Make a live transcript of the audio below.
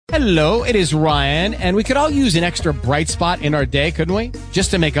Hello, it is Ryan, and we could all use an extra bright spot in our day, couldn't we? Just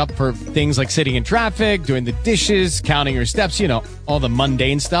to make up for things like sitting in traffic, doing the dishes, counting your steps, you know, all the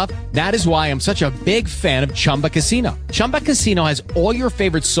mundane stuff. That is why I'm such a big fan of Chumba Casino. Chumba Casino has all your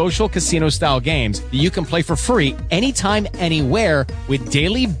favorite social casino-style games that you can play for free anytime, anywhere with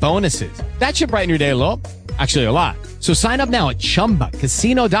daily bonuses. That should brighten your day a little. Actually, a lot. So sign up now at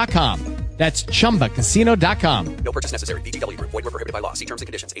ChumbaCasino.com. That's ChumbaCasino.com. No purchase necessary. VGW Group. Void where prohibited by law. See terms and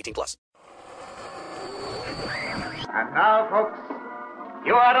conditions. 18+. And now, folks,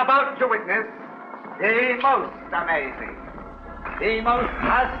 you are about to witness the most amazing, the most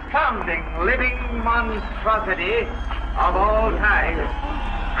astounding living monstrosity of all time.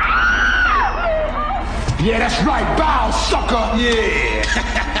 Yeah, that's right. Bow, sucker. Yeah.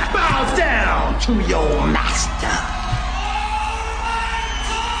 Bow down to your master.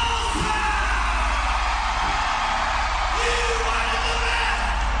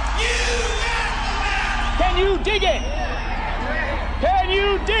 Can you dig it? Can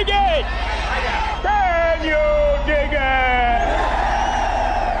you dig it? Can you dig it?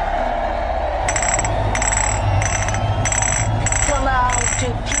 Come out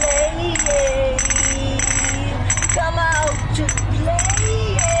to play. Come out to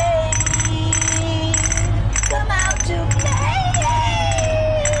play. Come out to play.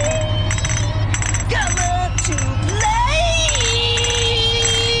 Come out to play.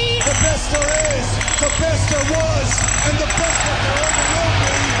 The best there is, the best there was, and the best that there ever will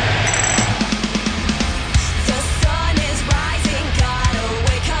be. The sun is rising, gotta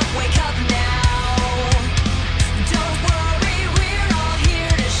wake up now. Don't worry, we're all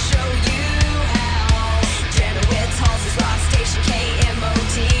here to show you how. Janowitz, Halls' Rock Station,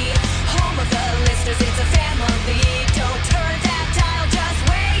 KMOD. Home of the listeners, it's a family. Don't turn that dial, just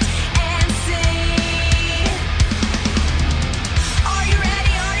wait and see. Are you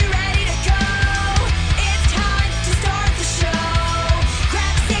ready? Are you ready to go? It's time to start the show.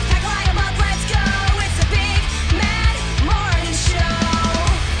 Grab a six pack, line 'em up, let's go. It's a big, mad morning show.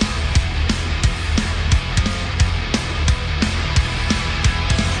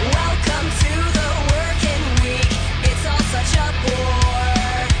 Welcome to the working week. It's all such a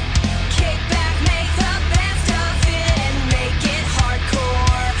bore. Kick back, make the best of it, and make it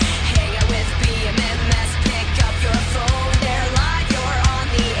hardcore. Hang out with BMMS, pick up your phone. They're live, you're on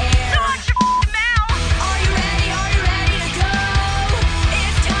the air. Watch your mouth. Are you ready? Are you ready to go?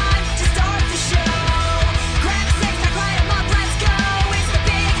 It's time to start the show. Grab a six pack, light 'em up, let's go. It's the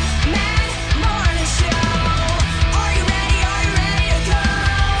big, mad morning show. Are you ready? Are you ready to go?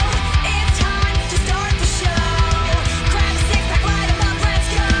 It's time to start the show. Grab a six pack, light 'em up, let's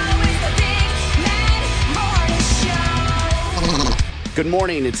go. It's the big, mad morning show. Good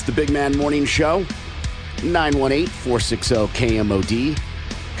morning. It's the Big Man Morning Show. 918-460-KMOD. You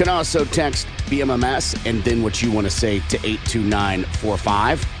can also text BMMS and then what you want to say to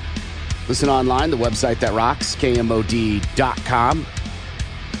 82945. Listen online, the website that rocks, KMOD.com.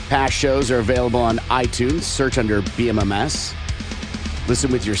 Past shows are available on iTunes. Search under BMMS.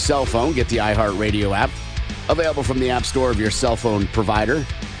 Listen with your cell phone. Get the iHeartRadio app. Available from the App Store of your cell phone provider.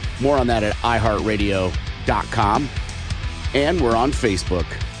 More on that at iHeartRadio.com. And we're on Facebook.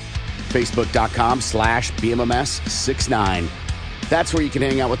 Facebook.com/BMMS69. That's where you can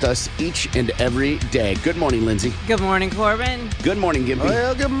hang out with us each and every day. Good morning, Lindsay. Good morning, Corbin. Good morning, Gimpy.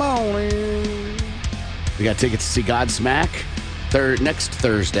 Well, good morning. We got tickets to see Godsmack next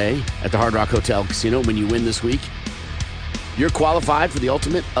Thursday at the Hard Rock Hotel Casino. When you win this week, you're qualified for the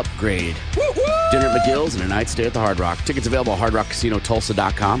ultimate upgrade. Woo-woo! Dinner at McGill's and a night stay at the Hard Rock. Tickets available at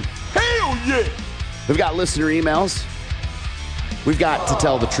hardrockcasinotulsa.com. Hell yeah! We've got listener emails. We've got to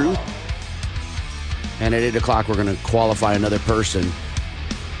tell the truth. And at 8 o'clock, we're going to qualify another person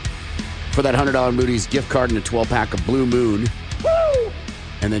for that $100 Moody's gift card and a 12-pack of Blue Moon. Woo!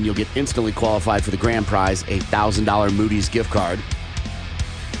 And then you'll get instantly qualified for the grand prize, a $1,000 Moody's gift card.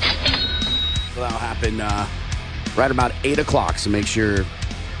 So that'll happen right about 8 o'clock, so make sure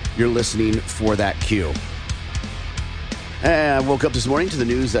you're listening for that cue. I woke up this morning to the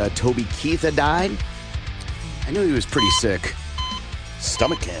news Toby Keith had died. I knew he was pretty sick.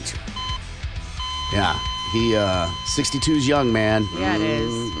 Stomach cancer. Yeah, he 62's young, man. Yeah, it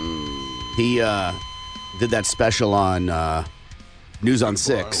is. He did that special on News on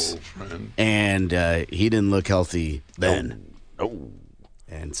 6, and he didn't look healthy then. Oh.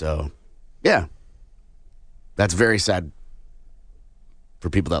 And so, yeah, that's very sad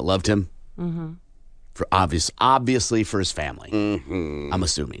for people that loved him. Mm-hmm. For obviously for his family. Mm-hmm. I'm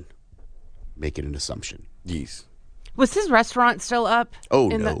assuming, making an assumption. Yes. Was his restaurant still up? Oh,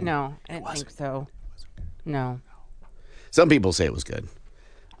 no. no. No, I didn't think so. No. Some people say it was good.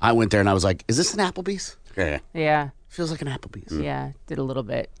 I went there and I was like, is this an Applebee's? Yeah. Yeah. Feels like an Applebee's. Yeah. Did a little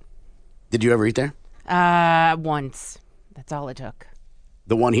bit. Did you ever eat there? Once. That's all it took.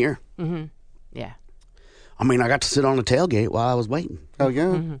 The one here? Yeah. I mean, I got to sit on a tailgate while I was waiting. Oh,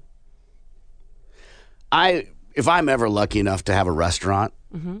 yeah. If I'm ever lucky enough to have a restaurant,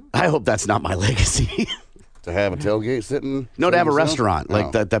 I hope that's not my legacy. To have a tailgate sitting? No, to have a yourself? restaurant. Like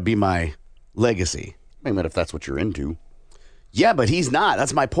Oh. that'd be my legacy. I mean, if that's what you're into. Yeah, but he's not.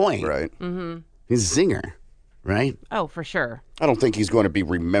 That's my point. Right. He's a singer, right? Oh, for sure. I don't think he's going to be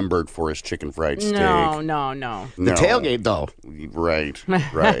remembered for his chicken fried steak. No. The tailgate, though. Right.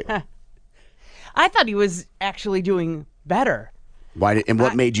 Right. I thought he was actually doing better.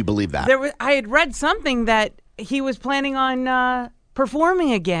 What made you believe that? I had read something that he was planning on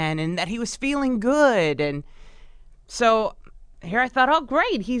performing again and that he was feeling good. And so here I thought, oh,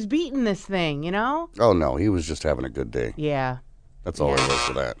 great, he's beaten this thing, you know? Oh, no. He was just having a good day. Yeah. That's all it was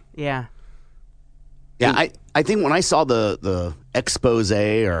for that. Yeah. Yeah, I think when I saw the expose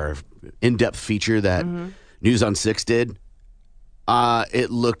or in-depth feature that News on 6 did,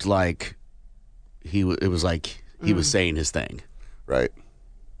 it looked like he was saying his thing. Right.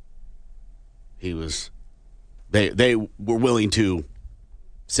 He was they were willing to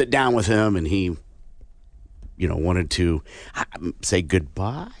sit down with him, and he wanted to say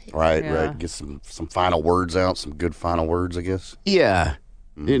goodbye. Right, Yeah. right. Get some final words out, some good final words, I guess. Yeah.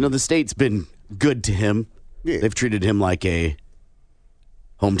 The state's been good to him. Yeah. They've treated him like a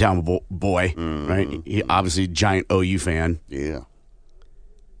hometown boy, right? He obviously a giant OU fan. Yeah.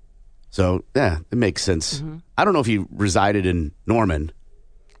 So, yeah, it makes sense. I don't know if he resided in Norman.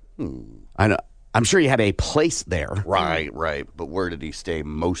 I know. I'm sure he had a place there. Right, right. But where did he stay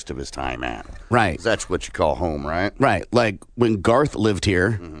most of his time at? Right. 'Cause that's what you call home, right? Right. Like when Garth lived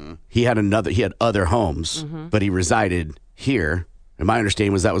here, he had other homes, but he resided here. And my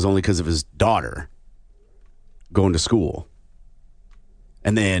understanding was that was only because of his daughter going to school.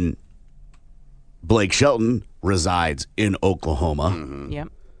 And then Blake Shelton resides in Oklahoma. Yep.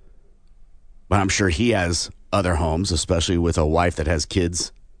 But I'm sure he has other homes, especially with a wife that has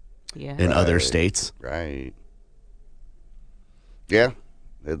kids Yeah. in other states. Right. Yeah.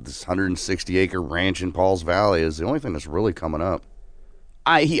 This 160-acre ranch in Paul's Valley is the only thing that's really coming up.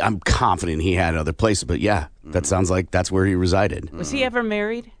 I'm confident he had other places, but yeah, that sounds like that's where he resided. Was he ever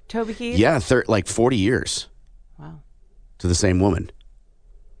married, Toby Keith? Yeah, 40 years Wow. to the same woman.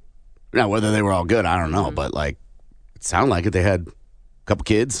 Now, whether they were all good, I don't know, but it sounded like it. They had a couple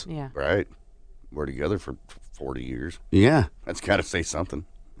kids. Yeah. Right. We're together for 40 years. Yeah. That's got to say something.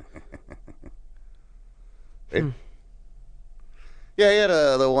 Hey. Yeah, he had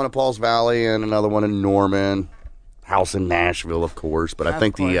the one in Paul's Valley and another one in Norman. House in Nashville, of course. But I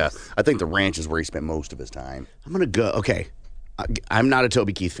think the ranch is where he spent most of his time. I'm going to go. Okay. I'm not a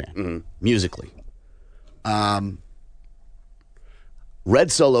Toby Keith fan, musically.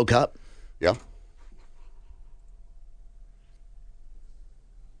 Red Solo Cup. Yeah.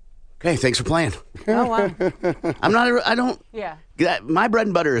 Okay, thanks for playing. Oh, wow. Yeah. My bread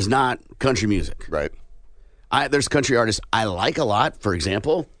and butter is not country music. Right. There's country artists I like a lot. For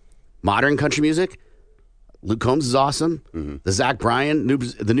example, modern country music. Luke Combs is awesome. The Zach Bryan,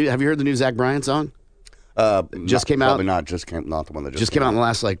 have you heard the new Zach Bryan song? Just came out. Probably not. Not the one that Just came out in the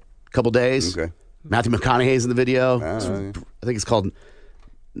last couple days. Okay. Matthew McConaughey's in the video. Yeah. I think it's called,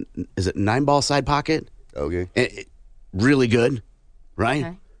 is it 9-Ball Side Pocket? Okay. Really good, right?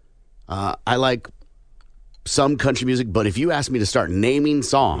 Okay. I like some country music, but if you ask me to start naming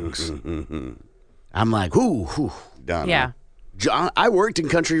songs, I'm like, whoo. Done. Yeah. John, I worked in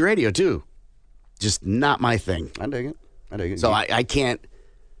country radio too. Just not my thing. I dig it. So I can't,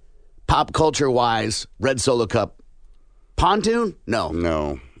 pop culture wise, Red Solo Cup, pontoon?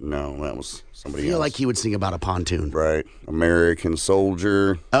 No. No, that was I somebody feel else. like he would sing about a pontoon. Right. American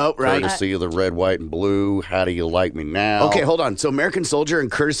Soldier. Oh, right. Courtesy of the Red, White, and Blue. How Do You Like Me Now? Okay, hold on. So American Soldier and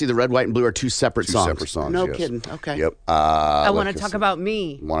Courtesy of the Red, White, and Blue are two separate songs. Separate songs, No yes. kidding. Okay. Yep. I want to talk about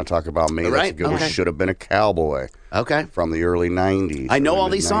me. Want to talk about me? That's Right, a good one. okay. Should Have Been a Cowboy. Okay. From the early 90s. I know all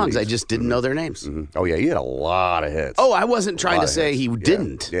early these songs. I 90s. just didn't know their names. Oh, yeah. You had a lot of hits. Oh, I wasn't trying lot to of say hits. he Yeah,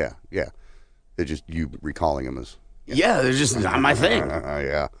 didn't. Yeah. It's just you recalling them as. Yeah, they're just not my thing.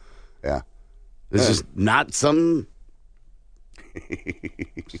 Yeah. It's just not some.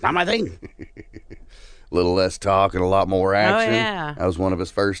 It's not my thing. A little less talk and a lot more action. yeah. That was one of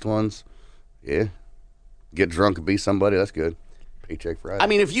his first ones. Yeah. Get drunk and be somebody. That's good. Paycheck Friday. I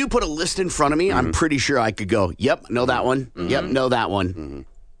mean, if you put a list in front of me, I'm pretty sure I could go, yep, know that one. Yep, know that one.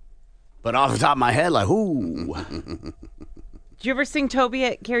 But off the top of my head, like, ooh. Did you ever sing Toby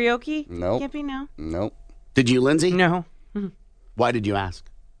at karaoke? Nope. Camping? No. Nope. Did you, Lindsay? No. Why did you ask?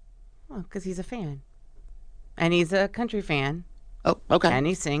 Well, because he's a fan. And he's a country fan. Oh, okay. And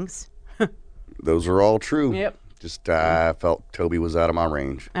he sings. Those are all true. Yep. Just I felt Toby was out of my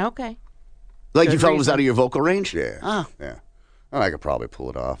range. Okay. Like Good you felt it was reason. out of your vocal range? Yeah. Ah. Yeah. I could probably pull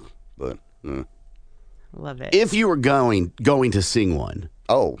it off, but Love it. If you were going to sing one,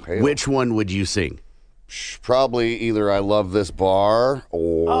 hell. which one would you sing? Probably either I Love This Bar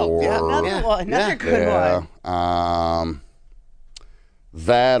or Another good one.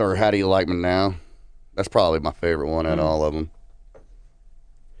 That or How Do You Like Me Now? That's probably my favorite one out of all of them.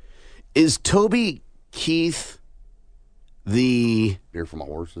 Is Toby Keith the... Beer for My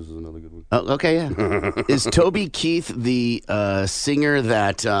Horses is another good one. Oh, okay, yeah. Is Toby Keith the singer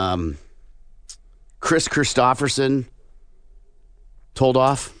that Chris Christopherson told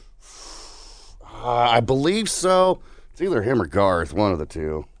off? I believe so. It's either him or Garth, one of the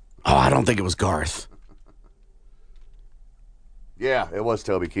two. Oh, I don't think it was Garth. Yeah, it was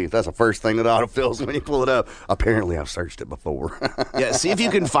Toby Keith. That's the first thing that autofills when you pull it up. Apparently, I've searched it before. Yeah, see if you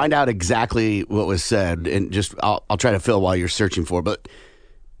can find out exactly what was said, and just I'll try to fill while you're searching for. But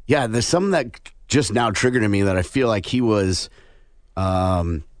yeah, there's something that just now triggered in me that I feel like he was.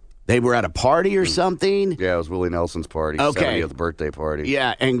 They were at a party or something. Yeah, it was Willie Nelson's party. Okay, 70th birthday party.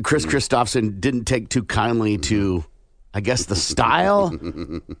 Yeah, and Chris Christopherson didn't take too kindly to, I guess, the style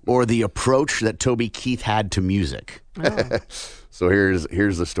or the approach that Toby Keith had to music. So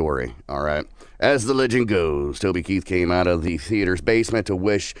here's the story, all right? As the legend goes, Toby Keith came out of the theater's basement to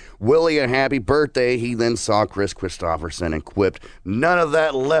wish Willie a happy birthday. He then saw Chris Christopherson and quipped, "None of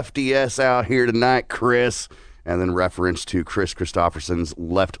that lefty S out here tonight, Chris," and then reference to Chris Christopherson's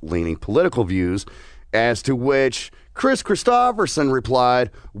left-leaning political views, as to which Chris Christopherson replied,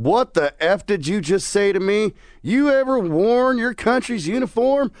 "What the F did you just say to me? You ever worn your country's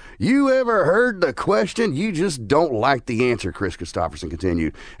uniform? You ever heard the question? You just don't like the answer," Chris Christopherson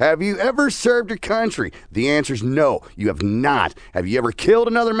continued. "Have you ever served your country? The answer's no, you have not. Have you ever killed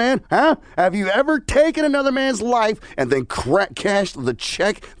another man? Huh? Have you ever taken another man's life and then cashed the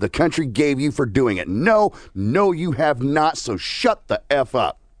check the country gave you for doing it? No, you have not, so shut the F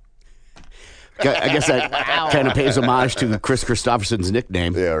up." I guess that kind of pays homage to Chris Christopherson's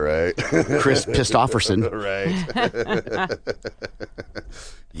nickname. Yeah, right. Chris Pistofferson. Right.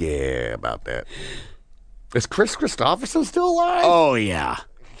 Yeah, about that. Is Chris Christopherson still alive? Oh, yeah.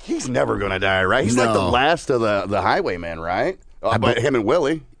 He's never going to die, right? He's No. like the last of the highwaymen, right? But him and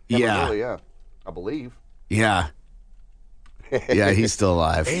Willie. Yeah. I believe. Yeah. Yeah, he's still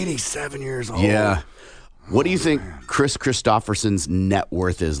alive. 87 years old. Yeah. What do you think Chris Christopherson's net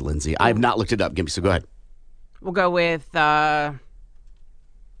worth is, Lindsay? I have not looked it up. So go ahead. We'll go with $100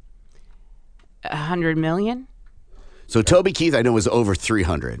 million. So Toby Keith, I know, is over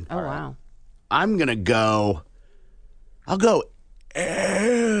 300. Oh, wow. I'm going to go, I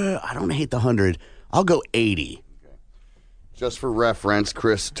don't hate the 100. I'll go 80. Just for reference,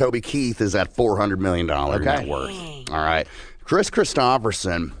 Toby Keith is at $400 million net worth. All right. Chris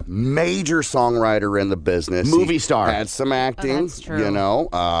Christopherson, major songwriter in the business. Movie star. Had some acting, that's true. you know.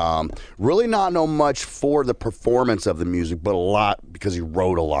 Really not know much for the performance of the music, but a lot because he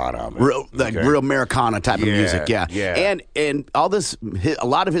wrote a lot of it. Real Americana type of music, yeah. And all this, a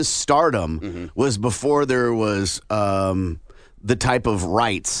lot of his stardom was before there was the type of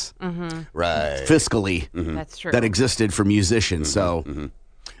rights, Right. fiscally, That's true. that existed for musicians. So.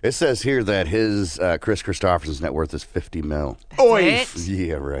 It says here that his Chris Christopherson's net worth is $50 million. Oif.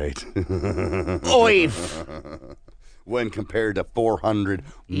 Yeah, right. Oif. When compared to $400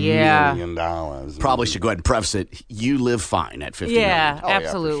 million. Probably should go ahead and preface it. You live fine at $50 million. Yeah, Oh, yeah, for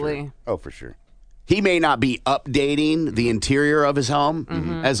absolutely. sure. Oh, for sure. He may not be updating the interior of his home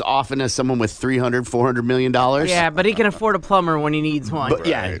as often as someone with $300, $400 million. Yeah, but he can afford a plumber when he needs one. But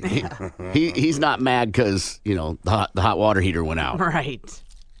yeah, he's not mad because, the hot water heater went out. Right.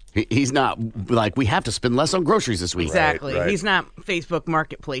 He's not like, we have to spend less on groceries this week. Exactly. Right. He's not Facebook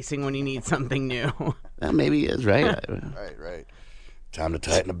marketplacing when he needs something new. Well, maybe he is, right? Right. Time to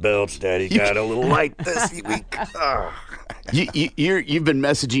tighten the belts, Daddy. Got a little light this week. You've been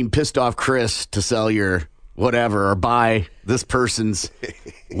messaging pissed off Chris to sell your whatever or buy this person's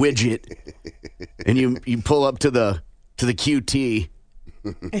widget, and you pull up to the QT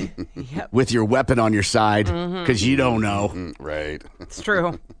with your weapon on your side because you don't know. Right. It's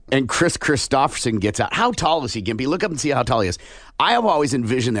true. And Chris Christopherson gets out. How tall is he, Gimpy? Look up and see how tall he is. I have always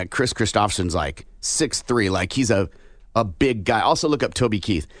envisioned that Chris Christopherson's like 6'3", like he's a big guy. Also look up Toby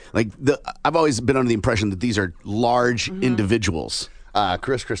Keith. I've always been under the impression that these are large individuals.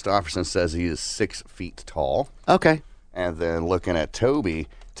 Chris Christopherson says he is 6 feet tall. Okay. And then looking at Toby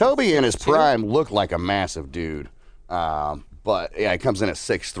in his prime looked like a massive dude. But, yeah, he comes in at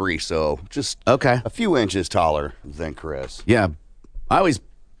 6'3", so just Okay. a few inches taller than Chris. Yeah. I always,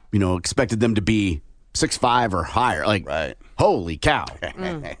 expected them to be 6'5" or higher. Like, Right. holy cow.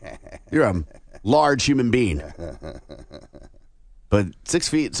 You're a large human being. But 6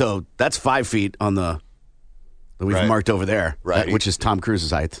 feet, so that's 5 feet on that we've Right. marked over there, Right. which is Tom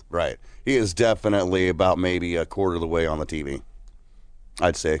Cruise's height. Right. He is definitely about maybe a quarter of the way on the TV,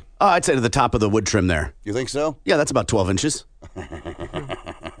 I'd say. Oh, I'd say to the top of the wood trim there. You think so? Yeah, that's about 12 inches.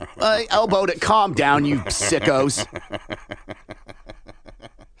 I elbowed it. Calm down, you sickos.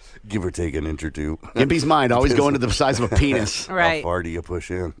 Give or take an inch or two. Gimpy's mind always going to the size of a penis. Right. How far do you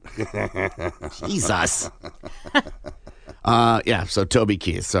push in? Jesus. Yeah, so Toby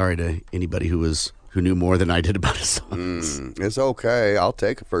Keith. Sorry to anybody who knew more than I did about his songs. It's okay. I'll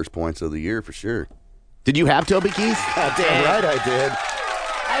take first points of the year for sure. Did you have Toby Keith? Damn right I did.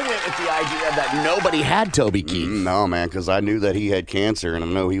 I went with the idea that nobody had Toby Keith. No, man, because I knew that he had cancer, and I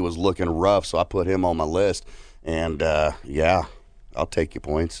know he was looking rough, so I put him on my list. And, yeah, I'll take your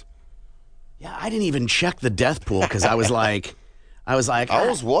points. Yeah, I didn't even check the death pool because I was like, I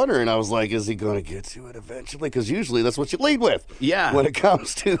was wondering, is he going to get to it eventually? Because usually that's what you lead with. Yeah. When it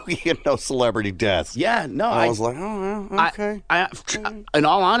comes to, celebrity deaths. yeah, no, I was like, oh, well, okay. In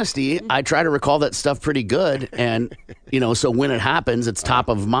all honesty, I try to recall that stuff pretty good, and so when it happens, it's top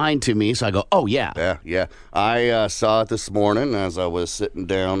of mind to me. So I go, oh yeah, Yeah. I saw it this morning as I was sitting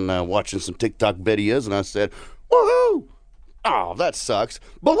down watching some TikTok videos, and I said, woohoo! Oh, that sucks.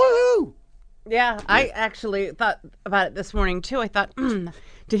 But woohoo! Yeah, I actually thought about it this morning, too. I thought,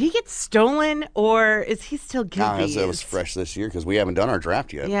 did he get stolen, or is he still guilty? That was fresh this year because we haven't done our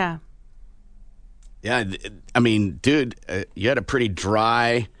draft yet. Yeah. yeah. I mean, dude, you had a pretty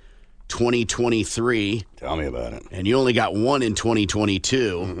dry 2023, Tell me about it. and you only got one in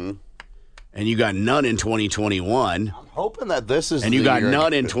 2022, and you got none in 2021, I'm hoping that this is and you the got year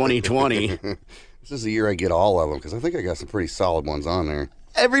none in 2020. This is the year I get all of them because I think I got some pretty solid ones on there.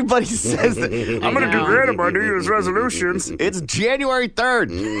 Everybody says that. I'm going to do great at my New Year's resolutions. It's January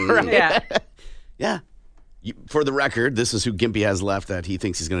 3rd. Right? Yeah. Yeah. For the record, this is who Gimpy has left that he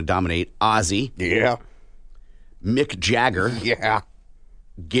thinks he's going to dominate. Ozzy, Yeah. Mick Jagger, Yeah.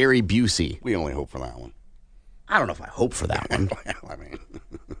 Gary Busey. We only hope for that one. I don't know if I hope for that one. I mean,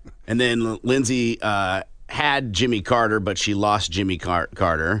 And then Lindsay had Jimmy Carter, but she lost Jimmy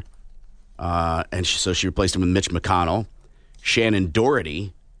Carter. So she replaced him with Mitch McConnell, Shannon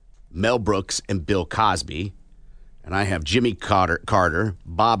Doherty, Mel Brooks, and Bill Cosby. And I have Jimmy Carter,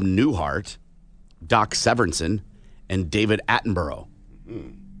 Bob Newhart, Doc Severinsen, and David Attenborough.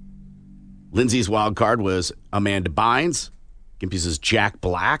 Lindsay's wild card was Amanda Bynes. Gimpy's is Jack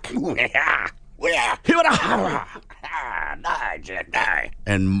Black. yeah. Die, Jack, die.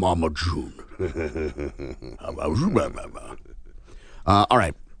 And Mama June. All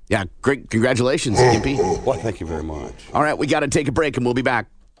right. Yeah, great. Congratulations, Gimpy. Well, thank you very much. All right, we got to take a break, and we'll be back.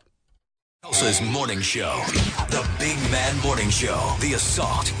 Tulsa's morning show, the Big Man Morning Show. The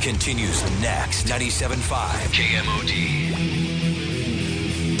assault continues next. 97.5 KMOD.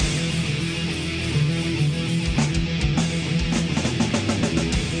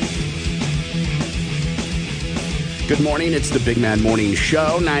 Good morning. It's the Big Man Morning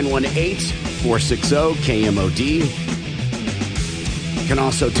Show, 918-460-KMOD. You can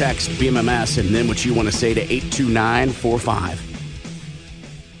also text BMMS and then what you want to say to 82945.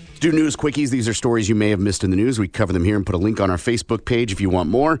 Let's do news quickies. These are stories you may have missed in the news. We cover them here and put a link on our Facebook page if you want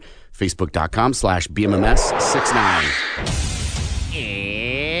more.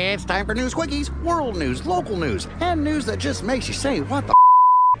 Facebook.com/BMMS69. It's time for news quickies, world news, local news, and news that just makes you say, what the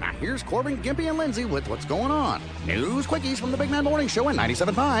Now here's Corbin, Gimpy, and Lindsay with what's going on. News quickies from the Big Man Morning Show at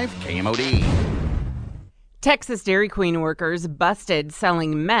 97.5 KMOD. Texas Dairy Queen workers busted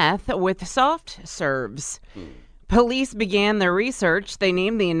selling meth with soft serves. Police began their research. They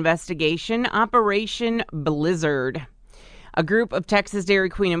named the investigation Operation Blizzard. A group of Texas Dairy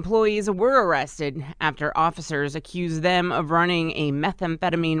Queen employees were arrested after officers accused them of running a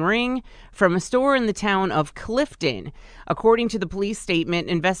methamphetamine ring from a store in the town of Clifton. According to the police statement,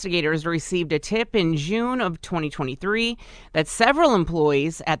 investigators received a tip in June of 2023 that several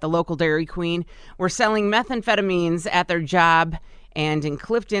employees at the local Dairy Queen were selling methamphetamines at their job and in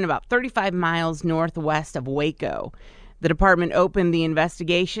Clifton, about 35 miles northwest of Waco. The department opened the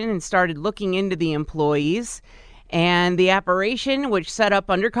investigation and started looking into the employees. And the operation, which set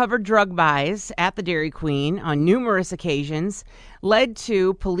up undercover drug buys at the Dairy Queen on numerous occasions, led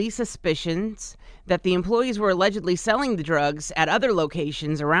to police suspicions that the employees were allegedly selling the drugs at other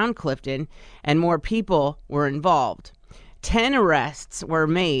locations around Clifton, and more people were involved. 10 arrests were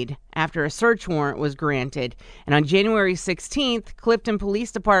made after a search warrant was granted. And on January 16th, Clifton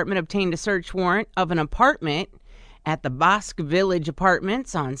Police Department obtained a search warrant of an apartment at the Bosque Village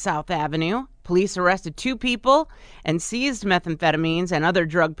Apartments on South Avenue. Police arrested 2 people and seized methamphetamines and other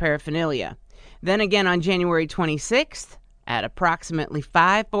drug paraphernalia. Then again on January 26th, at approximately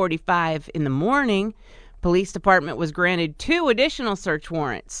 5:45 in the morning, Police Department was granted 2 additional search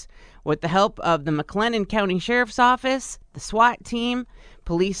warrants. With the help of the McLennan County Sheriff's Office, the SWAT team,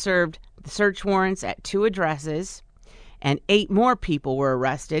 police served the search warrants at 2 addresses, and 8 more people were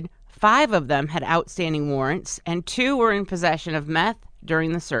arrested. 5 of them had outstanding warrants, and 2 were in possession of meth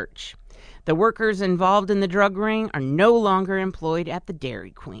during the search. The workers involved in the drug ring are no longer employed at the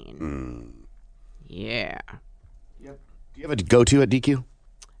Dairy Queen. Yeah. Do you have a go-to at DQ?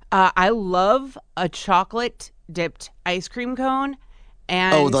 I love a chocolate-dipped ice cream cone.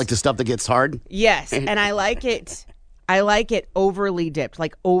 And like the stuff that gets hard? Yes, and I like it. I like it overly dipped,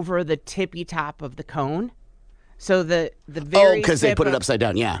 like over the tippy top of the cone. So the very because they put it upside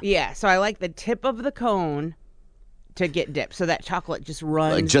down. Yeah. Yeah. So I like the tip of the cone to get dipped, so that chocolate just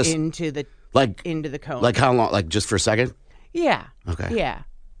runs into the cone. Like how long? Like just for a second? Yeah. Okay. Yeah,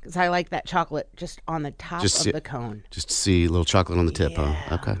 because I like that chocolate just on the top of the cone. Just to see a little chocolate on the tip, huh?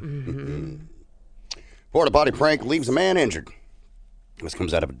 Okay. Porta potty prank leaves a man injured. This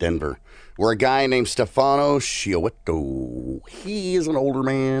comes out of Denver, where a guy named Stefano Sciotto, he is an older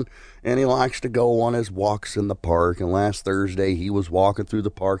man, and he likes to go on his walks in the park. And last Thursday, he was walking through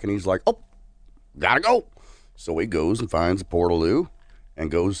the park, and he's like, oh, gotta go. So he goes and finds a portaloo and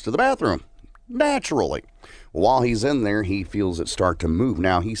goes to the bathroom, naturally. While he's in there, he feels it start to move.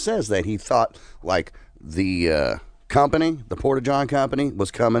 Now, he says that he thought, like, the company, the Porta-John company, was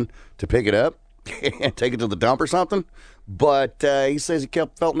coming to pick it up and take it to the dump or something. But he says he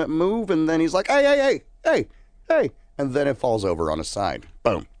kept felt it move, and then he's like, hey, and then it falls over on his side.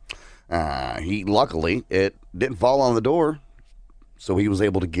 Boom. Luckily, it didn't fall on the door, so he was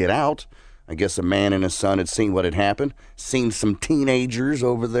able to get out. I guess a man and his son had seen what had happened, seen some teenagers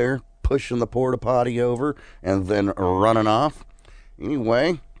over there pushing the porta potty over and then running off.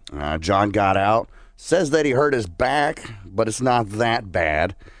 Anyway, John got out, says that he hurt his back, but it's not that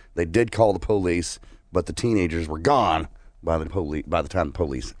bad. They did call the police, but the teenagers were gone by the time the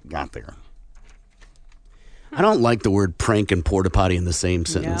police got there. I don't like the word prank and porta potty in the same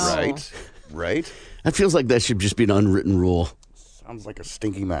sentence. No. Right. That feels like that should just be an unwritten rule. Sounds like a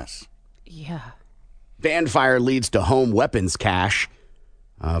stinky mess. Yeah. Van fire leads to home weapons cache.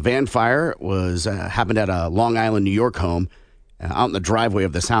 Van fire happened at a Long Island, New York home out in the driveway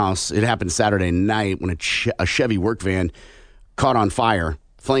of this house. It happened Saturday night when a Chevy work van caught on fire.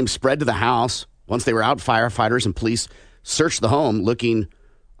 Flames spread to the house. Once they were out, firefighters and police searched the home looking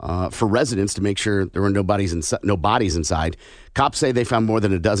for residents to make sure there were no bodies inside. Cops say they found more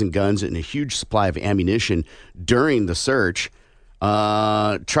than a dozen guns and a huge supply of ammunition during the search.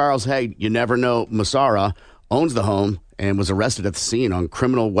 Charles, you never know, Massara owns the home and was arrested at the scene on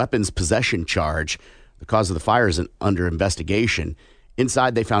criminal weapons possession charge. The cause of the fire is under investigation.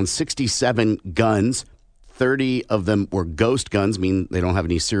 Inside, they found 67 guns. 30 of them were ghost guns, meaning they don't have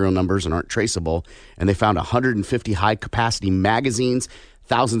any serial numbers and aren't traceable. And they found 150 high-capacity magazines,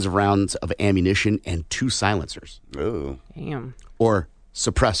 thousands of rounds of ammunition, and 2 silencers. Oh. Damn. Or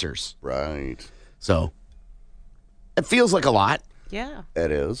suppressors. Right. So, it feels like a lot. Yeah.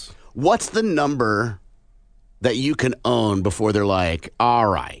 It is. What's the number that you can own before they're like, all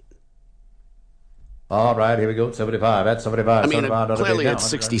right? All right, here we go. 75. That's 75. I mean, 75, clearly it's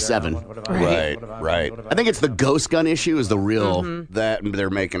 67. Right. I think it's the ghost gun issue is the real. That they're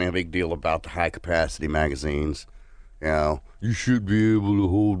making a big deal about the high-capacity magazines. You know, you should be able to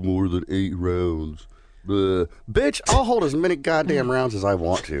hold more than 8 rounds. Bitch, I'll hold as many goddamn rounds as I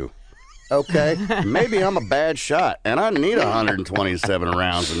want to. Okay? Maybe I'm a bad shot, and I need 127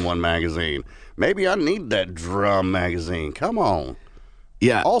 rounds in one magazine. Maybe I need that drum magazine. Come on.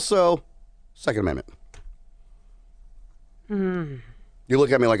 Yeah. Also, Second Amendment. You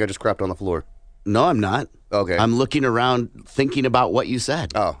look at me like I just crapped on the floor. No, I'm not. Okay. I'm looking around thinking about what you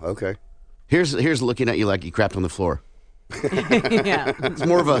said. Oh, okay. Here's looking at you like you crapped on the floor. Yeah. It's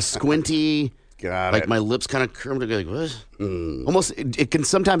more of a squinty, Got like it. my lips kind of curved. Like, what? Almost, it can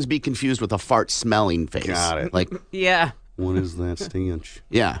sometimes be confused with a fart smelling face. Got it. Like, Yeah. What is that stench?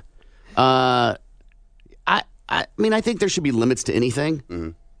 yeah. I mean, I think there should be limits to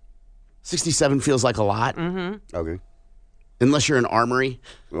anything. 67 feels like a lot. Okay. Unless you're an armory.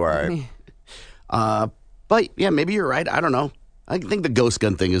 All right. But yeah, maybe you're right. I don't know. I think the ghost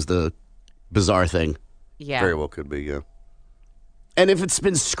gun thing is the bizarre thing. Yeah. Very well could be, yeah. And if it's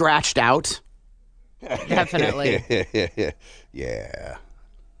been scratched out, Definitely. Yeah.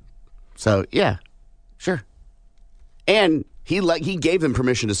 So, yeah, sure. And he gave them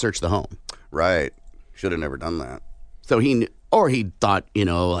permission to search the home. Right. Should have never done that. So he thought,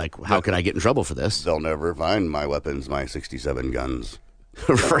 like, how could I get in trouble for this? They'll never find my weapons, my 67 guns.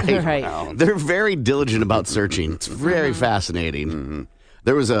 Right. They're very diligent about searching. It's very fascinating. Mm-hmm.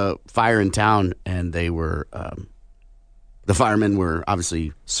 There was a fire in town, and they were the firemen were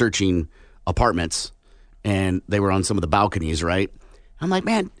obviously searching apartments, and they were on some of the balconies, right? I'm like,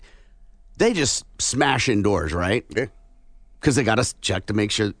 man, they just smash in doors, right? Yeah. Because they got to check to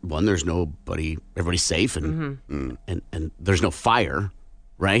make sure, one, there's nobody, everybody's safe, and there's no fire,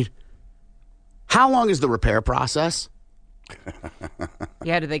 right? How long is the repair process?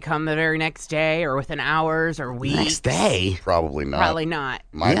 Yeah, do they come the very next day or within hours or weeks? Next day? Probably not. Probably not.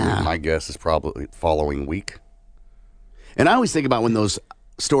 My guess is probably following week. And I always think about when those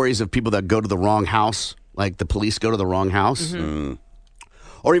stories of people that go to the wrong house, like the police go to the wrong house,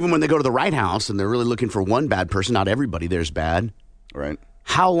 or even when they go to the right house and they're really looking for one bad person, not everybody there's bad. Right.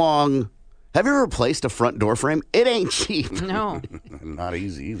 How long? Have you ever replaced a front door frame? It ain't cheap. No. Not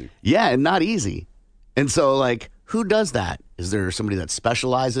easy either. Yeah, and not easy. And so, like, who does that? Is there somebody that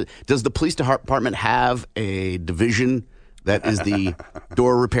specializes? Does the police department have a division that is the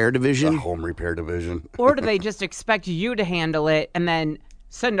door repair division? The home repair division. Or do they just expect you to handle it and then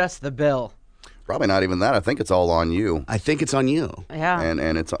send us the bill? Probably not even that. I think it's all on you. I think it's on you. Yeah.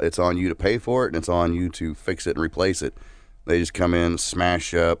 And it's on you to pay for it, and it's on you to fix it and replace it. They just come in,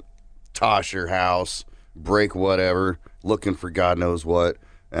 smash up, toss your house, break whatever, looking for God knows what,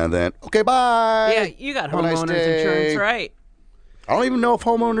 and then, okay, bye. Yeah, you got Have a nice homeowners day. insurance, right? I don't even know if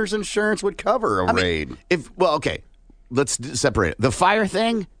homeowners insurance would cover a raid. Okay, let's separate it. The fire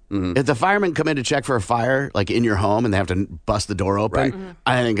thing, if the firemen come in to check for a fire, like in your home, and they have to bust the door open,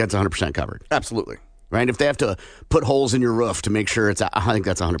 I think that's 100% covered. Absolutely. Right? If they have to put holes in your roof to make sure I think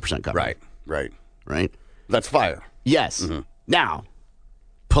that's 100% covered. Right? That's fire. Yes. Now,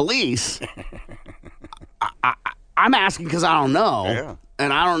 police, I'm asking because I don't know. Yeah.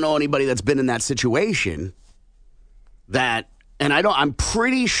 And I don't know anybody that's been in that situation I'm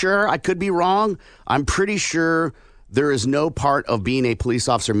pretty sure, I could be wrong, I'm pretty sure there is no part of being a police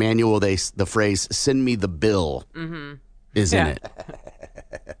officer manual, the phrase, send me the bill, is in it.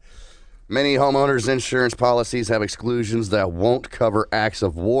 Many homeowners insurance policies have exclusions that won't cover acts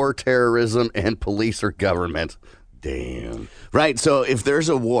of war, terrorism, and police or government. Damn. Right, so if there's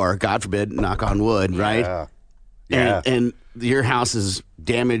a war, God forbid, knock on wood, right? Yeah. And your house is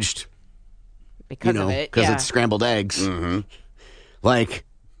damaged Because of it. because Yeah. it's scrambled eggs. Like,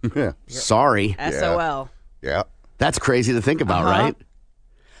 sorry. SOL. Yeah. That's crazy to think about, right?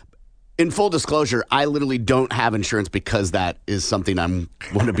 In full disclosure, I literally don't have insurance because that is something I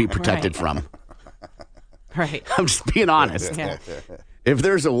want to be protected from. Right. I'm just being honest. Yeah. If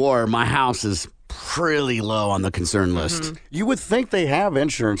there's a war, my house is pretty low on the concern list. You would think they have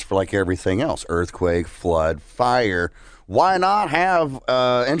insurance for like everything else. Earthquake, flood, fire. Why not have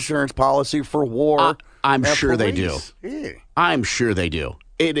insurance policy for war? I'm and sure they do. police? Yeah. I'm sure they do.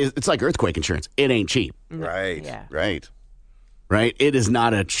 It's like earthquake insurance. It ain't cheap. Right. Yeah. Right. Right? It is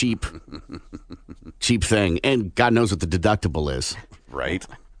not a cheap thing. And God knows what the deductible is. Right.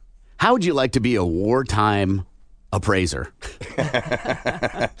 How would you like to be a wartime appraiser?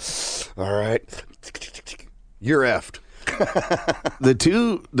 All right. You're effed.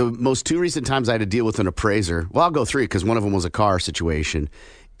 The most two recent times I had to deal with an appraiser, well, I'll go three because one of them was a car situation.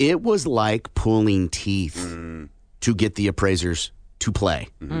 It was like pulling teeth to get the appraisers to play.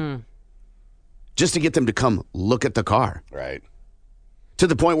 Just to get them to come look at the car. Right. To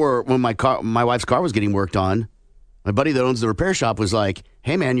the point where when my wife's car was getting worked on, my buddy that owns the repair shop was like,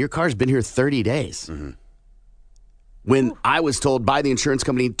 hey, man, your car's been here 30 days. When I was told by the insurance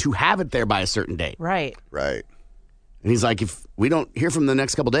company to have it there by a certain date. Right. Right. And he's like, if we don't hear from the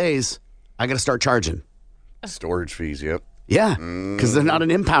next couple days, I got to start charging. Storage fees, yep. Yeah, because they're not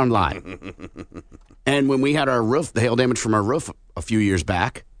an impound line. And when we had our roof, the hail damage from our roof a few years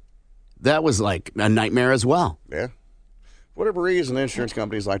back, that was like a nightmare as well. Yeah. For whatever reason, insurance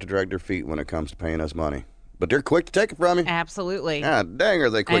companies like to drag their feet when it comes to paying us money. But they're quick to take it from you. Absolutely. God dang, are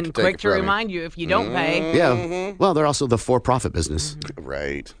they quick to And take quick it to from remind you if you don't pay. Yeah. Well, they're also the for-profit business.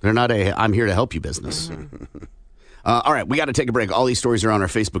 Right. They're not a I'm here to help you business. All right, we got to take a break. All these stories are on our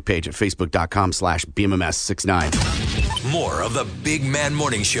Facebook page at facebook.com/BMMS69. More of the Big Man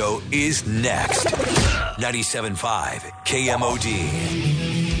Morning Show is next. 97.5 KMOD.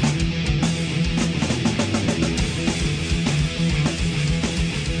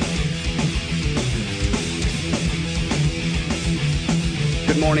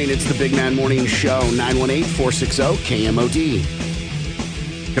 Good morning. It's the Big Man Morning Show,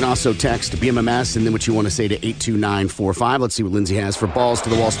 918-460-KMOD. You can also text BMMS and then what you want to say to 82945. Let's see what Lindsay has for Balls to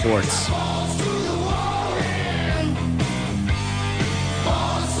the Wall Sports.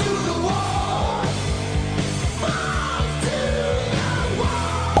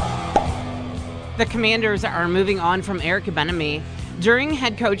 The Commanders are moving on from Eric Bmms. During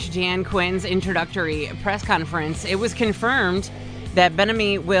head coach Dan Quinn's introductory press conference, it was confirmed that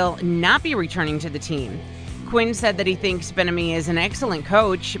Bmms will not be returning to the team. Quinn said that he thinks Bmms is an excellent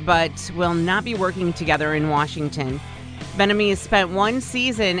coach, but will not be working together in Washington. Bmms spent one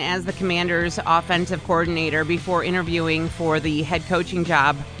season as the Commanders' offensive coordinator before interviewing for the head coaching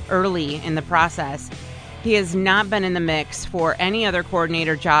job early in the process. He has not been in the mix for any other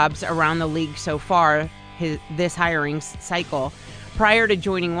coordinator jobs around the league so far this hiring cycle. Prior to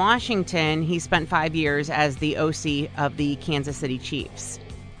joining Washington, he spent 5 years as the OC of the Kansas City Chiefs.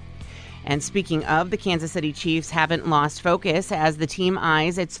 And speaking of, the Kansas City Chiefs haven't lost focus as the team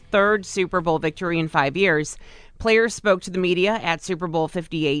eyes its third Super Bowl victory in 5 years. Players spoke to the media at Super Bowl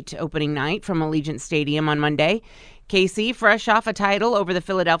 58 opening night from Allegiant Stadium on Monday. KC, fresh off a title over the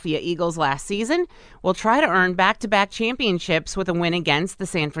Philadelphia Eagles last season, will try to earn back-to-back championships with a win against the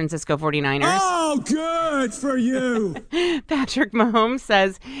San Francisco 49ers. Oh, good for you. Patrick Mahomes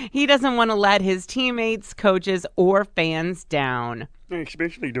says he doesn't want to let his teammates, coaches, or fans down. I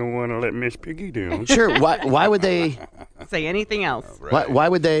especially don't want to let Miss Piggy down. Sure. Why would they say anything else? Right. Why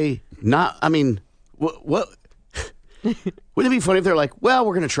would they not? I mean, what? Wouldn't it be funny if they're like, well,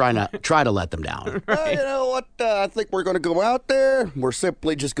 we're going to try to let them down? Right. You know what? I think we're going to go out there. We're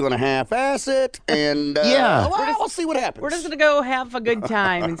simply just going to half-ass it, and we'll see what happens. We're just going to go have a good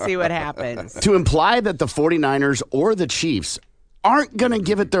time and see what happens. To imply that the 49ers or the Chiefs aren't going to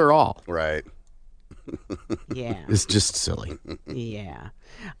give it their all. Right. Yeah. It's just silly. Yeah.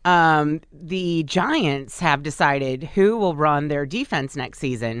 The Giants have decided who will run their defense next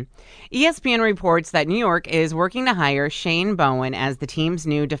season. ESPN reports that New York is working to hire Shane Bowen as the team's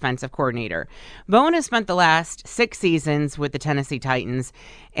new defensive coordinator. Bowen has spent the last 6 seasons with the Tennessee Titans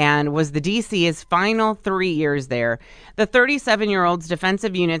and was the DC's final 3 years there. The 37-year-old's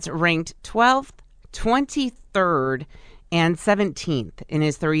defensive units ranked 12th, 23rd, and 17th in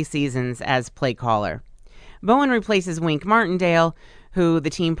his 3 seasons as play caller. Bowen replaces Wink Martindale, who the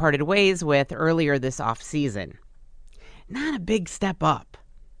team parted ways with earlier this offseason. Not a big step up,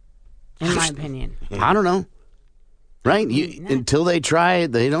 in my opinion. I don't know. Right? Until they try,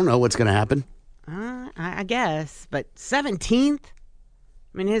 they don't know what's going to happen. I guess. But 17th?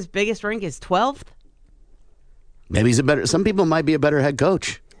 I mean, his biggest rank is 12th? Maybe he's some people might be a better head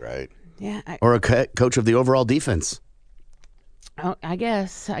coach. Right. Yeah. Or a coach of the overall defense. Oh, I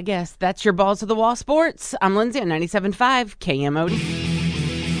guess. That's your Balls to the Wall Sports. I'm Lindsay on 97.5 KMOD.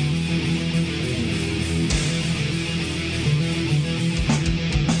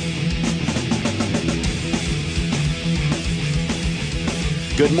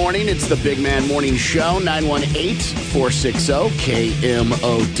 Good morning. It's the Big Man Morning Show,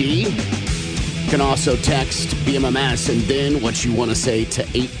 918-460-KMOD. You can also text BMMS and then what you want to say to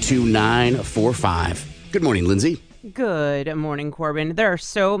 82945. Good morning, Lindsay. Good morning, Corbin. There are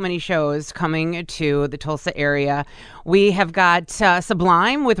so many shows coming to the Tulsa area. We have got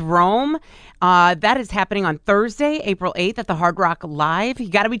Sublime with Rome. That is happening on Thursday, April 8th at the Hard Rock Live. You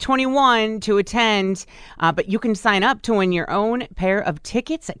got to be 21 to attend, but you can sign up to win your own pair of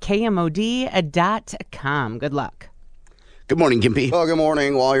tickets at KMOD.com. Good luck. Good morning, Gimpy. Well, good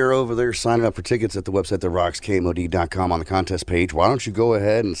morning. While you're over there signing up for tickets at the website that rocks, KMOD.com on the contest page, why don't you go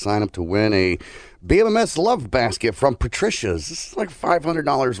ahead and sign up to win a BMMS Love Basket from Patricia's. This is like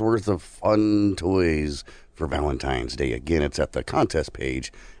 $500 worth of fun toys for Valentine's Day. Again, it's at the contest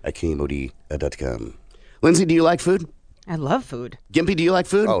page at KMOD.com. Lindsay, do you like food? I love food. Gimpy, do you like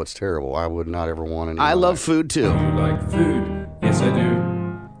food? Oh, it's terrible. I would not ever want any. I love food, too. Do you like food? Yes, I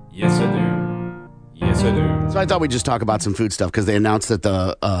do. Yes, I do. Yes, I do. So I thought we'd just talk about some food stuff because they announced that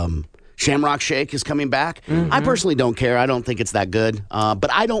the Shamrock Shake is coming back. Mm-hmm. I personally don't care. I don't think it's that good.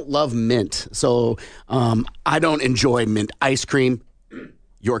 But I don't love mint. So I don't enjoy mint ice cream,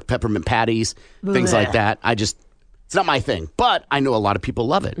 York peppermint patties, things like that. It's not my thing. But I know a lot of people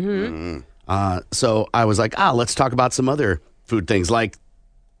love it. Mm-hmm. So I was like, let's talk about some other food things like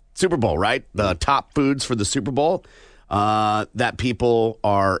Super Bowl, right? The top foods for the Super Bowl that people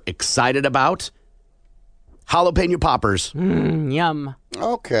are excited about. Jalapeno poppers. Yum.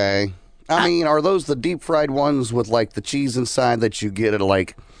 Okay. I mean, are those the deep fried ones with like the cheese inside that you get at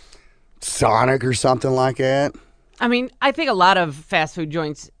like Sonic or something like that? I mean, I think a lot of fast food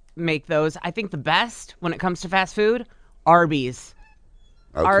joints make those. I think the best when it comes to fast food, Arby's.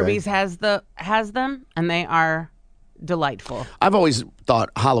 Okay. Arby's has them, and they are delightful. I've always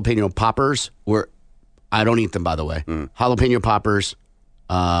thought jalapeno poppers were. I don't eat them, by the way. Jalapeno poppers,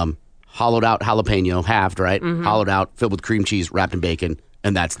 hollowed out jalapeno, halved, right? Hollowed out, filled with cream cheese, wrapped in bacon,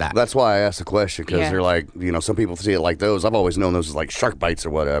 and that's that. That's why I asked the question, because Yeah. they're like, some people see it like those. I've always known those as like shark bites or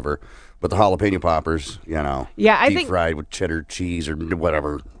whatever. But the jalapeno poppers, Yeah, I deep think- fried with cheddar cheese or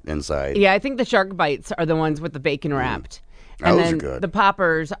whatever inside. Yeah, I think the shark bites are the ones with the bacon wrapped. And Those are then good. the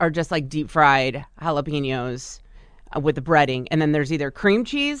poppers are just like deep fried jalapenos with the breading. And then there's either cream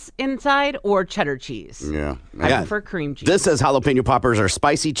cheese inside or cheddar cheese. Yeah. I prefer cream cheese. This says jalapeno poppers are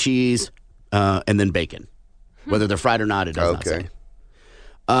spicy cheese and then bacon. Whether they're fried or not, it does not say.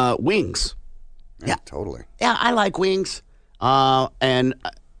 Wings. Yeah, totally. Yeah, I like wings. And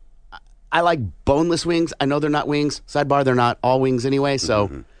I like boneless wings. I know they're not wings. Sidebar, they're not all wings anyway.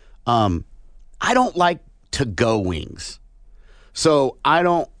 So I don't like to-go wings. So I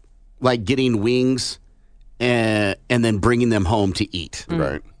don't like getting wings and then bringing them home to eat.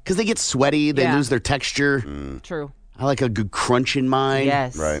 Right. Because they get sweaty. They lose their texture. True. I like a good crunch in mine.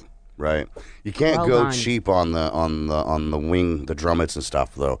 Yes. Right. You can't Well go done. cheap on the wing, the drumettes and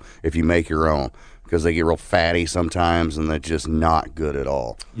stuff though. If you make your own, because they get real fatty sometimes, and they're just not good at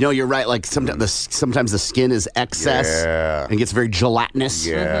all. You're right. Like sometimes the skin is excess and gets very gelatinous.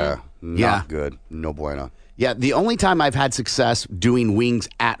 Yeah, Yeah. not good. No bueno. Yeah, the only time I've had success doing wings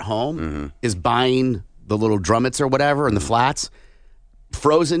at home is buying the little drumettes or whatever and the flats,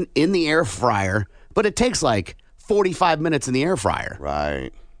 frozen in the air fryer, but it takes like 45 minutes in the air fryer.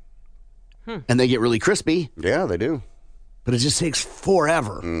 Right. And they get really crispy, Yeah, they do. but it just takes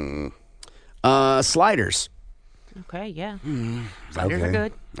forever. Sliders. Okay, yeah. Sliders are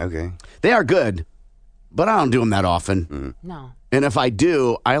good. Okay. They are good, but I don't do them that often. No. And if I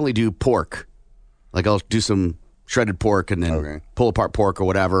do, I only do pork. Like I'll do some shredded pork and then pull apart pork or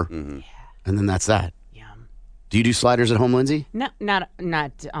whatever. And then that's that. Yum. Do you do sliders at home, Lindsay? No, not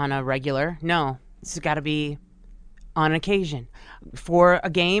on a regular. No. It's got to be on occasion. For a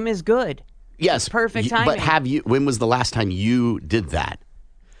game is good. Yes. Perfect But timing. when was the last time you did that?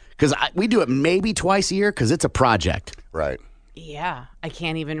 Because we do it maybe twice a year because it's a project. Right. Yeah. I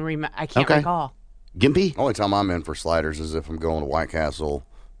can't even remember. I can't Okay. recall. Gimpy? Only time I'm in for sliders is if I'm going to White Castle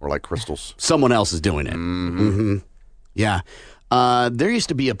or like Crystals. Someone else is doing it. Yeah. There used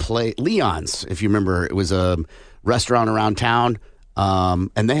to be a place, Leon's, if you remember. It was a restaurant around town, and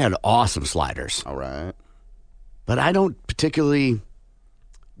they had awesome sliders. All right. But I don't particularly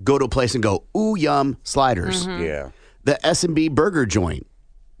go to a place and go, ooh, yum, sliders. Yeah. The S&B burger joint,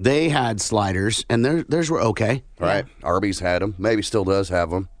 they had sliders, and theirs were okay. Right. Arby's had them. Maybe still does have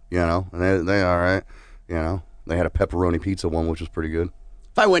them. And they all right. They had a pepperoni pizza one, which was pretty good.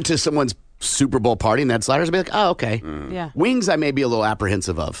 If I went to someone's Super Bowl party and they had sliders, I'd be like, oh, okay. Yeah. Wings, I may be a little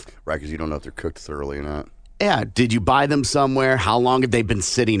apprehensive of. Right, because you don't know if they're cooked thoroughly or not. Yeah. Did you buy them somewhere? How long have they been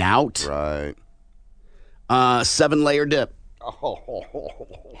sitting out? Right. 7-layer dip.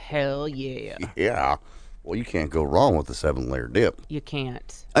 Hell yeah. Yeah. Well, you can't go wrong with the 7-layer dip. You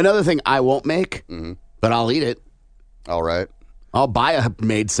can't. Another thing I won't make, but I'll eat it. All right. I'll buy a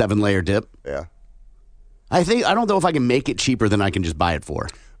made 7-layer dip. Yeah. I don't know if I can make it cheaper than I can just buy it for.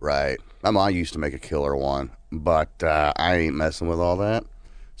 Right. My mom used to make a killer one, but I ain't messing with all that.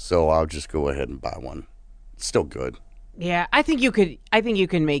 So I'll just go ahead and buy one. It's still good. Yeah, I think you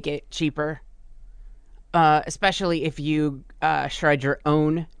can make it cheaper. Especially if you shred your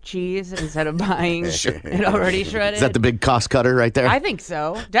own cheese instead of buying it already shredded. Is that the big cost cutter right there? I think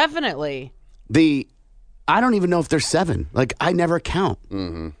so. Definitely. I don't even know if there's 7. Like, I never count.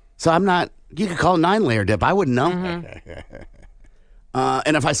 So I'm not, you could call it 9-layer dip. I wouldn't know.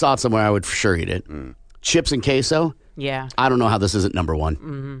 And if I saw it somewhere, I would for sure eat it. Chips and queso. Yeah. I don't know how this isn't number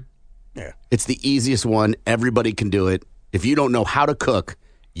 1. Yeah. It's the easiest one. Everybody can do it. If you don't know how to cook,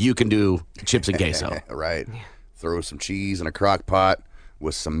 you can do chips and queso. Right. Throw some cheese in a crock pot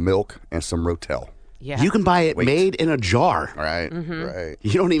with some milk and some Rotel. Yeah. You can buy it made in a jar. Right. Right.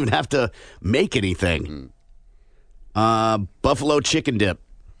 You don't even have to make anything. Buffalo chicken dip.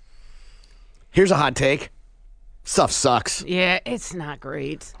 Here's a hot take. Stuff sucks. Yeah, it's not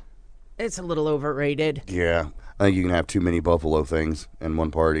great. It's a little overrated. Yeah. I think you can have too many buffalo things in one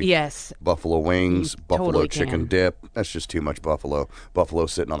party. Yes. Buffalo wings, You buffalo totally chicken can. dip. That's just too much buffalo. Buffalo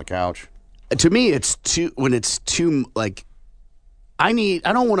sitting on the couch. To me, it's too, like, I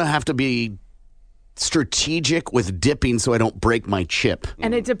don't want to have to be strategic with dipping so I don't break my chip.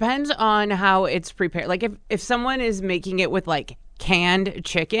 And it depends on how it's prepared. Like if someone is making it with like canned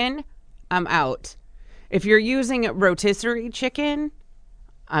chicken, I'm out. If you're using rotisserie chicken,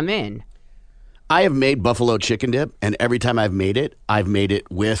 I'm in. I have made buffalo chicken dip, and every time I've made it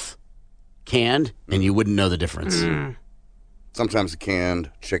with canned, and you wouldn't know the difference. Sometimes the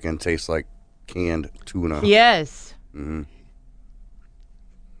canned chicken tastes like canned tuna. Yes. Mm-hmm.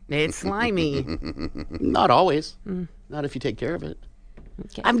 It's slimy. Not always. Not if you take care of it.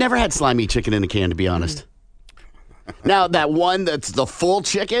 Okay. I've never had slimy chicken in a can, to be honest. Now, that one that's the full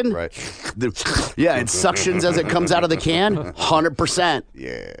chicken, right? It suctions as it comes out of the can. 100%.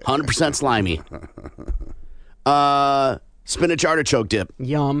 Yeah. 100% slimy. Spinach artichoke dip.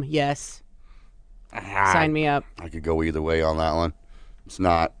 Yum. Yes. Sign me up. I could go either way on that one. It's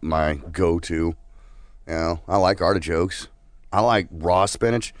not my go-to. I like artichokes. I like raw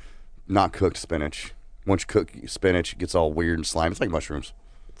spinach, not cooked spinach. Once you cook spinach, it gets all weird and slimy. It's like mushrooms.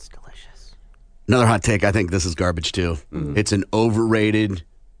 It's delicious. Another hot take, I think this is garbage too. It's an overrated,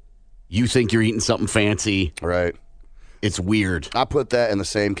 you think you're eating something fancy. Right. It's weird. I put that in the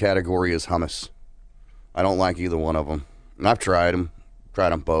same category as hummus. I don't like either one of them. And I've tried them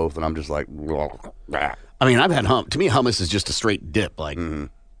both, and I'm just like, I mean, I've had to me, hummus is just a straight dip. Like,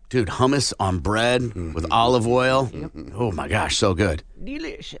 dude, hummus on bread with olive oil. Oh my gosh, so good.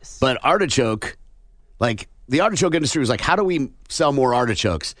 Delicious. But artichoke, like the artichoke industry was like, how do we sell more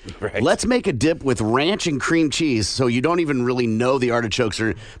artichokes? Right. Let's make a dip with ranch and cream cheese so you don't even really know the artichokes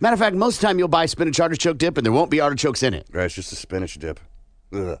are. Matter of fact, most of the time you'll buy spinach artichoke dip and there won't be artichokes in it. Right, it's just a spinach dip.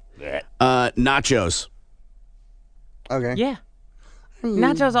 Ugh. Nachos. Okay. Yeah.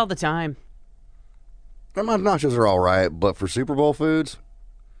 Nachos all the time. My nachos are all right, but for Super Bowl foods,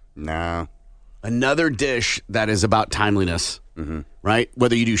 nah. Another dish that is about timeliness, right?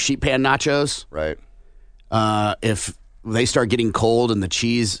 Whether you do sheet pan nachos, right? If they start getting cold and the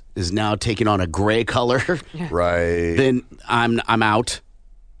cheese is now taking on a gray color, right? Then I'm out.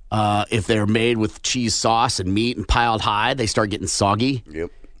 If they're made with cheese sauce and meat and piled high, they start getting soggy. Yep.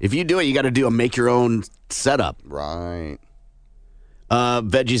 If you do it, you got to do a make your own setup. Right.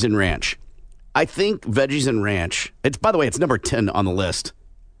 Veggies and ranch. I think veggies and ranch. By the way, it's number 10 on the list.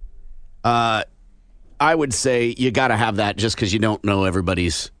 I would say you got to have that just because you don't know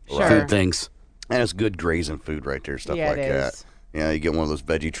everybody's food things. And it's good grazing food right there, stuff Yeah, like it that. is. Yeah, you get one of those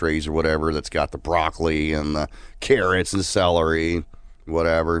veggie trays or whatever that's got the broccoli and the carrots and celery,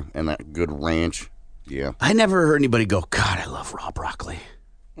 whatever, and that good ranch. Yeah. I never heard anybody go, God, I love raw broccoli.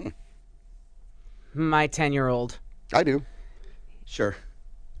 My 10-year-old. I do. Sure.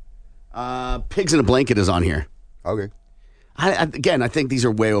 Pigs in a Blanket is on here. Okay. Again, I think these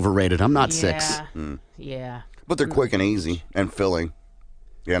are way overrated. I'm not 6. Yeah. But they're quick and easy and filling,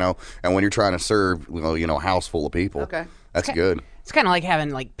 and when you're trying to serve, a house full of people, that's good. It's kind of like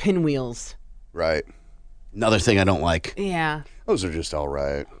having like pinwheels. Right. Another thing I don't like. Yeah. Those are just all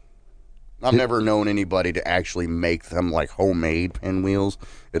right. I've never known anybody to actually make them like homemade pinwheels.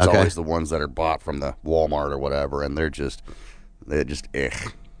 It's always the ones that are bought from the Walmart or whatever, and they're just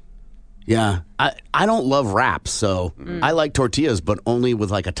Yeah, I don't love wraps, so I like tortillas, but only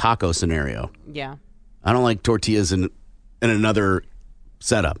with like a taco scenario. Yeah. I don't like tortillas in another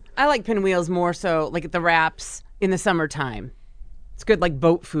setup. I like pinwheels more so like the wraps in the summertime. It's good like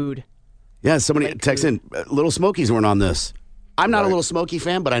boat food. Yeah, somebody texted in, Little Smokies weren't on this. I'm not a Little Smoky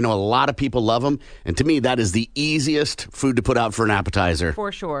fan, but I know a lot of people love them. And to me, that is the easiest food to put out for an appetizer.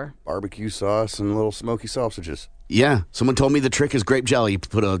 For sure. Barbecue sauce and little smoky sausages. Yeah. Someone told me the trick is grape jelly. You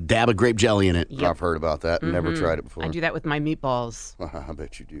put a dab of grape jelly in it. Yep. I've heard about that. Never tried it before. I do that with my meatballs. I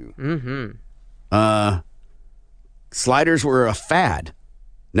bet you do. Mm-hmm. Sliders were a fad.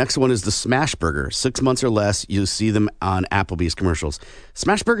 Next one is the Smash Burger. 6 months or less, you'll see them on Applebee's commercials.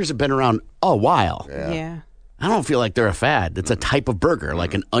 Smash Burgers have been around a while. Yeah. I don't feel like they're a fad. It's a type of burger,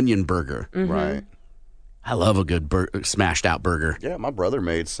 like an onion burger. Right. I love a good smashed out burger. Yeah, my brother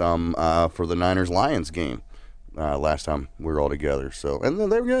made some for the Niners-Lions game last time we were all together. So, and then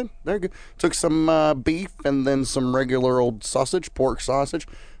they were good. They're good. Took some beef and then some regular old sausage, pork sausage,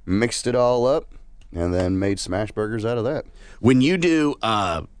 mixed it all up, and then made smash burgers out of that. When you do,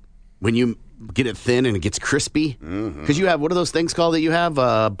 when you get it thin and it gets crispy, because you have, what are those things called that you have?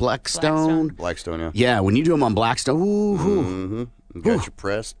 Blackstone? Blackstone, yeah. Yeah, when you do them on Blackstone, ooh. You got your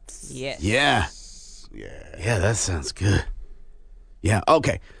pressed. Yes. Yeah. Yeah, that sounds good. Yeah,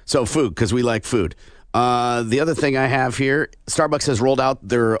 okay. So food, because we like food. The other thing I have here, Starbucks has rolled out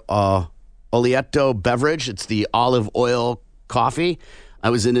their Oleato beverage. It's the olive oil coffee. I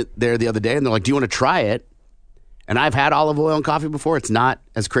was in it there the other day, and they're like, do you want to try it? And I've had olive oil and coffee before. It's not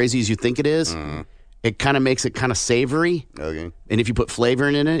as crazy as you think it is. It kind of makes it kind of savory. Okay. And if you put flavor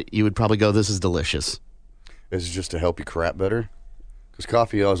in it, you would probably go, this is delicious. Is it just to help you crap better? Because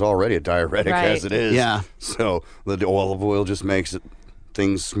coffee is already a diuretic as it is. Yeah. So the olive oil just makes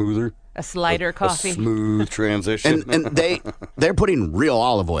things smoother. A slider coffee. A smooth transition. And they're putting real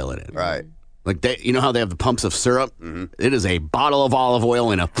olive oil in it. Right. Like you know how they have the pumps of syrup? Mm-hmm. It is a bottle of olive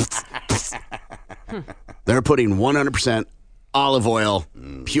oil in a. They're putting 100% olive oil,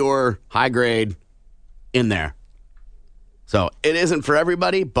 pure, high grade, in there. So it isn't for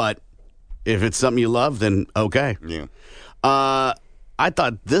everybody, but if it's something you love, then okay. Yeah. I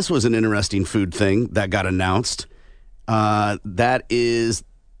thought this was an interesting food thing that got announced. That is,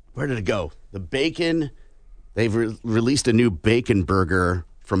 where did it go? The bacon. They've released a new bacon burger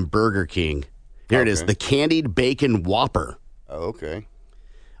from Burger King. Here it is, the Candied Bacon Whopper. Oh, okay.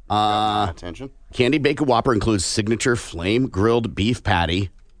 Got my attention. Candied Bacon Whopper includes signature flame grilled beef patty,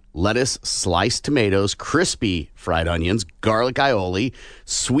 lettuce, sliced tomatoes, crispy fried onions, garlic aioli,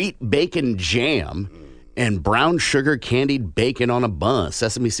 sweet bacon jam, and brown sugar candied bacon on a bun,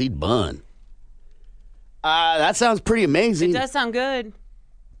 sesame seed bun. That sounds pretty amazing. It does sound good.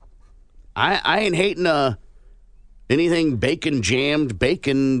 I ain't hating anything bacon jammed,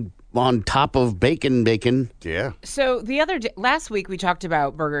 bacon on top of bacon. Yeah. So last week we talked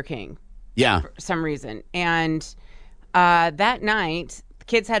about Burger King. Yeah. For some reason. And that night, the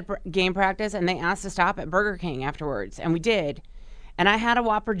kids had game practice and they asked to stop at Burger King afterwards. And we did. And I had a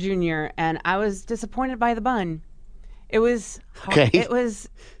Whopper Jr. and I was disappointed by the bun. It was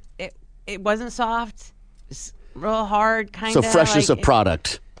it wasn't soft. It's real hard, kind of. So freshness of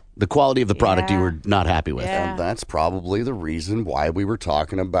product. The quality of the product you were not happy with. And that's probably the reason why we were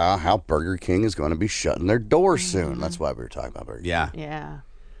talking about how Burger King is going to be shutting their doors soon. That's why we were talking about Burger King. Yeah. Yeah.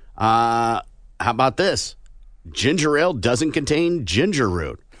 How about this? Ginger ale doesn't contain ginger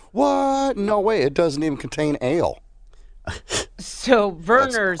root. What? No way. It doesn't even contain ale. So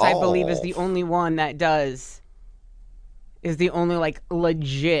Werner's, I believe, is the only one that does. Is the only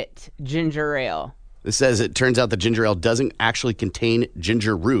legit ginger ale. This says it turns out that ginger ale doesn't actually contain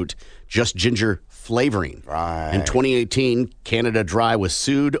ginger root, just ginger flavoring. Right. In 2018, Canada Dry was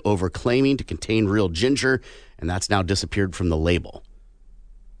sued over claiming to contain real ginger, and that's now disappeared from the label.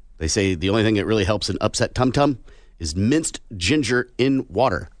 They say the only thing that really helps an upset tum-tum is minced ginger in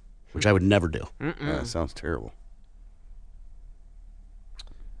water, which I would never do. Yeah, that sounds terrible.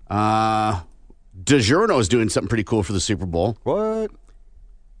 DiGiorno is doing something pretty cool for the Super Bowl. What?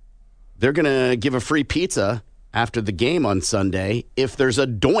 They're going to give a free pizza after the game on Sunday if there's a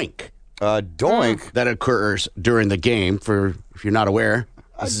doink. A doink? That occurs during the game, if you're not aware.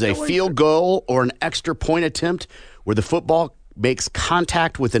 This is a field goal or an extra point attempt where the football makes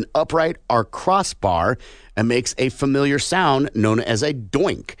contact with an upright or crossbar and makes a familiar sound known as a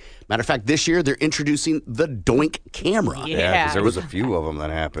doink. Matter of fact, this year they're introducing the doink camera. Yeah, because there was a few of them that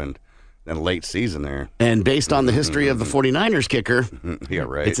happened in the late season there. And based on the history of the 49ers kicker, yeah,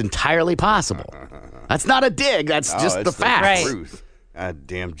 right. It's entirely possible. That's not a dig. That's just the fact. Right. Truth. God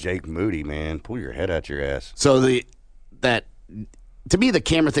damn Jake Moody, man. Pull your head out your ass. So to me, the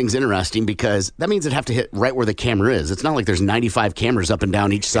camera thing's interesting because that means it'd have to hit right where the camera is. It's not like there's 95 cameras up and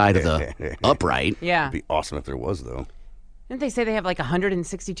down each side of the upright. Yeah. It'd be awesome if there was, though. Didn't they say they have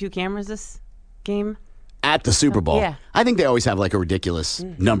 162 cameras this game? At the Super Bowl. Yeah. I think they always have a ridiculous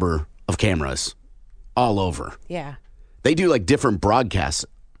number of cameras all over. Yeah. They do different broadcasts.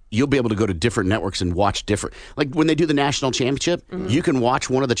 You'll be able to go to different networks and watch different. Like when they do the national championship, you can watch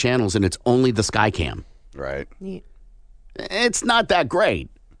one of the channels and it's only the Sky Cam. Right. Neat. It's not that great.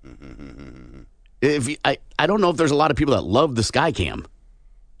 I don't know if there's a lot of people that love the Sky Cam.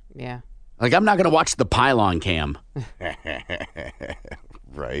 Yeah. I'm not going to watch the Pylon Cam.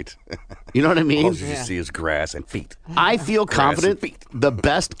 Right. You know what I mean? All you see is grass and feet. I feel confident the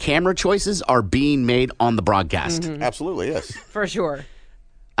best camera choices are being made on the broadcast. Absolutely, yes. For sure.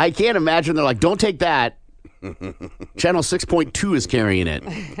 I can't imagine they're don't take that. Channel 6.2 is carrying it.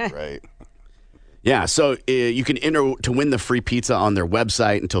 Right. Yeah, so you can enter to win the free pizza on their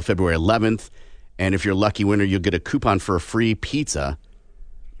website until February 11th. And if you're a lucky winner, you'll get a coupon for a free pizza.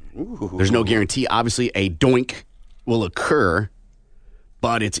 Ooh. There's no guarantee. Obviously, a doink will occur,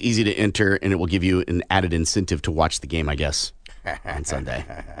 but it's easy to enter, and it will give you an added incentive to watch the game, I guess, on Sunday.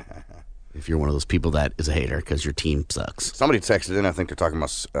 If you're one of those people that is a hater because your team sucks. Somebody texted in, I think they're talking about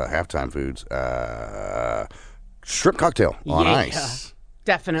halftime foods. Shrimp cocktail on ice.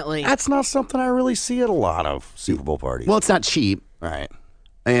 Definitely. That's not something I really see at a lot of Super Bowl parties. Well, it's not cheap. Right.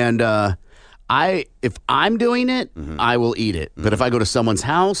 And if I'm doing it, I will eat it. But if I go to someone's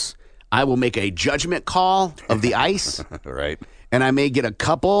house, I will make a judgment call of the ice. Right. And I may get a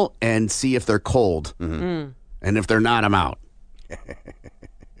couple and see if they're cold. And if they're not, I'm out.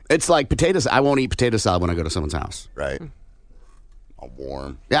 It's like potatoes. I won't eat potato salad when I go to someone's house. Right.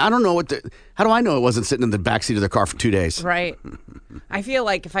 warm. Yeah, I don't know how do I know it wasn't sitting in the backseat of their car for 2 days? Right. I feel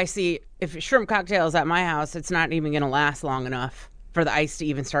like if shrimp cocktail is at my house, it's not even going to last long enough for the ice to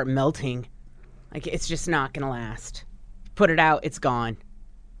even start melting. Like, it's just not going to last. Put it out, it's gone.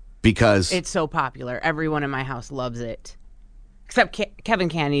 Because? It's so popular. Everyone in my house loves it. Except Kevin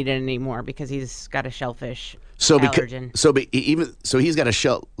can't eat it anymore because he's got a shellfish allergen. So he's got a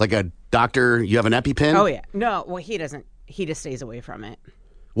shell, like a doctor, you have an EpiPen? Oh, yeah. No, well, he doesn't. He just stays away from it.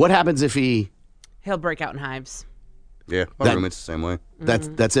 What happens if He'll break out in hives. Yeah, my roommate's the same way.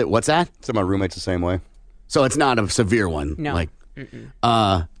 That's it. What's that? So my roommate's the same way. So it's not a severe one. No.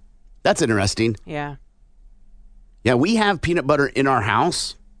 That's interesting. Yeah. Yeah, we have peanut butter in our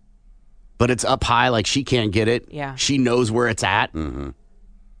house, but it's up high, like she can't get it. Yeah. She knows where it's at. Mm-hmm.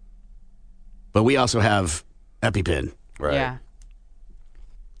 But we also have EpiPen. Right. Yeah.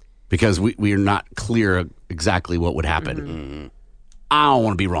 Because we are not clear exactly what would happen. Mm-hmm. I don't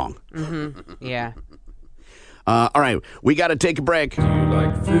want to be wrong. Mm-hmm. Yeah. All right, we got to take a break. Do you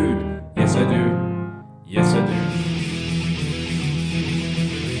like food? Yes, I do. Yes, I do.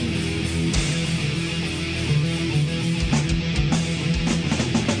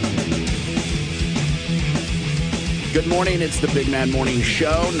 Good morning. It's the Big Man Morning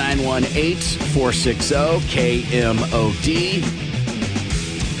Show,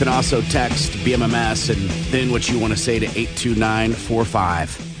 918-460-KMOD. You can also text BMMS and then what you want to say to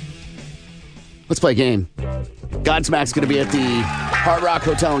 82945. Let's play a game. Godsmack's going to be at the Hard Rock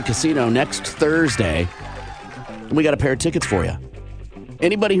Hotel and Casino next Thursday. And we got a pair of tickets for you.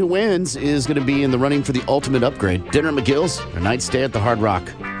 Anybody who wins is going to be in the running for the ultimate upgrade. Dinner at McGill's, a night stay at the Hard Rock.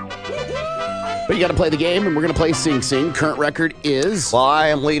 But you got to play the game, and we're going to play Sing Sing. Current record is... Well, I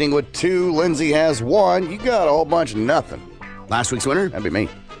am leading with 2. Lindsay has 1. You got a whole bunch of nothing. Last week's winner? That'd be me.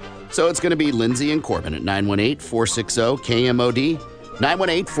 So it's going to be Lindsay and Corbin at 918-460-KMOD.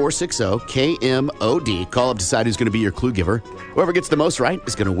 918-460-KMOD. Call up, decide who's going to be your clue giver. Whoever gets the most right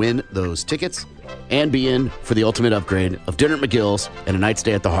is going to win those tickets and be in for the ultimate upgrade of dinner at McGill's and a night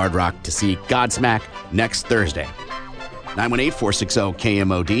stay at the Hard Rock to see Godsmack next Thursday.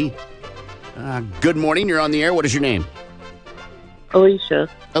 918-460-KMOD. Good morning. You're on the air. What is your name? Alicia.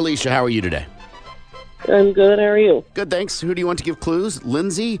 Alicia, how are you today? I'm good. How are you? Good, thanks. Who do you want to give clues?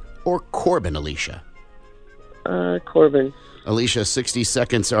 Lindsay or Corbin, Alicia? Corbin. Alicia, 60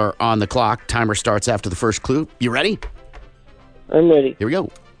 seconds are on the clock. Timer starts after the first clue. You ready? I'm ready. Here we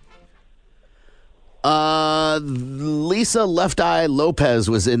go. Lisa Left Eye Lopez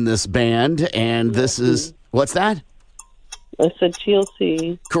was in this band, and this is... What's that? I said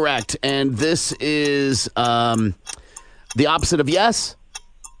TLC. Correct. And this is the opposite of yes?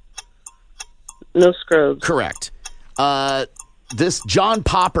 No Scrubs. Correct. This John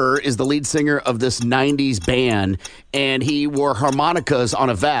Popper is the lead singer of this 90s band, and he wore harmonicas on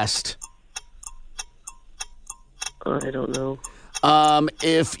a vest. I don't know.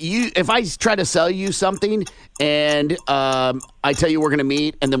 If I try to sell you something and I tell you we're going to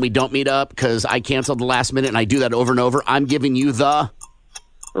meet and then we don't meet up because I canceled the last minute and I do that over and over, I'm giving you the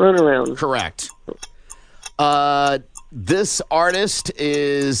runaround. Correct. This artist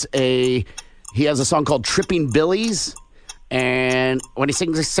is he has a song called Tripping Billies, and when he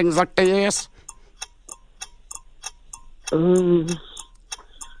sings like this.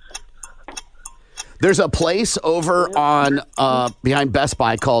 There's a place over on behind Best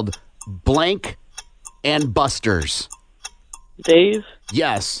Buy called Blank and Buster's. Dave?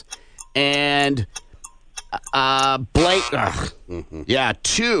 Yes. And Blank. Yeah,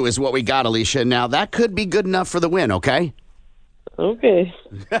 2 is what we got, Alicia. Now, that could be good enough for the win, okay? Okay.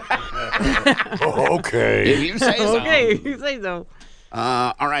 Okay. If you say so. Okay, you say so.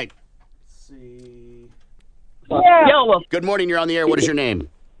 All right. Let's see. Yo. Good morning. You're on the air. What is your name?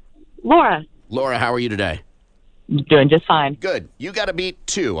 Laura. Laura, how are you today? Doing just fine. Good. You got to beat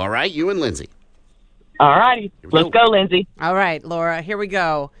 2, all right? You and Lindsay. All righty. Let's go, Lindsay. All right, Laura, here we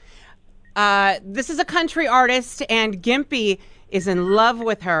go. This is a country artist, and Gimpy is in love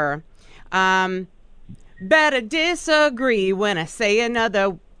with her. Better disagree when I say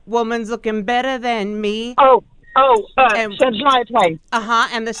another woman's looking better than me. Shed Light Play.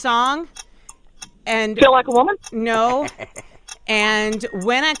 And the song? And Feel Like a Woman? No. And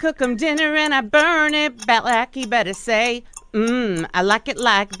when I cook 'em dinner and I burn it back like he better say, I like it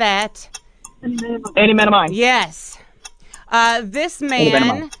like that. Any Man of Mine. Yes. This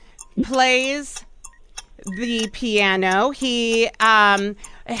man plays the piano. He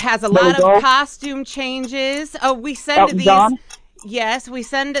has a lot of costume changes. Oh, we send these. John? Yes, we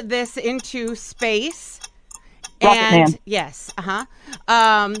send this into space. And yes, well,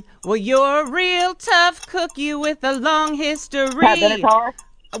 you're a real tough cookie with a long history. Pat Benatar?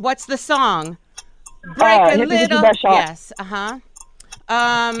 What's the song? Break a Hit Me With Your little. Best Shot. Yes,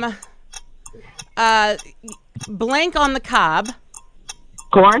 blank on the cob.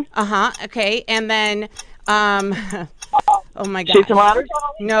 Corn? Okay, and then oh my God. Shoots and Ladders?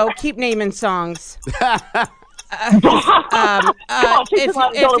 No, keep naming songs.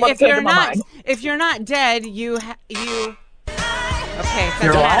 If you're not dead, you. Okay,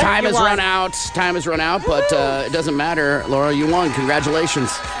 Time has run out. Time has run out, but it doesn't matter. Laura, you won.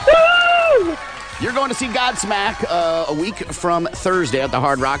 Congratulations. Woo! You're going to see Godsmack a week from Thursday at the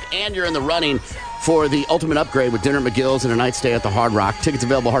Hard Rock, and you're in the running for the ultimate upgrade with dinner at McGill's and a night stay at the Hard Rock. Tickets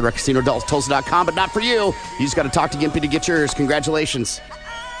available at Hard Rock Casino, Tulsa.com, but not for you. You just got to talk to Gimpy to get yours. Congratulations.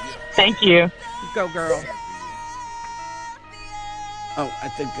 Thank you. Go, girl. Oh, I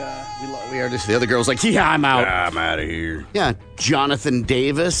think we are just the other girl's like, yeah, I'm out. I'm out of here. Yeah, Jonathan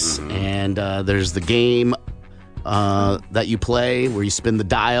Davis, and there's the game that you play where you spin the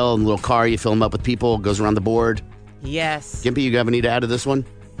dial and a little car, you fill them up with people, goes around the board. Yes. Gimpy, you have any to add to this one?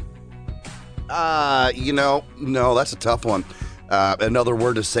 No, that's a tough one. Another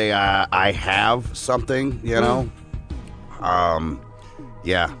word to say I have something, Yeah,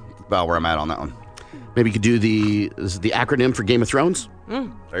 about where I'm at on that one. Maybe you could do the acronym for Game of Thrones. There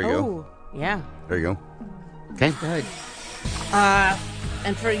you go. Yeah. There you go. Okay. Good.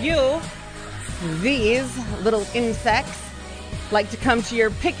 And for you, these little insects like to come to your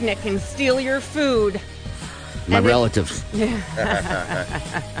picnic and steal your food. My relatives.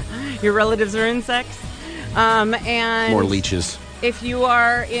 Your relatives are insects. And more leeches. If you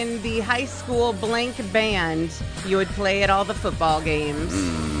are in the high school blank band, you would play at all the football games.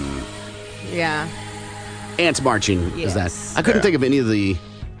 Yeah. Ants marching is that. I couldn't think of any of the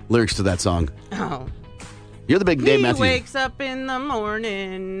lyrics to that song. Oh. You're the big Dave He Matthews. wakes up in the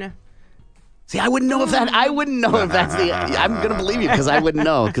morning. See, I wouldn't know if that. I wouldn't know if that's the. I'm gonna believe you because I wouldn't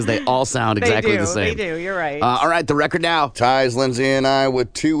know because they all sound exactly the same. They do. You're right. All right, the record now. Ties Lindsay and I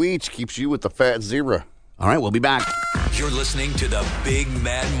with 2 each. Keeps you with the fat zebra. All right, we'll be back. You're listening to the Big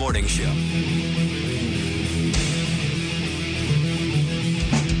Mad Morning Show.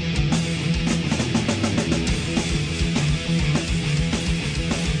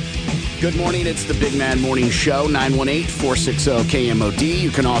 Good morning. It's the Big Man Morning Show, 918-460-KMOD. You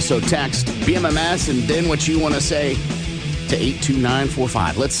can also text BMMS and then what you want to say to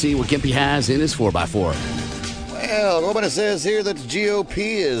 82945. Let's see what Gimpy has in his 4x4. Well, nobody says here that the GOP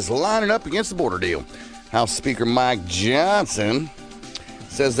is lining up against the border deal. House Speaker Mike Johnson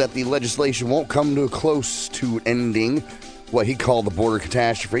says that the legislation won't come to close to ending what he called the border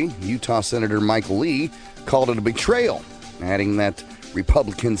catastrophe. Utah Senator Michael Lee called it a betrayal, adding that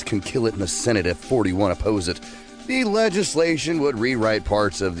Republicans can kill it in the Senate if 41 oppose it. The legislation would rewrite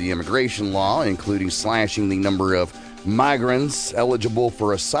parts of the immigration law, including slashing the number of migrants eligible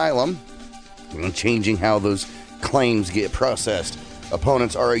for asylum and changing how those claims get processed.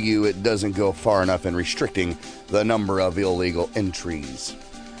 Opponents argue it doesn't go far enough in restricting the number of illegal entries.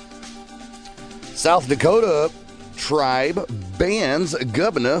 South Dakota tribe bans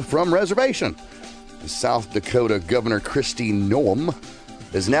governor from reservation. South Dakota Governor Kristi Noem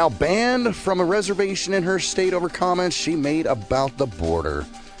is now banned from a reservation in her state over comments she made about the border.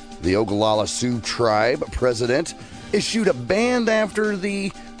 The Oglala Sioux tribe president issued a ban after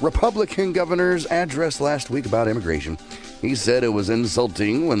the Republican governor's address last week about immigration. He said it was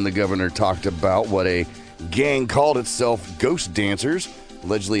insulting when the governor talked about what a gang called itself Ghost Dancers,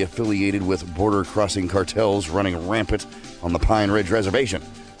 allegedly affiliated with border crossing cartels running rampant on the Pine Ridge Reservation.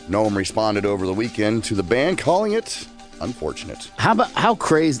 Noem responded over the weekend to the ban, calling it unfortunate. How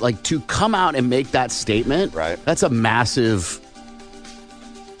crazy, like, to come out and make that statement? Right. That's a massive.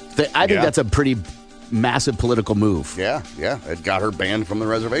 I think that's a pretty massive political move. Yeah. It got her banned from the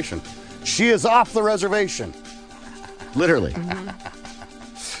reservation. She is off the reservation. Literally.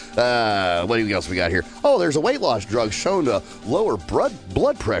 What else we got here? Oh, there's a weight loss drug shown to lower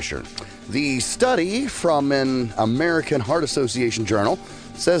blood pressure. The study from an American Heart Association journal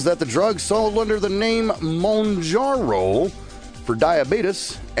says that the drug sold under the name Mounjaro for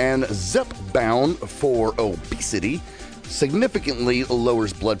diabetes and Zepbound for obesity significantly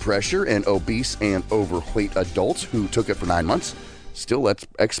lowers blood pressure in obese and overweight adults who took it for 9 months. Still,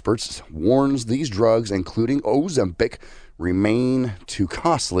 experts warns these drugs, including Ozempic, remain too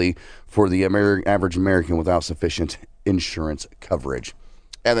costly for the average American without sufficient insurance coverage.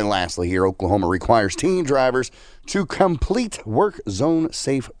 And then lastly here, Oklahoma requires teen drivers to complete Work Zone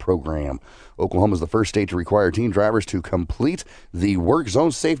Safe program. Oklahoma is the first state to require teen drivers to complete the Work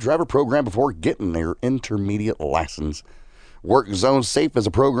Zone Safe driver program before getting their intermediate license. Work Zone Safe is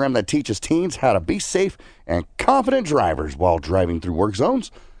a program that teaches teens how to be safe and confident drivers while driving through work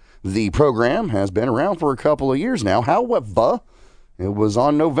zones. The program has been around for a couple of years now. However, it was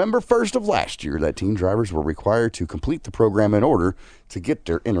on November 1st of last year that teen drivers were required to complete the program in order to get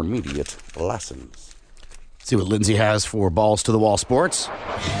their intermediate license. Let's see what Lindsay has for Balls to the Wall Sports.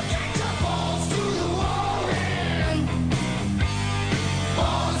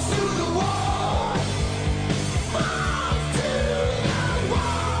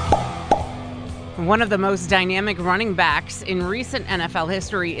 One of the most dynamic running backs in recent NFL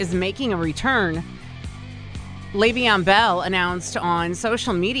history is making a return. Le'Veon Bell announced on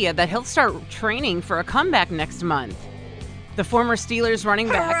social media that he'll start training for a comeback next month. The former Steelers running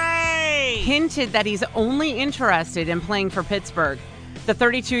back hinted that he's only interested in playing for Pittsburgh. The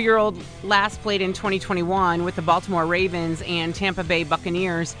 32-year-old last played in 2021 with the Baltimore Ravens and Tampa Bay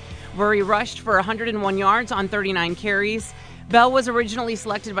Buccaneers, where he rushed for 101 yards on 39 carries. Bell was originally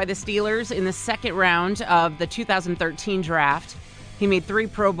selected by the Steelers in the second round of the 2013 draft. He made 3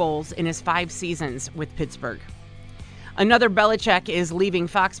 Pro Bowls in his 5 seasons with Pittsburgh. Another Belichick is leaving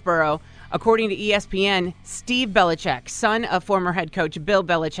Foxborough. According to ESPN, Steve Belichick, son of former head coach Bill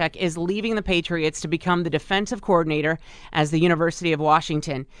Belichick, is leaving the Patriots to become the defensive coordinator as the University of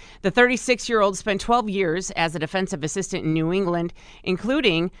Washington. The 36-year-old spent 12 years as a defensive assistant in New England,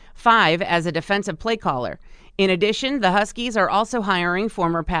 including 5 as a defensive play caller. In addition, the Huskies are also hiring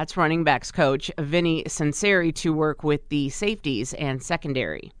former Pats running backs coach Vinny Sunseri to work with the safeties and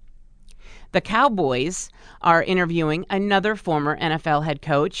secondary. The Cowboys are interviewing another former NFL head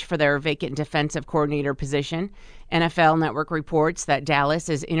coach for their vacant defensive coordinator position. NFL Network reports that Dallas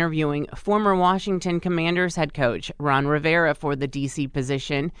is interviewing former Washington Commanders head coach Ron Rivera for the D.C.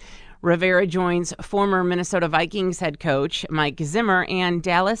 position. Rivera joins former Minnesota Vikings head coach Mike Zimmer and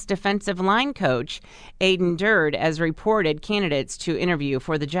Dallas defensive line coach Aiden Durd as reported candidates to interview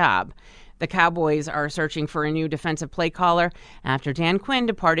for the job. The Cowboys are searching for a new defensive play caller after Dan Quinn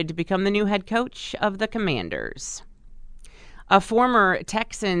departed to become the new head coach of the Commanders. A former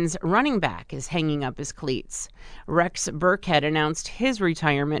Texans running back is hanging up his cleats. Rex Burkhead announced his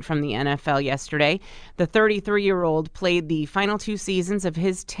retirement from the NFL yesterday. The 33-year-old played the final 2 seasons of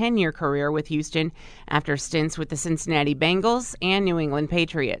his 10-year career with Houston after stints with the Cincinnati Bengals and New England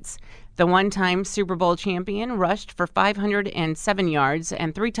Patriots. The one-time Super Bowl champion rushed for 507 yards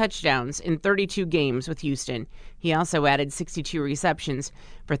and 3 touchdowns in 32 games with Houston. He also added 62 receptions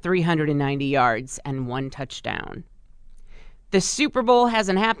for 390 yards and 1 touchdown. The Super Bowl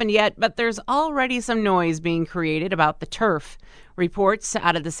hasn't happened yet, but there's already some noise being created about the turf. Reports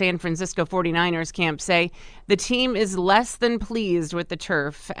out of the San Francisco 49ers camp say the team is less than pleased with the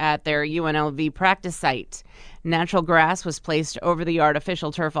turf at their UNLV practice site. Natural grass was placed over the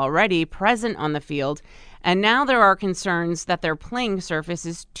artificial turf already present on the field, and now there are concerns that their playing surface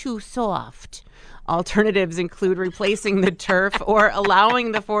is too soft. Alternatives include replacing the turf or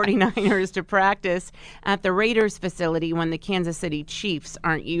allowing the 49ers to practice at the Raiders facility when the Kansas City Chiefs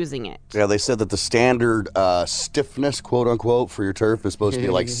aren't using it. Yeah, they said that the standard stiffness, quote unquote, for your turf is supposed to be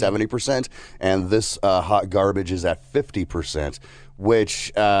like 70%, and this hot garbage is at 50%,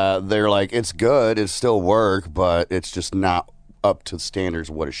 which they're like, it's good, it's still work, but it's just not up to the standards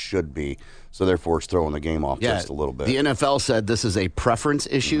of what it should be. So therefore, it's throwing the game off just a little bit. The NFL said this is a preference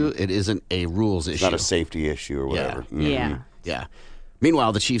issue. It isn't a rules issue. It's not a safety issue or whatever. Yeah. Yeah.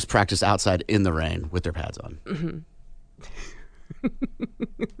 Meanwhile, the Chiefs practice outside in the rain with their pads on.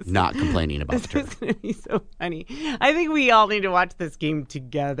 Not complaining about the turf. This is going to be so funny. I think we all need to watch this game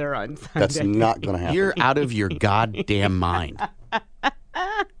together on Sunday. That's not going to happen. You're out of your goddamn mind.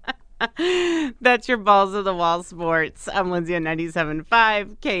 That's your Balls of the Wall Sports. I'm Lindsay on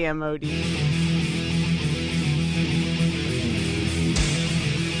 97.5 KMOD.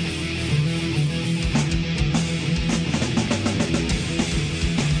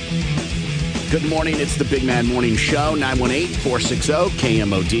 Good morning. It's the Big Man Morning Show,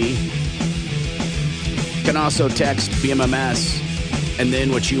 918-460-KMOD. You can also text BMMS and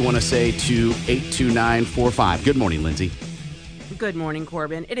then what you want to say to 82945. Good morning, Lindsay. Good morning,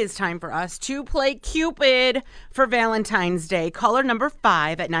 Corbin. It is time for us to play Cupid for Valentine's Day. Caller number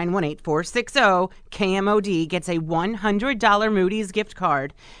 5 at 918-460-KMOD gets a $100 Moody's gift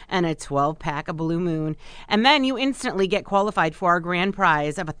card and a 12-pack of Blue Moon. And then you instantly get qualified for our grand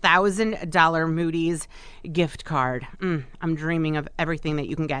prize of a $1,000 Moody's gift card. I'm dreaming of everything that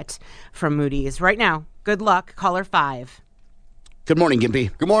you can get from Moody's. Right now, good luck, caller 5. Good morning,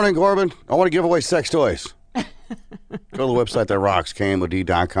 Gimpy. Good morning, Corbin. I want to give away sex toys. Go to the website that rocks,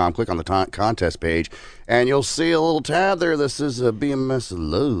 KMOD.com. Click on the contest page, and you'll see a little tab there. This is a BMS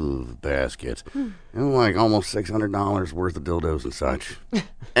love basket. And like almost $600 worth of dildos and such.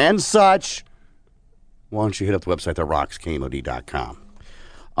 and such. Why don't you hit up the website that rocks, KMOD.com.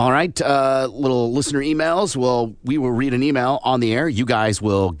 All right, little listener emails. Well, we will read an email on the air. You guys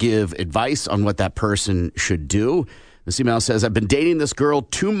will give advice on what that person should do. This email says, I've been dating this girl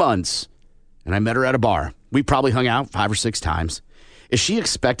 2 months, and I met her at a bar. We probably hung out 5 or 6 times. Is she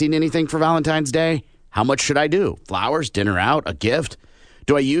expecting anything for Valentine's Day? How much should I do? Flowers, dinner out, a gift?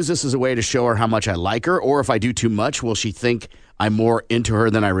 Do I use this as a way to show her how much I like her? Or if I do too much, will she think I'm more into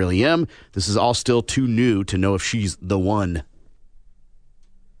her than I really am? This is all still too new to know if she's the one.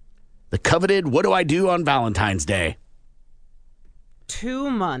 The coveted, what do I do on Valentine's Day?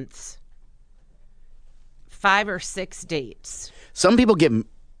 2 months. 5 or 6 dates. Some people get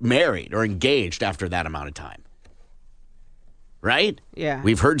married or engaged after that amount of time. Right? Yeah.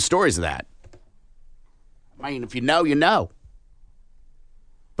 We've heard stories of that. I mean, if you know, you know.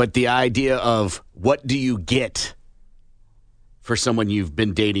 But the idea of what do you get for someone you've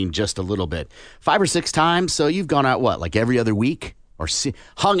been dating just a little bit? 5 or 6 times, so you've gone out, what, like every other week? Or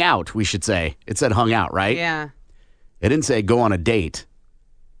hung out, we should say. It said hung out, right? Yeah. It didn't say go on a date.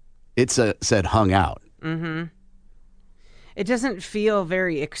 It said hung out. Mm-hmm. It doesn't feel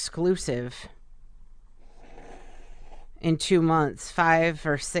very exclusive in 2 months. 5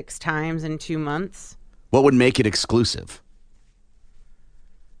 or 6 times in 2 months. What would make it exclusive?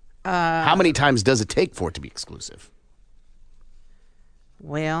 How many times does it take for it to be exclusive?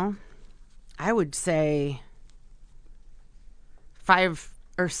 Well, I would say 5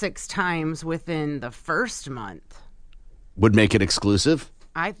 or 6 times within the first month. Would make it exclusive?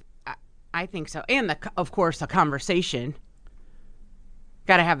 I think so. And, of course, a conversation.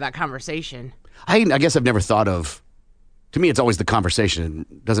 Got to have that conversation. I guess I've never thought of, to me, it's always the conversation.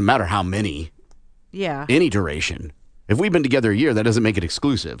 It doesn't matter how many. Yeah. Any duration. If we've been together a year, that doesn't make it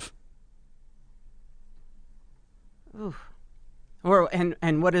exclusive. Ooh.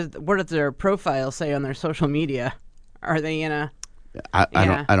 And what does their profile say on their social media? Are they in a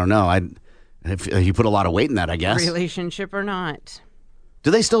I don't know. If you put a lot of weight in that, I guess. relationship or not?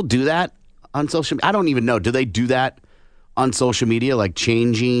 Do they still do that on social media? I don't even know. Do they do that on social media, like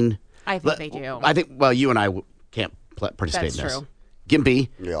changing? I think they do. I think, well, you and I can't participate That's in this. true.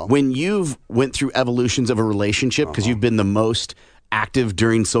 Gimpy, when you've went through evolutions of a relationship, because you've been the most active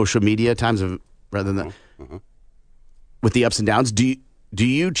during social media rather than with the ups and downs, do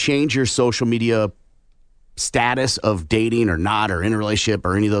you change your social media status of dating or not, or in a relationship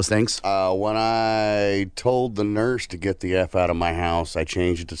or any of those things? When I told the nurse to get the F out of my house, I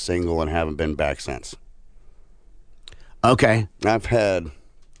changed it to single and haven't been back since. Okay. I've had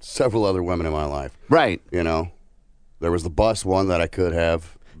several other women in my life. Right. You know, there was the bus one that I could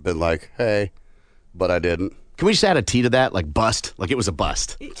have been like, hey, but I didn't. Can we just add a T to that? Like bust? Like it was a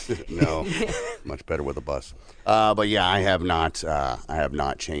bust. No, much better with a bus. But yeah, I have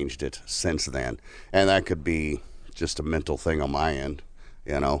not changed it since then. And that could be just a mental thing on my end.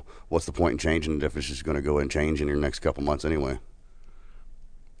 You know, what's the point in changing it if it's just going to go and change in your next couple months anyway?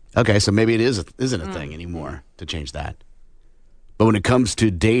 Okay, so maybe it isn't a thing anymore to change that. But when it comes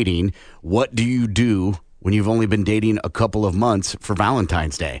to dating, what do you do when you've only been dating a couple of months for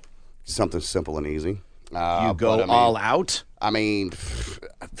Valentine's Day? Something simple and easy. You go all out? I mean,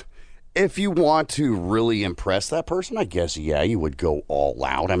 if you want to really impress that person, I guess, yeah, you would go all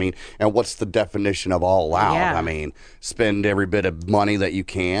out. I mean, and what's the definition of all out? Yeah. I mean, spend every bit of money that you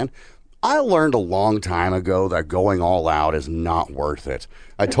can. I learned a long time ago that going all out is not worth it.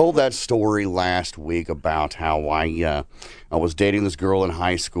 I told that story last week about how I was dating this girl in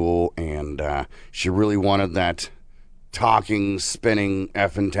high school, and she really wanted that talking, spinning,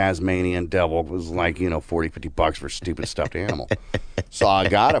 effing Tasmanian devil. It was like, $40, $50 for a stupid stuffed animal. So I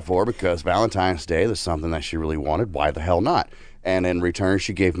got it for her because Valentine's Day was something that she really wanted. Why the hell not? And in return,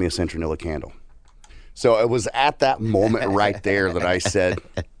 she gave me a citronella candle. So it was at that moment right there that I said,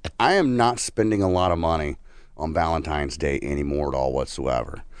 I am not spending a lot of money on Valentine's Day anymore at all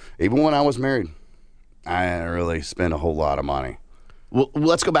whatsoever. Even when I was married, I didn't really spend a whole lot of money. Well,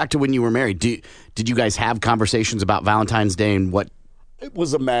 let's go back to when you were married. Did you guys have conversations about Valentine's Day and what? It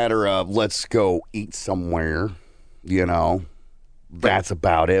was a matter of let's go eat somewhere, That's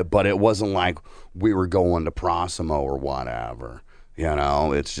about it. But it wasn't like we were going to Proximo or whatever.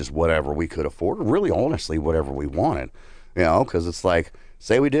 It's just whatever we could afford. Really, honestly, whatever we wanted. Because it's like,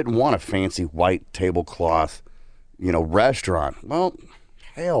 say we didn't want a fancy white tablecloth, restaurant. Well,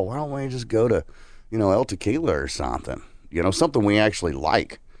 hell, why don't we just go to, El Tequila or something? something we actually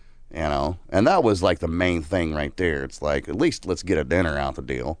like, And that was like the main thing right there. It's like, at least let's get a dinner out the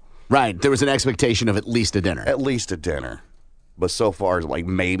deal. Right. There was an expectation of at least a dinner. At least a dinner. But so far, it's like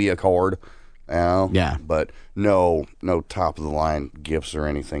maybe a card. Yeah. But no top of the line gifts or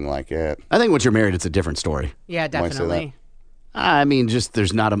anything like that. I think once you're married, it's a different story. Yeah, definitely. I mean, just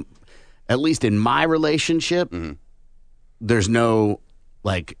there's not at least in my relationship, there's no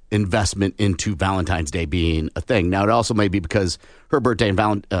like investment into Valentine's Day being a thing. Now, it also may be because her birthday and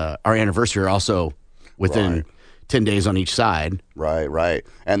our anniversary are also within 10 days on each side. Right.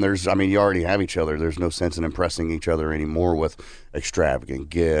 And you already have each other. There's no sense in impressing each other anymore with extravagant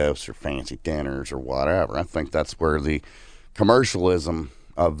gifts or fancy dinners or whatever. I think that's where the commercialism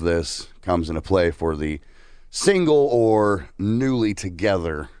of this comes into play for the single or newly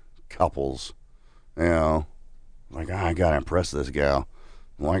together couples. Like, I got to impress this gal.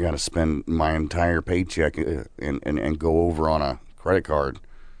 Well, I got to spend my entire paycheck and go over on a credit card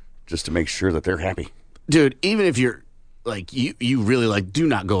just to make sure that they're happy. Dude, even if you're like, you really like, do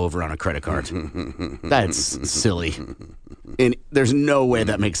not go over on a credit card. That's silly. And there's no way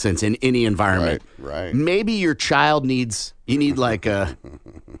that makes sense in any environment. Right. Maybe your child you need like a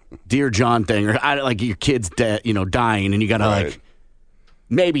Dear John thing, or like your kid's dying, and you got to like,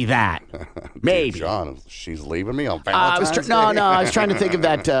 maybe that. Maybe. Dear John, she's leaving me on Valentine's Day. No, I was trying to think of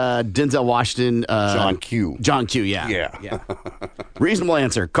that Denzel Washington. John Q. John Q, yeah. Yeah. Reasonable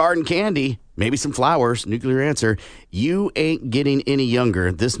answer. Card and candy. Maybe some flowers. Nuclear answer. You ain't getting any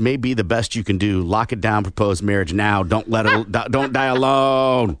younger. This may be the best you can do. Lock it down. Propose marriage now. Don't die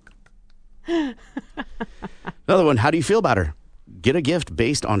alone. Another one. How do you feel about her? Get a gift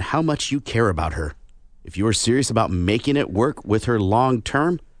based on how much you care about her. If you are serious about making it work with her long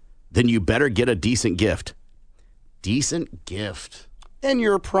term, then you better get a decent gift. Decent gift. In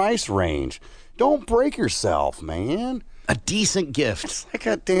your price range. Don't break yourself, man. A decent gift. It's like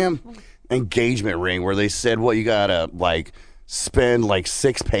a damn engagement ring where they said, you got to like spend like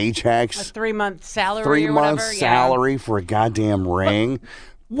 6 paychecks. A 3-month salary 3 or months whatever. salary for a goddamn ring.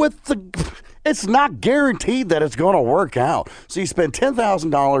 It's not guaranteed that it's going to work out. So you spend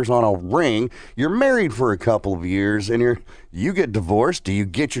 $10,000 on a ring. You're married for a couple of years, and you get divorced. Do you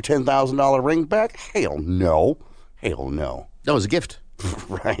get your $10,000 ring back? Hell no. That was a gift.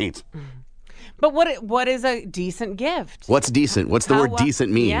 Right. But what is a decent gift? What's decent? What's the word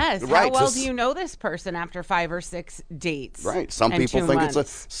decent mean? Yes. Right, How well do you know this person after 5 or 6 dates? Right. Some and people 2 think months?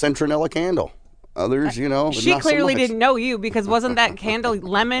 it's a Centronella candle. Others, She not so clearly much. didn't know you because wasn't that candle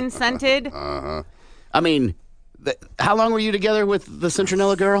lemon scented? Uh-huh. I mean, how long were you together with the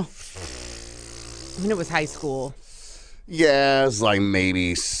Centronella girl? I mean, it was high school. Yeah, it's like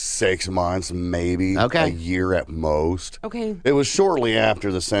maybe 6 months, maybe a year at most. Okay. It was shortly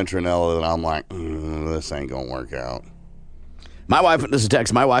after the Centronella that I'm like, this ain't gonna work out. This is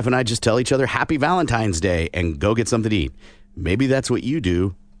text. My wife and I just tell each other Happy Valentine's Day and go get something to eat. Maybe that's what you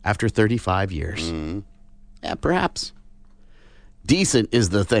do after 35 years. Mm-hmm. Yeah, perhaps. Decent is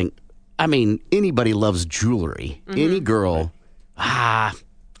the thing. I mean, anybody loves jewelry. Mm-hmm. Any girl, I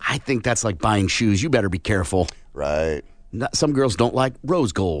think that's like buying shoes. You better be careful. Right. Some girls don't like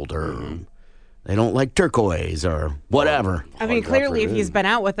rose gold or they don't like turquoise or whatever. I mean, clearly, if he's been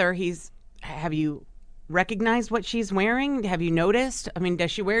out with her, have you recognized what she's wearing? Have you noticed? I mean, does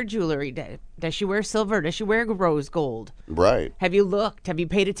she wear jewelry? Does she wear silver? Does she wear rose gold? Right. Have you looked? Have you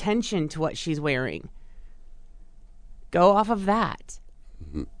paid attention to what she's wearing? Go off of that.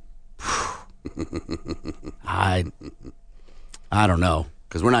 I don't know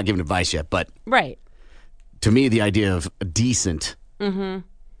because we're not giving advice yet, but Right. to me, the idea of decent. Mm-hmm.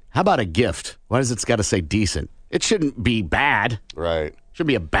 How about a gift? Why does it got to say decent? It shouldn't be bad. Right. Should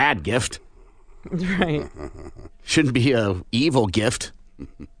be a bad gift. Right. Shouldn't be a evil gift.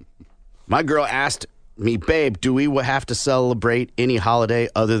 My girl asked me, babe, do we have to celebrate any holiday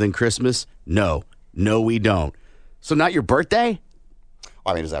other than Christmas? No, we don't. So not your birthday?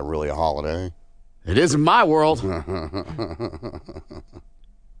 I mean, is that really a holiday? It is in my world.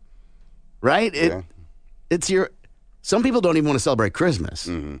 Right? Yeah. Some people don't even want to celebrate Christmas.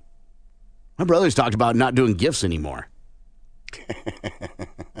 Mm-hmm. My brother's talked about not doing gifts anymore.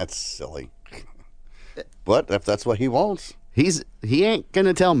 That's silly. But if that's what he wants. He ain't going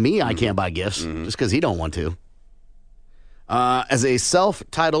to tell me I can't buy gifts just because he don't want to. As a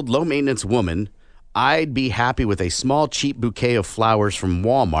self-titled low-maintenance woman, I'd be happy with a small, cheap bouquet of flowers from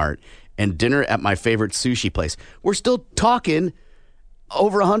Walmart and dinner at my favorite sushi place. We're still talking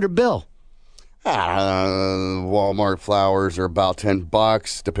over $100 bill. Walmart flowers are about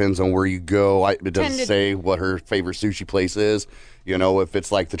 $10. Depends on where you go. It doesn't say what her favorite sushi place is. You know, if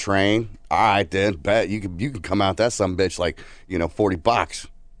it's like the train, all right, then bet you can come out that some bitch like, $40.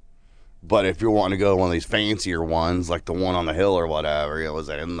 But if you're wanting to go to one of these fancier ones, like the one on the hill or whatever, was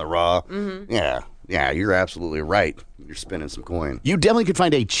that in the raw? Mm-hmm. Yeah, you're absolutely right. You're spending some coin. You definitely could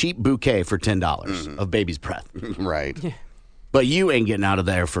find a cheap bouquet for $10 of baby's breath. Right. Yeah. But you ain't getting out of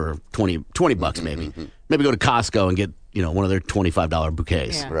there for $20 maybe. Maybe go to Costco and get, one of their $25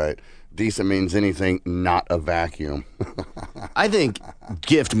 bouquets. Yeah. Right. Decent means anything, not a vacuum. I think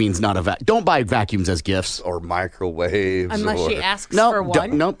gift means not a vacuum. Don't buy vacuums as gifts. Or microwaves. Unless she asks for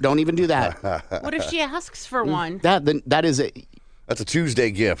one. Don't even do that. What if she asks for one? That is a... That's a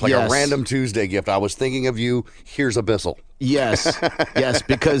Tuesday gift, like Yes. a random Tuesday gift. I was thinking of you. Here's a Bissell. Yes, yes,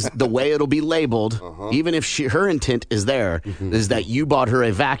 because the way it'll be labeled, even if her intent is there, is that you bought her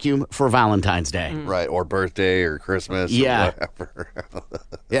a vacuum for Valentine's Day. Right, or birthday or Christmas Yeah. or whatever.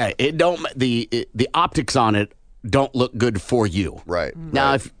 Yeah, the optics on it don't look good for you. Right.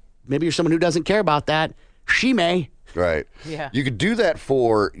 Now, if maybe you're someone who doesn't care about that, she may. Right. Yeah. You could do that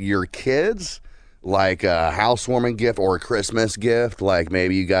for your kids, like a housewarming gift or a Christmas gift. Like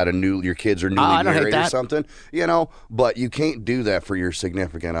maybe you got your kids are newly married or something, but you can't do that for your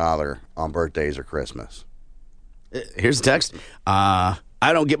significant other on birthdays or Christmas. Here's a text. I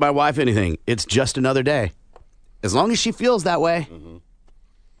don't get my wife anything. It's just another day. As long as she feels that way.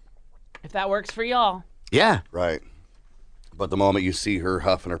 If that works for y'all. Yeah. Right. But the moment you see her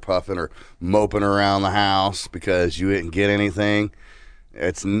huffing or puffing or moping around the house because you didn't get anything,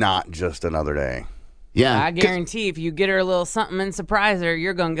 it's not just another day. Yeah. I guarantee if you get her a little something and surprise her,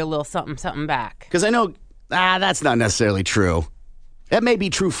 you're going to get a little something back. Because I know that's not necessarily true. That may be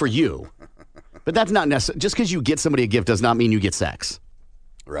true for you, but that's not necessary. Just because you get somebody a gift does not mean you get sex.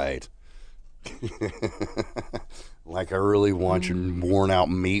 Right. Like I really want your worn out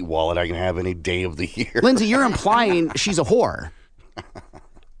meat wallet I can have any day of the year. Lindsay, you're implying she's a whore.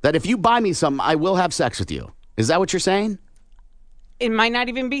 That if you buy me something, I will have sex with you. Is that what you're saying? It might not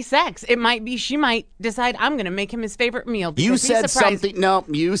even be sex. It might be she might decide I'm going to make him his favorite meal. You because he's said surprised. something. No,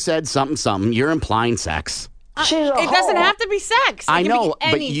 you said something. You're implying sex. It doesn't have to be sex. It I can know,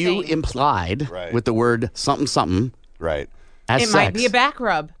 be but you anything. implied with the word something. Right. As It sex. might be a back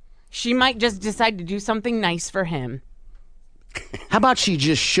rub. She might just decide to do something nice for him. How about she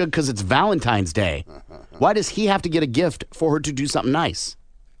just should because it's Valentine's Day? Why does he have to get a gift for her to do something nice?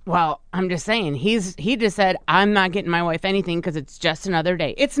 Well, I'm just saying, he just said, I'm not getting my wife anything because it's just another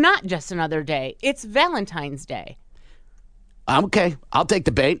day. It's not just another day. It's Valentine's Day. Okay, I'll take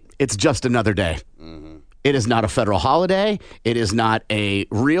the bait. It's just another day. It is not a federal holiday. It is not a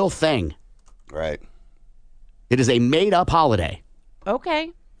real thing. Right. It is a made-up holiday.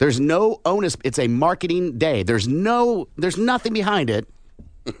 Okay. There's no onus. It's a marketing day. There's nothing behind it.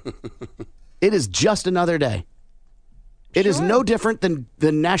 It is just another day. It is no different than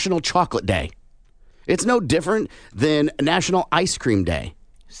the National Chocolate Day. It's no different than National Ice Cream Day.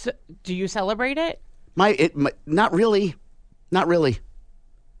 So, do you celebrate it? Not really. Not really.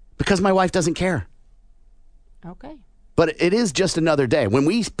 Because my wife doesn't care. Okay. But it is just another day. When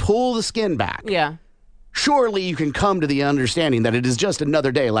we pull the skin back, Yeah. surely you can come to the understanding that it is just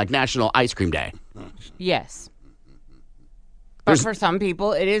another day like National Ice Cream Day. Yes. But for some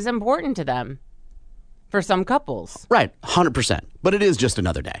people, it is important to them. For some couples. Right, 100%. But it is just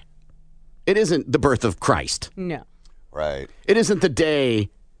another day. It isn't the birth of Christ. No. Right. It isn't the day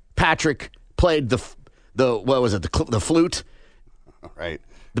Patrick played the what was it, the flute? Right.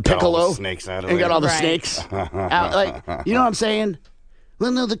 The Got all the piccolo. snakes out of and there. got all the Right. snakes out. Like, you know what I'm saying?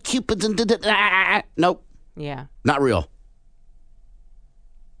 Well, no, the cupids and nope, Yeah. not real.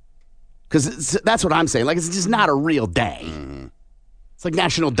 Because that's what I'm saying. Like, it's just not a real day. It's like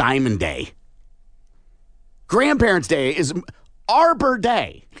National Diamond Day. Grandparents' Day is Arbor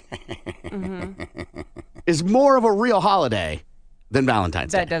Day. Is more of a real holiday than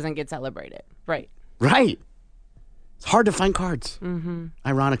Valentine's That Day. doesn't get celebrated. Right. Right. It's hard to find cards,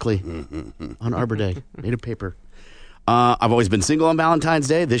 ironically, on Arbor Day. Made of paper. I've always been single on Valentine's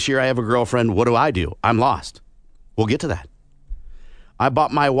Day. This year I have a girlfriend. What do? I'm lost. We'll get to that. I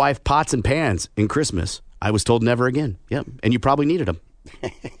bought my wife pots and pans in Christmas. I was told never again. Yep. And you probably needed them.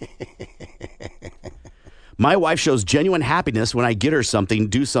 My wife shows genuine happiness when I get her something,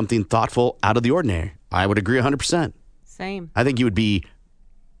 do something thoughtful out of the ordinary. I would agree 100%. Same. I think you would be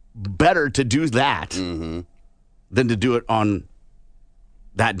better to do that than to do it on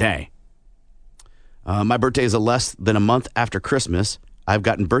that day. My birthday is less than a month after Christmas. I haven't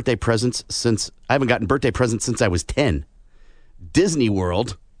gotten birthday presents since I was 10. Disney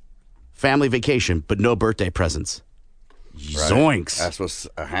World, family vacation, but no birthday presents. Zoinks. That's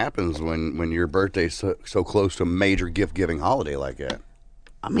what happens when your birthday's so close to a major gift-giving holiday like that.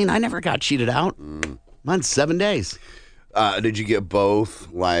 I mean, I never got cheated out. Mine's 7 days. Did you get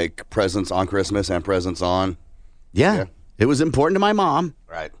both, like, presents on Christmas and presents on? Yeah. It was important to my mom.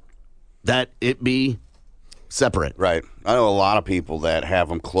 Right. That it be separate. Right. I know a lot of people that have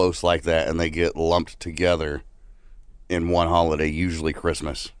them close like that, and they get lumped together in one holiday, usually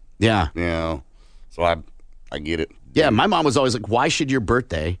Christmas. Yeah. You know, so I get it. Yeah, my mom was always like, why should your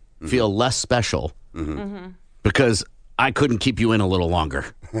birthday feel less special? Because I couldn't keep you in a little longer.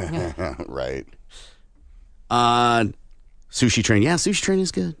 Right. Sushi Train. Yeah, Sushi Train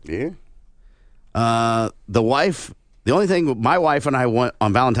is good. Yeah. The only thing my wife and I want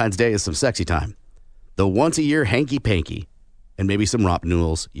on Valentine's Day is some sexy time. The once a year hanky-panky and maybe some romp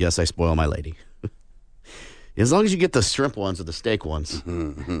noodles. Yes, I spoil my lady. As long as you get the shrimp ones or the steak ones.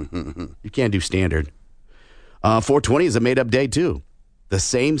 You can't do standard. 420 is a made-up day, too. The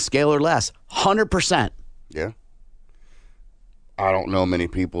same scale or less. 100%. Yeah. I don't know many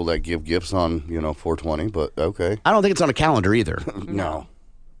people that give gifts on, 420, but okay. I don't think it's on a calendar either. No.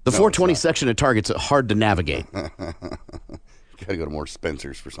 The 420 section at Target's hard to navigate. Got to go to more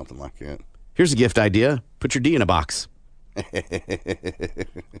Spencer's for something like that. Here's a gift idea. Put your D in a box.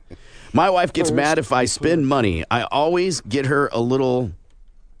 My wife gets mad if I spend money. I always get her a little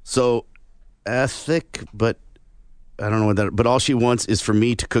ethic, but I don't know what that. But all she wants is for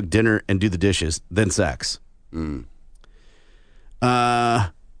me to cook dinner and do the dishes, then sex. Did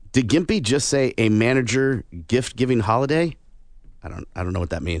Gimpy just say a manager gift giving holiday? I don't know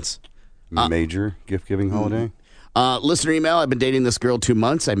what that means. Major gift giving holiday. Listener email. I've been dating this girl 2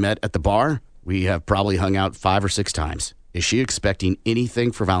 months. I met at the bar. We have probably hung out 5 or 6 times. Is she expecting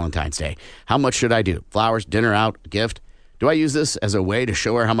anything for Valentine's Day? How much should I do? Flowers, dinner out, a gift? Do I use this as a way to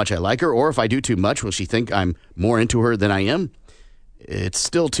show her how much I like her? Or if I do too much, will she think I'm more into her than I am? It's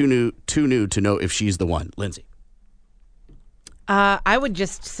still too new to know if she's the one. Lindsay. I would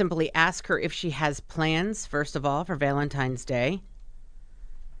just simply ask her if she has plans, first of all, for Valentine's Day.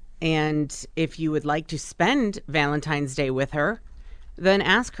 And if you would like to spend Valentine's Day with her, then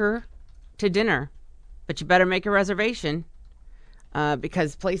ask her to dinner. But you better make a reservation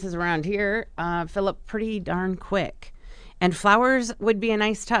because places around here fill up pretty darn quick. And flowers would be a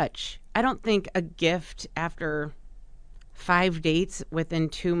nice touch. I don't think a gift after 5 dates within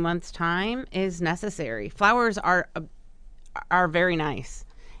 2 months' time is necessary. Flowers are very nice.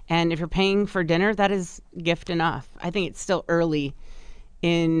 And if you're paying for dinner, that is gift enough. I think it's still early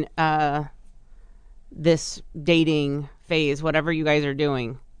in this dating phase, whatever you guys are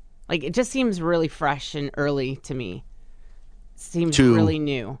doing. Like, it just seems really fresh and early to me. It seems really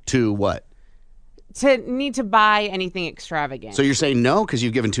new. To what? To need to buy anything extravagant. So you're saying no because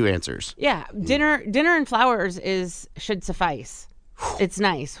you've given 2 answers. Yeah, dinner and flowers should suffice. It's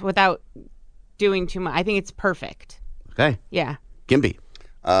nice without doing too much. I think it's perfect. Okay. Yeah. Gimpy.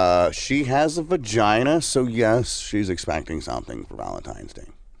 She has a vagina, so yes, she's expecting something for Valentine's Day.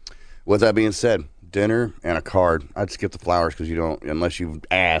 With that being said, dinner and a card. I'd skip the flowers because you don't, unless you've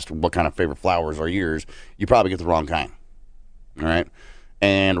asked what kind of favorite flowers are yours, you probably get the wrong kind. All right?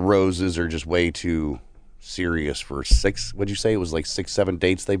 And roses are just way too serious for 6, what'd you say? It was like 6, 7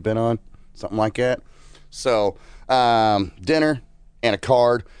 dates they've been on? Something like that. So, dinner and a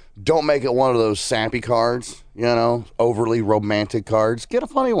card. Don't make it one of those sappy cards, overly romantic cards. Get a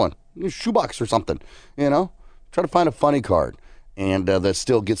funny one. Shoebox or something, Try to find a funny card. And that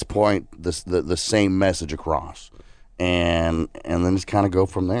still gets the same message across. And then just kind of go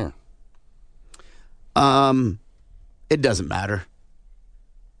from there. It doesn't matter.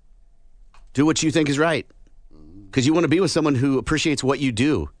 Do what you think is right. Because you want to be with someone who appreciates what you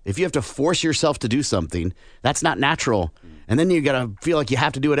do. If you have to force yourself to do something, that's not natural. And then you got to feel like you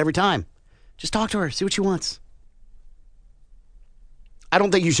have to do it every time. Just talk to her. See what she wants. I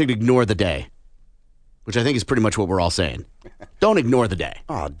don't think you should ignore the day. Which I think is pretty much what we're all saying. Don't ignore the day.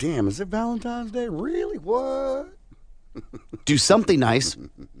 Oh, damn. Is it Valentine's Day? Really? What? Do something nice.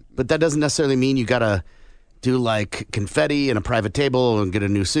 But that doesn't necessarily mean you got to do like confetti and a private table and get a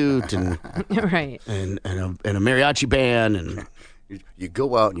new suit and right and a mariachi band and you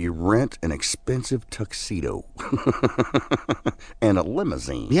go out and you rent an expensive tuxedo and a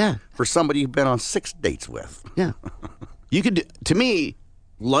limousine for somebody you've been on 6 dates with. Yeah. You could, to me,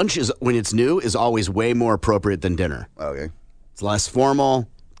 lunch is when it's new is always way more appropriate than dinner. Okay. It's less formal,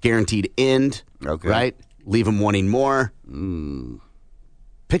 guaranteed end. Okay. Right? Leave them wanting more.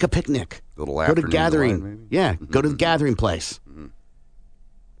 Pick a picnic. Go to gathering. Maybe? Yeah, go to the gathering place.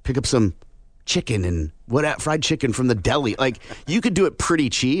 Pick up some chicken and fried chicken from the deli. Like, you could do it pretty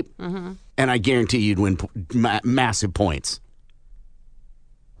cheap. And and I guarantee you'd win massive points.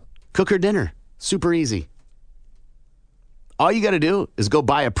 Cook her dinner. Super easy. All you got to do is go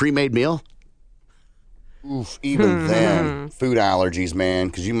buy a pre-made meal. Oof, even then, food allergies, man,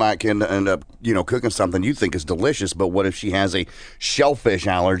 because you might end up, cooking something you think is delicious, but what if she has a shellfish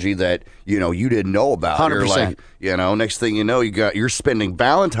allergy that, you didn't know about? 100%. You're like, next thing you know, you're spending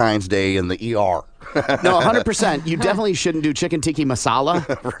Valentine's Day in the ER. No, 100%. You definitely shouldn't do chicken tikka masala.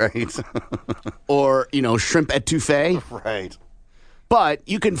 Right. Or, shrimp etouffee. Right. But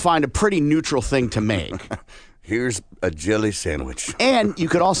you can find a pretty neutral thing to make. Here's a jelly sandwich. And you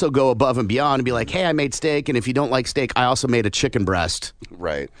could also go above and beyond and be like, hey, I made steak, and if you don't like steak, I also made a chicken breast.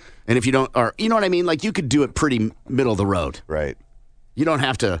 Right. And if you don't, or you know what I mean? Like, you could do it pretty middle of the road. Right. You don't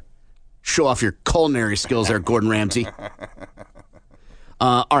have to show off your culinary skills there, Gordon Ramsay.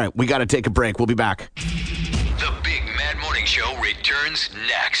 All right, we got to take a break. We'll be back. The Big Mad Morning Show returns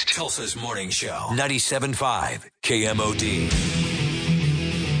next. Tulsa's Morning Show. 97.5 KMOD.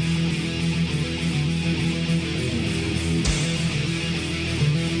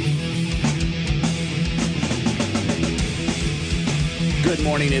 Good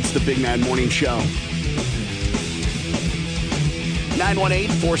morning. It's the Big Mad Morning Show.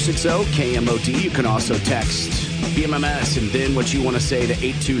 918-460-KMOD. You can also text BMMS and then what you want to say to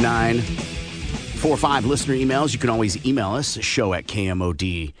 82945. Listener emails, you can always email us,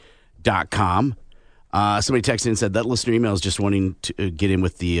 show@KMOD.com. Somebody texted in and said that listener email is just wanting to get in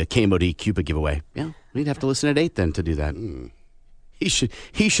with the KMOD Cupid giveaway. Yeah, we'd have to listen at 8 then to do that. He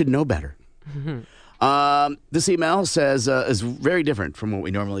should know better. This email says, is very different from what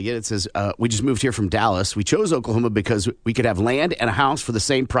we normally get. It says, we just moved here from Dallas. We chose Oklahoma because we could have land and a house for the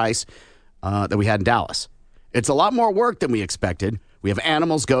same price that we had in Dallas. It's a lot more work than we expected. We have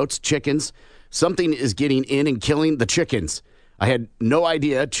animals, goats, chickens. Something is getting in and killing the chickens. I had no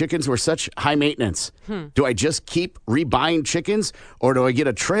idea chickens were such high maintenance. Do I just keep rebuying chickens, or do I get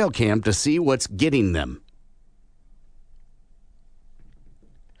a trail cam to see what's getting them?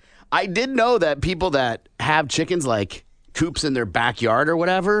 I did know that people that have chickens, like coops in their backyard or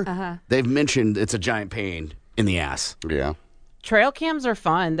whatever, they've mentioned it's a giant pain in the ass. Yeah. Trail cams are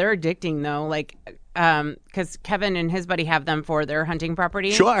fun. They're addicting, though. Like, because Kevin and his buddy have them for their hunting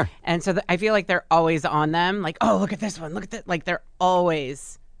property. Sure. And so I feel like they're always on them. Like, oh, look at this one. Look at that. Like, they're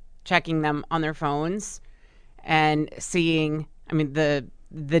always checking them on their phones and seeing, the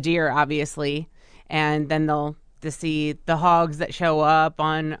deer, obviously. And then they'll to see the hogs that show up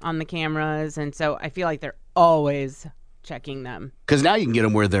on the cameras, and so I feel like they're always checking them. Because now you can get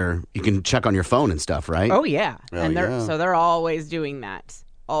them where you can check on your phone and stuff, right? Oh yeah, and they're always doing that,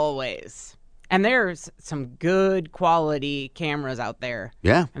 always. And there's some good quality cameras out there.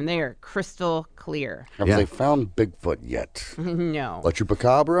 Yeah, and they are crystal clear. Have they found Bigfoot yet? No. La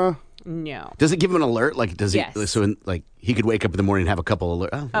Chupacabra? No. Does it give him an alert? Like, does yes. he? So, he could wake up in the morning and have a couple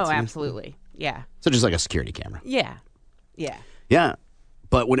alerts. Oh, absolutely. Yeah. So just like a security camera. Yeah. Yeah. Yeah.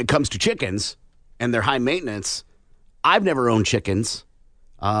 But when it comes to chickens and their high maintenance, I've never owned chickens.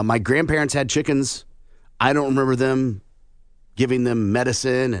 My grandparents had chickens. I don't remember them giving them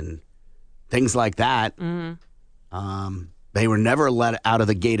medicine and things like that. Mm-hmm. They were never let out of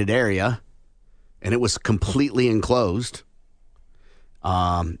the gated area, and it was completely enclosed.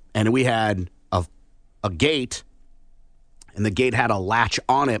 And we had a gate. And the gate had a latch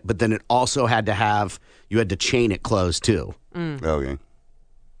on it, but then it also had to you had to chain it closed too. Okay.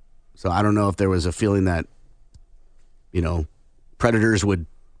 So I don't know if there was a feeling that, predators would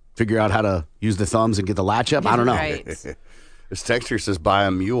figure out how to use the thumbs and get the latch up. I don't know. Right. This texter says buy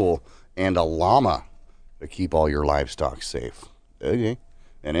a mule and a llama to keep all your livestock safe. Okay.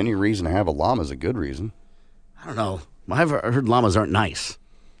 And any reason to have a llama is a good reason. I don't know. I've heard llamas aren't nice.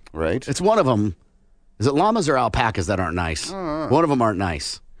 Right? It's one of them. Is it llamas or alpacas that aren't nice? One of them aren't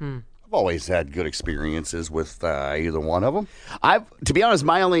nice. I've always had good experiences with either one of them. To be honest,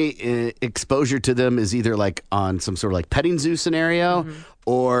 my only exposure to them is either like on some sort of like petting zoo scenario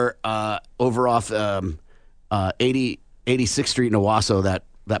or over off 86th Street in Owasso,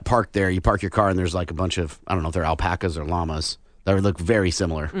 that park there. You park your car and there's like a bunch of, I don't know if they're alpacas or llamas that look very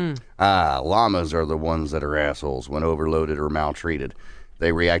similar. Llamas are the ones that are assholes when overloaded or maltreated.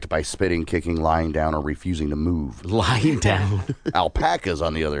 They react by spitting, kicking, lying down, or refusing to move. Lying down. Alpacas,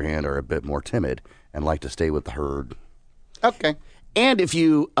 on the other hand, are a bit more timid and like to stay with the herd. Okay. And if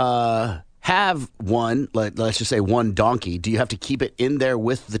you have one, let's just say one donkey, do you have to keep it in there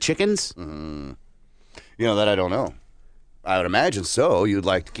with the chickens? That I don't know. I would imagine so. You'd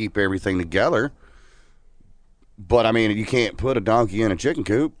like to keep everything together. But, you can't put a donkey in a chicken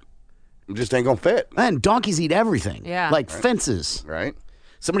coop. It just ain't going to fit. Man, donkeys eat everything. Yeah. Like fences. Right.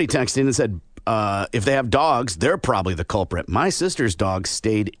 Somebody texted in and said, if they have dogs, they're probably the culprit. My sister's dog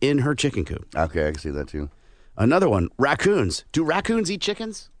stayed in her chicken coop. Okay, I can see that too. Another one, raccoons. Do raccoons eat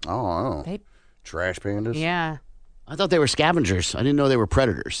chickens? Oh, trash pandas? Yeah. I thought they were scavengers. I didn't know they were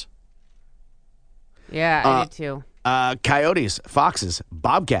predators. Yeah, I did too. Coyotes, foxes,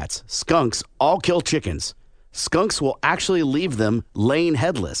 bobcats, skunks all kill chickens. Skunks will actually leave them laying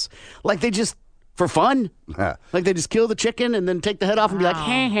headless. Like they just, for fun? Like they just kill the chicken and then take the head off and be like,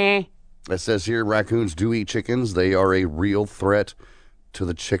 hey, hey. It says here raccoons do eat chickens. They are a real threat to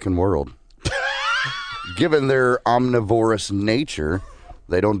the chicken world. Given their omnivorous nature,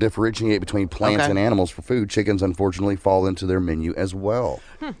 they don't differentiate between plants and animals for food. Chickens, unfortunately, fall into their menu as well.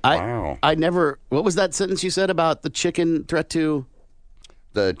 Wow. I never, what was that sentence you said about the chicken threat to?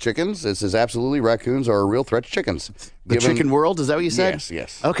 The chickens? It says absolutely raccoons are a real threat to chickens. The chicken world? Is that what you said? Yes,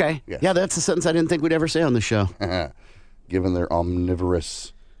 yes. Okay. Yes. Yeah, that's a sentence I didn't think we'd ever say on the show. Given their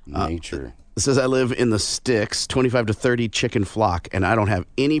omnivorous nature. It says I live in the sticks, 25 to 30 chicken flock, and I don't have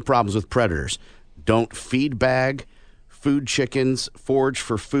any problems with predators. Don't feed bag, food chickens, forage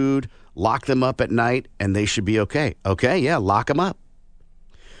for food, lock them up at night, and they should be okay. Okay, yeah, lock them up.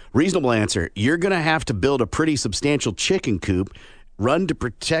 Reasonable answer. You're going to have to build a pretty substantial chicken coop. Run to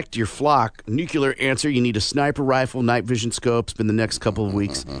protect your flock. Nuclear answer, you need a sniper rifle, night vision scope, spend the next couple of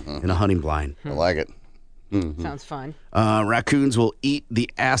weeks in a hunting blind. I like it. Sounds fun. Raccoons will eat the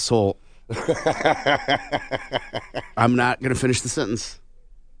asshole. I'm not going to finish the sentence.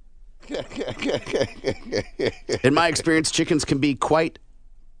 In my experience, chickens can be quite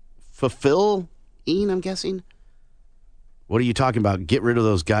fulfilling, I'm guessing. What are you talking about? Get rid of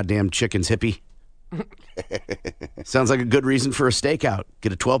those goddamn chickens, hippie. Sounds like a good reason for a stakeout.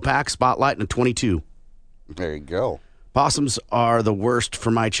 Get a 12-pack, Spotlight, and a 22. There you go. Possums are the worst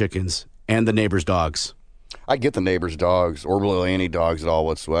for my chickens and the neighbor's dogs. I get the neighbor's dogs, or really any dogs at all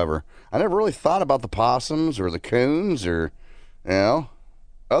whatsoever. I never really thought about the possums or the coons or,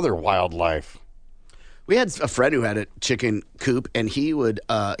 other wildlife. We had a friend who had a chicken coop, and he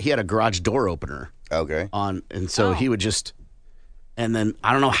had a garage door opener. Okay. And so he would just, and then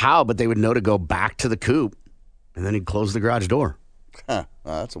I don't know how, but they would know to go back to the coop, and then he'd close the garage door. Huh.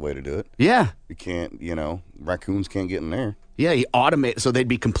 That's a way to do it. Yeah. You can't, raccoons can't get in there. Yeah, he automated, so they'd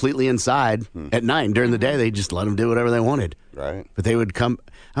be completely inside at night. And during the day, they just let them do whatever they wanted. Right. But they would come.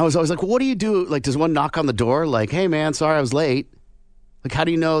 I was always like, well, what do you do? Like, does one knock on the door? Like, hey, man, sorry I was late. Like, how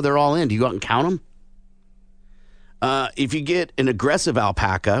do you know they're all in? Do you go out and count them? If you get an aggressive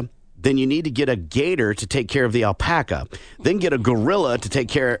alpaca, then you need to get a gator to take care of the alpaca. Then get a gorilla to take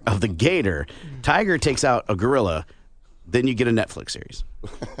care of the gator. Tiger takes out a gorilla. Then you get a Netflix series.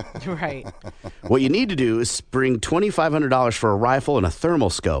 Right. What you need to do is bring $2,500 for a rifle and a thermal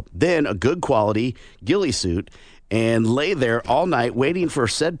scope, then a good quality ghillie suit, and lay there all night waiting for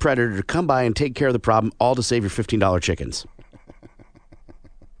said predator to come by and take care of the problem, all to save your $15 chickens.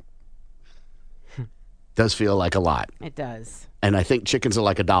 Does feel like a lot. It does. And I think chickens are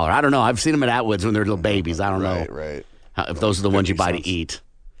like $1. I don't know. I've seen them at Atwoods when they're little babies. I don't know. Right. If those are the ones you buy to eat.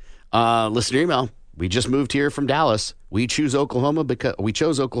 Listener email. We just moved here from Dallas. We chose Oklahoma because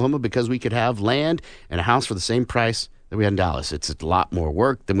we could have land and a house for the same price that we had in Dallas. It's a lot more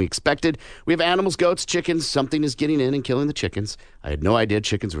work than we expected. We have animals, goats, chickens. Something is getting in and killing the chickens. I had no idea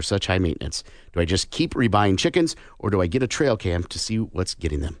chickens were such high maintenance. Do I just keep rebuying chickens, or do I get a trail cam to see what's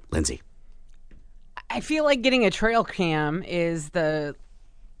getting them? Lindsay. I feel like getting a trail cam is the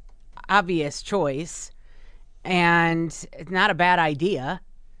obvious choice, and it's not a bad idea.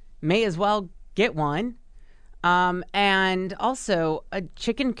 May as well get one. And also, a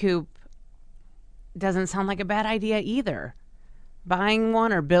chicken coop doesn't sound like a bad idea either. Buying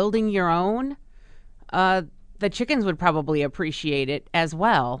one or building your own, the chickens would probably appreciate it as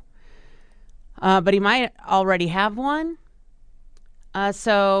well. But he might already have one.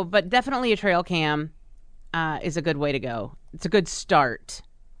 But definitely a trail cam is a good way to go. It's a good start.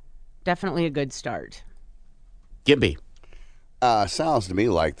 Definitely a good start. Gibby. Sounds to me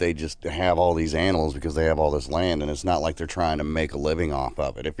like they just have all these animals because they have all this land, and it's not like they're trying to make a living off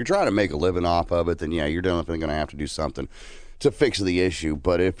of it. If you're trying to make a living off of it, then yeah, you're definitely going to have to do something to fix the issue.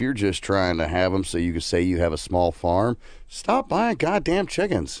 But if you're just trying to have them so you can say you have a small farm, stop buying goddamn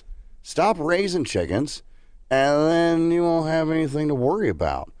chickens. Stop raising chickens, and then you won't have anything to worry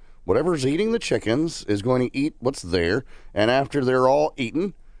about. Whatever's eating the chickens is going to eat what's there, and after they're all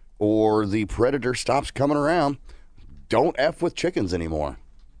eaten or the predator stops coming around, don't F with chickens anymore.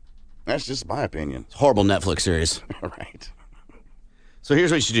 That's just my opinion. It's a horrible Netflix series. Right. So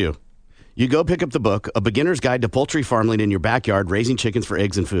here's what you do. You go pick up the book, A Beginner's Guide to Poultry Farming in Your Backyard, Raising Chickens for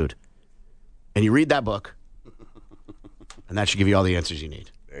Eggs and Food. And you read that book. And that should give you all the answers you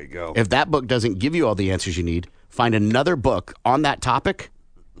need. There you go. If that book doesn't give you all the answers you need, find another book on that topic,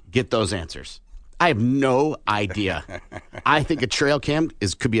 get those answers. I have no idea. I think a trail cam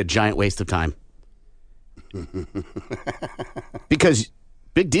could be a giant waste of time. Because,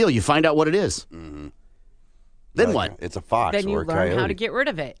 big deal, you find out what it is. Mm-hmm. Then what? It's a fox Then you or a learn coyote. how to get rid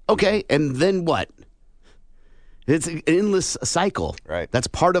of it. Okay, and then what? It's an endless cycle. Right. That's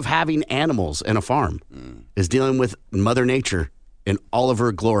part of having animals in a farm, is dealing with Mother Nature in all of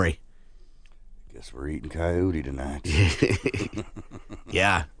her glory. Guess we're eating coyote tonight.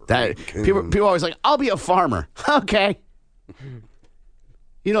 Yeah. That people always like, I'll be a farmer. Okay.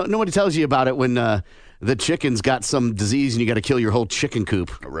 You know, nobody tells you about it when the chicken's got some disease and you got to kill your whole chicken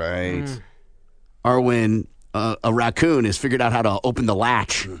coop. Right. Or when a raccoon has figured out how to open the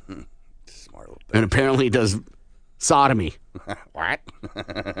latch. Smart little And apparently does sodomy. What?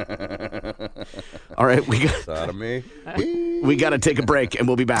 All right, we got sodomy. We got to take a break, and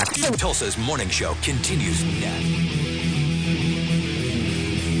we'll be back. Tulsa's morning show continues next.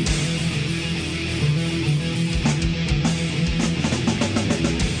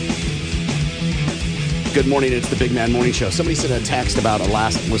 Good morning, it's the Big Man Morning Show. Somebody sent a text about a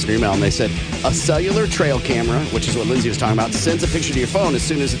last listener email, and they said, a cellular trail camera, which is what Lindsay was talking about, sends a picture to your phone as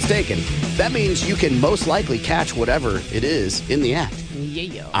soon as it's taken. That means you can most likely catch whatever it is in the act.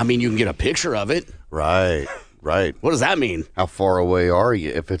 Yeah. I mean, you can get a picture of it. Right. What does that mean? How far away are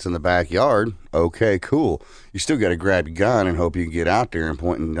you? If it's in the backyard, okay, cool. You still got to grab your gun and hope you can get out there and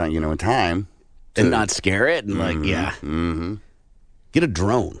point in time. And not scare it, and Mm-hmm. Get a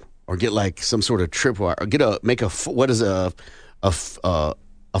drone. Or get like some sort of tripwire. Or make a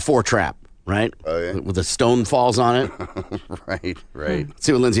 4-trap, right? Oh, yeah. With the stone falls on it. Right. Let's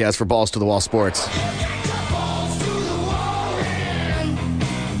see what Lindsay has for Balls to the Wall Sports.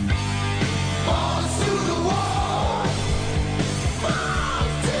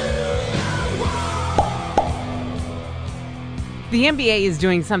 The NBA is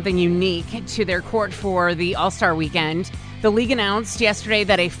doing something unique to their court for the All-Star weekend. The league announced yesterday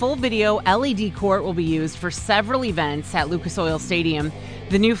that a full video LED court will be used for several events at Lucas Oil Stadium.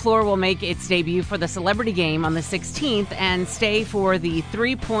 The new floor will make its debut for the Celebrity Game on the 16th and stay for the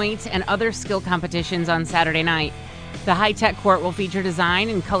three-point and other skill competitions on Saturday night. The high-tech court will feature design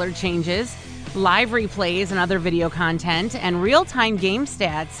and color changes, live replays and other video content, and real-time game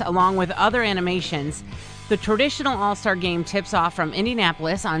stats along with other animations. The traditional All-Star Game tips off from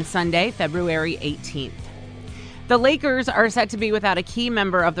Indianapolis on Sunday, February 18th. The Lakers are set to be without a key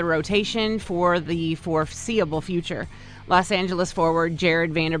member of the rotation for the foreseeable future. Los Angeles forward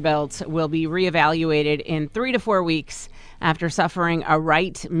Jared Vanderbilt will be reevaluated in 3 to 4 weeks after suffering a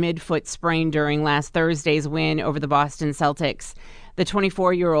right midfoot sprain during last Thursday's win over the Boston Celtics. The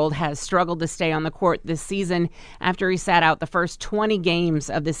 24-year-old has struggled to stay on the court this season after he sat out the first 20 games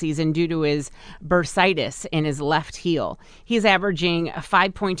of the season due to his bursitis in his left heel. He's averaging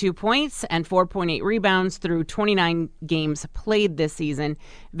 5.2 points and 4.8 rebounds through 29 games played this season.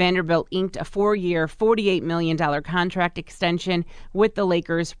 Vanderbilt inked a 4-year, $48 million contract extension with the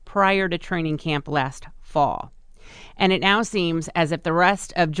Lakers prior to training camp last fall. And it now seems as if the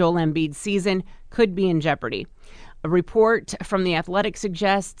rest of Joel Embiid's season could be in jeopardy. A report from The Athletic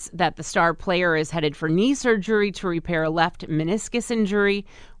suggests that the star player is headed for knee surgery to repair a left meniscus injury.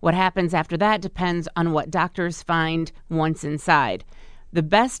 What happens after that depends on what doctors find once inside. The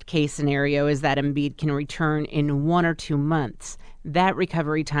best case scenario is that Embiid can return in 1 or 2 months. That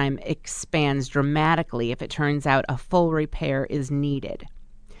recovery time expands dramatically if it turns out a full repair is needed.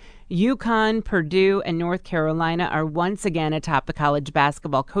 UConn, Purdue, and North Carolina are once again atop the college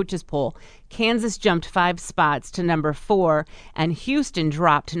basketball coaches poll. Kansas jumped 5 spots to number 4, and Houston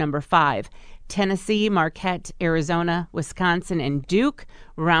dropped to number 5. Tennessee, Marquette, Arizona, Wisconsin, and Duke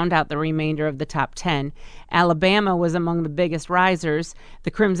round out the remainder of the top 10. Alabama was among the biggest risers.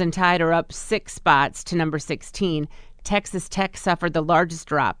 The Crimson Tide are up 6 spots to number 16. Texas Tech suffered the largest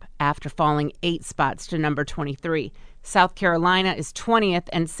drop after falling 8 spots to number 23. South Carolina is 20th,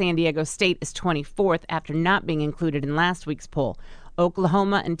 and San Diego State is 24th after not being included in last week's poll.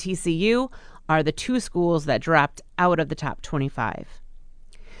 Oklahoma and TCU are the 2 schools that dropped out of the top 25.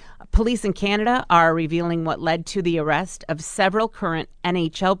 Police in Canada are revealing what led to the arrest of several current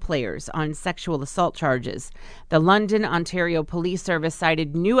NHL players on sexual assault charges. The London, Ontario Police Service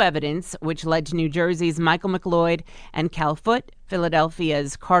cited new evidence which led to New Jersey's Michael McLeod and Cal Foote,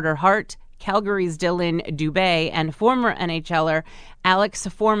 Philadelphia's Carter Hart, Calgary's Dylan Dubé, and former NHLer Alex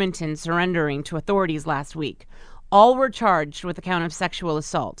Formenton surrendering to authorities last week. All were charged with the count of sexual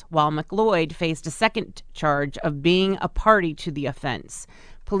assault, while McLeod faced a second charge of being a party to the offense.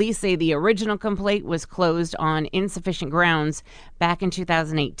 Police say the original complaint was closed on insufficient grounds back in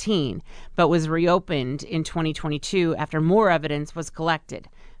 2018, but was reopened in 2022 after more evidence was collected.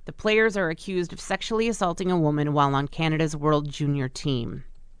 The players are accused of sexually assaulting a woman while on Canada's World Junior team.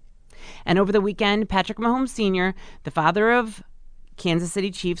 And over the weekend, Patrick Mahomes Sr., the father of Kansas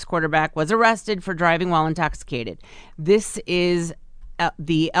City Chiefs quarterback, was arrested for driving while intoxicated. This is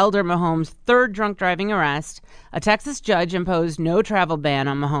the elder Mahomes' third drunk driving arrest. A Texas judge imposed no travel ban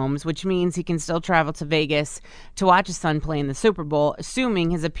on Mahomes, which means he can still travel to Vegas to watch his son play in the Super Bowl,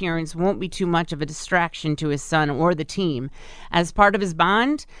 assuming his appearance won't be too much of a distraction to his son or the team. As part of his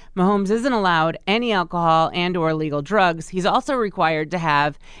bond, Mahomes isn't allowed any alcohol and or illegal drugs. He's also required to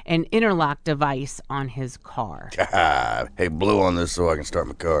have an interlock device on his car. Hey, blow on this so I can start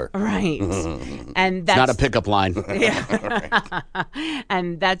my car. Right. And that's Not a pickup line. Yeah.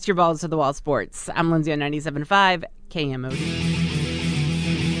 And that's your Balls to the Wall Sports. I'm Lindsay on 97.5 KMOD.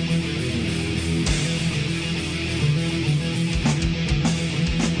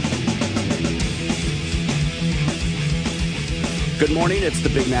 Good morning. It's the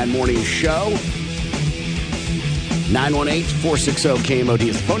Big Man Morning Show. 918-460-KMOD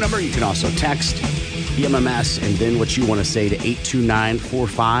is the phone number. You can also text BMMS and then what you want to say to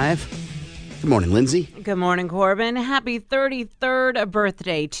 82945. Good morning, Lindsay. Good morning, Corbin. Happy 33rd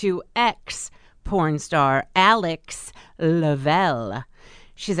birthday to ex-porn star Alex Lavelle.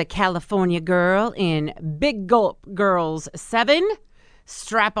 She's a California girl in Big Gulp Girls 7,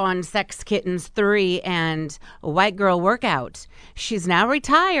 Strap-On Sex Kittens 3, and White Girl Workout. She's now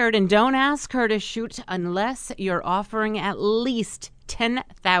retired, and don't ask her to shoot unless you're offering at least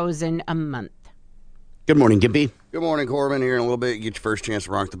 $10,000 a month. Good morning, Gimpy. Good morning, Corbin. Here in a little bit, you get your first chance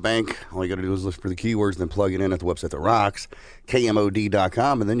to rock the bank. All you got to do is look for the keywords and then plug it in at the website that rocks,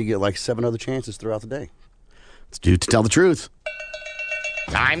 KMOD.com, and then you get like 7 other chances throughout the day. It's due to tell the truth.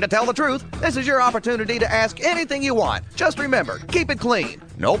 Time to tell the truth. This is your opportunity to ask anything you want. Just remember, keep it clean.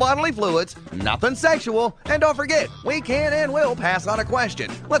 No bodily fluids, nothing sexual, and don't forget, we can and will pass on a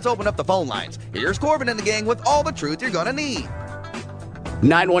question. Let's open up the phone lines. Here's Corbin and the gang with all the truth you're going to need.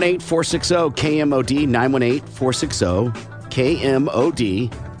 918-460-KMOD,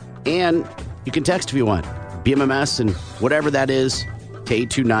 918-460-KMOD. And you can text if you want. BMMS and whatever that is to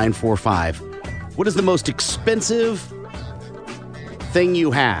 82945. What is the most expensive thing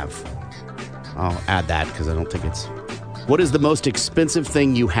you have? I'll add that because I don't think it's... What is the most expensive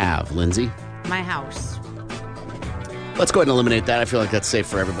thing you have, Lindsay? My house. Let's go ahead and eliminate that. I feel like that's safe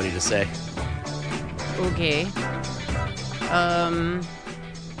for everybody to say. Okay.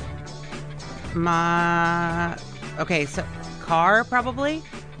 So car, probably.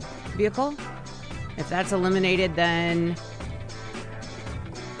 Vehicle. If that's eliminated, then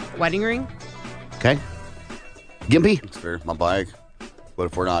wedding ring. Okay. Gimpy? It's fair. My bike. But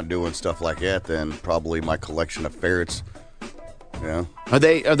if we're not doing stuff like that, then probably my collection of ferrets. Yeah. Are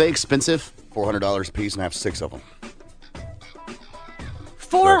they expensive? $400 a piece, and I have 6 of them.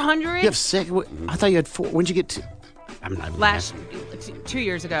 400? You have 6? I thought you had 4. When'd you get to... I'm not even Last 2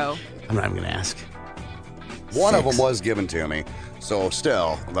 years ago. I'm not even going to ask. One of them was given to me. So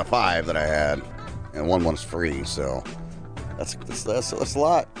still, the 5 that I had, and one was free. So that's a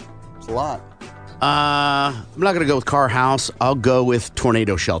lot. It's a lot. I'm not going to go with car, house. I'll go with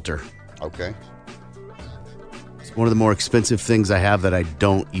tornado shelter. Okay. It's one of the more expensive things I have that I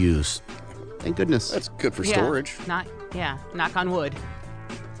don't use. Thank goodness. That's good for storage. Knock on wood.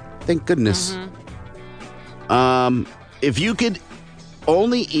 Thank goodness. If you could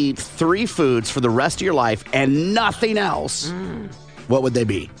only eat 3 foods for the rest of your life and nothing else, what would they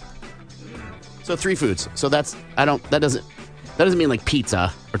be? So 3 foods. So that doesn't mean like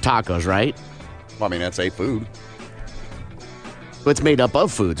pizza or tacos, right? Well, I mean, that's a food. But it's made up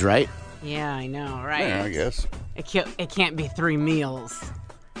of foods, right? Yeah, I know, right? Yeah, I guess. It can't be 3 meals.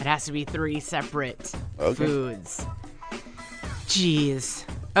 It has to be 3 separate foods. Jeez.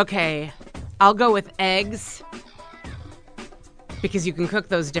 Okay, I'll go with eggs because you can cook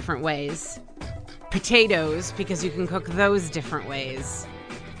those different ways. Potatoes because you can cook those different ways.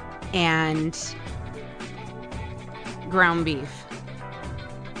 And ground beef.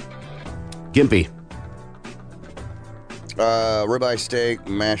 Gimpy. Ribeye steak,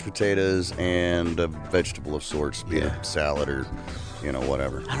 mashed potatoes, and a vegetable of sorts, be it salad or,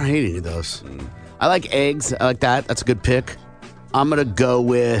 whatever. I don't hate any of those. I like eggs. I like that. That's a good pick. I'm going to go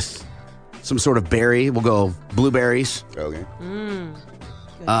with some sort of berry. We'll go blueberries. Okay.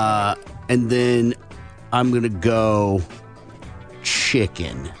 And then I'm going to go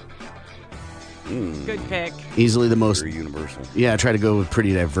chicken. Good pick. Easily the most... Very universal. Yeah, I try to go with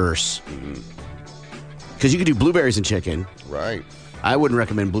pretty diverse. Because you could do blueberries and chicken. Right. I wouldn't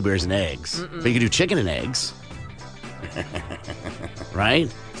recommend blueberries and eggs. But you could do chicken and eggs.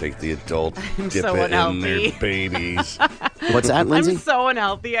 Right? Take the adult, I'm dip so it unhealthy. in their babies. What's that, Lindsay? I'm so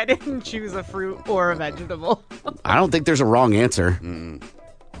unhealthy. I didn't choose a fruit or a vegetable. I don't think there's a wrong answer.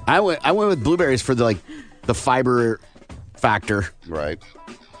 I went with blueberries for the fiber factor. Right.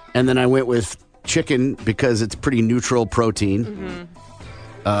 And then I went with chicken because it's pretty neutral protein.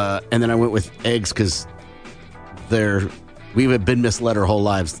 And then I went with eggs because we've been misled our whole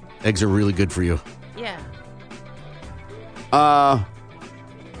lives. Eggs are really good for you. Yeah.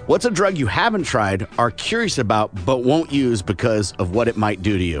 What's a drug you haven't tried, are curious about, but won't use because of what it might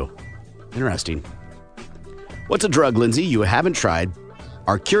do to you? Interesting. What's a drug, Lindsay, you haven't tried,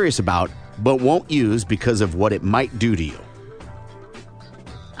 are curious about, but won't use because of what it might do to you?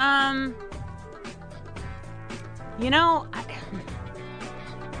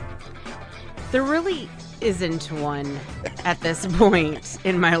 There really isn't one at this point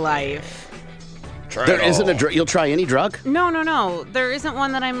in my life. There isn't a drug. You'll try any drug? No. There isn't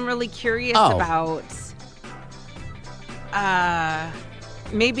one that I'm really curious about.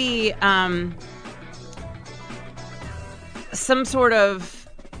 Maybe some sort of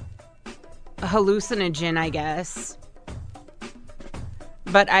hallucinogen, I guess.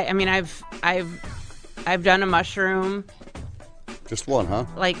 But I mean, I've done a mushroom. Just one, huh?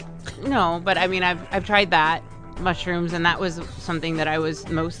 No, but I mean, I've tried that. Mushrooms, and that was something that I was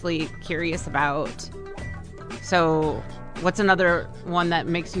mostly curious about. So, what's another one that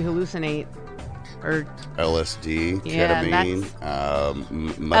makes you hallucinate? Or LSD, Yeah, ketamine,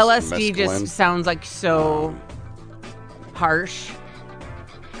 LSD mescaline. just sounds like so harsh.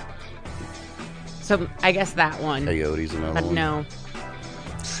 So I guess that one. Peyote's another But one. no.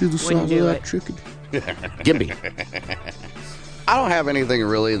 See the Wouldn't do it. chicken? Gimpy. I don't have anything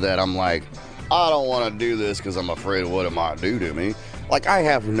really that I'm like, I don't want to do this because I'm afraid of what it might do to me. Like, I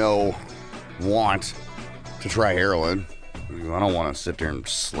have no want to try heroin. I don't want to sit there and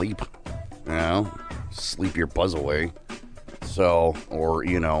sleep, sleep your buzz away. So, or,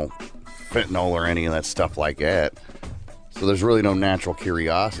 fentanyl or any of that stuff like that. So there's really no natural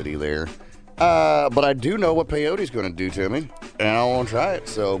curiosity there. But I do know what peyote's going to do to me, and I want to try it.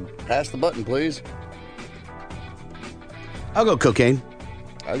 So pass the button, please. I'll go cocaine.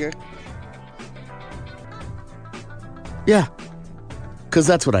 Okay. Yeah. Because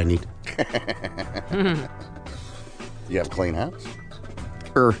that's what I need. You have a clean house?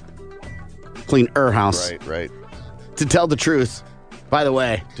 Clean house. Right. To tell the truth, by the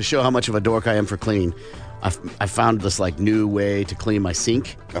way, to show how much of a dork I am for cleaning, I found this new way to clean my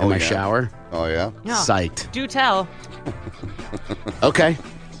sink and my shower. Oh, yeah? Psyched. Do tell. Okay.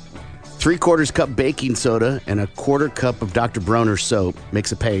 3/4 cup baking soda and 1/4 cup of Dr. Bronner soap.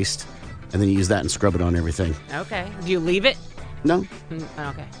 Mix a paste, and then you use that and scrub it on everything. Okay. Do you leave it? No.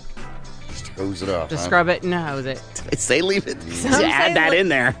 Okay. Just hose it off. Just scrub it and hose it. I say leave it. Some Add say that in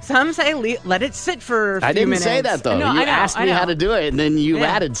there. Some say let it sit for a few I didn't minutes. say that, though. No, You I know, asked me how to do it, and then you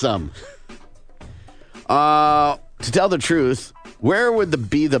added some. To tell the truth, where would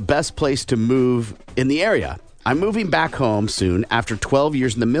be the best place to move in the area? I'm moving back home soon after 12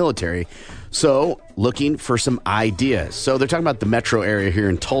 years in the military, so looking for some ideas. So they're talking about the metro area here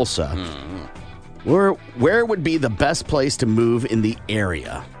in Tulsa. Where would be the best place to move in the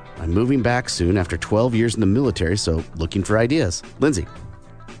area? I'm moving back soon after 12 years in the military, so looking for ideas. Lindsay.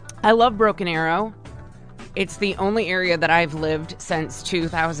 I love Broken Arrow. It's the only area that I've lived since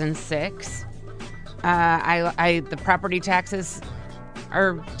 2006. The property taxes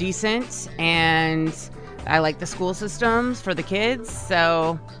are decent, and I like the school systems for the kids.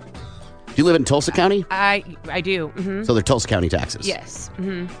 So, Do you live in Tulsa County? I do. Mm-hmm. So they're Tulsa County taxes. Yes.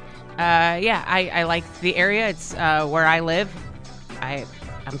 Mm-hmm. I like the area. It's where I live.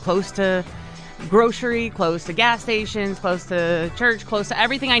 I'm close to grocery, close to gas stations, close to church, close to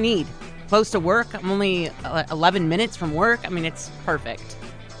everything I need. Close to work. I'm only 11 minutes from work. I mean, it's perfect.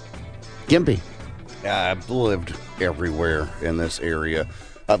 Gimpy. I've lived everywhere in this area.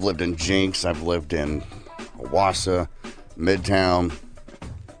 I've lived in Jenks. I've lived in Owasso, Midtown,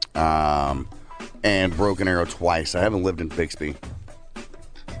 and Broken Arrow twice. I haven't lived in Bixby.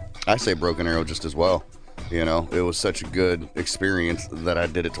 I say Broken Arrow just as well. It was such a good experience that I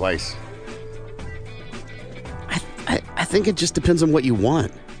did it twice. I think it just depends on what you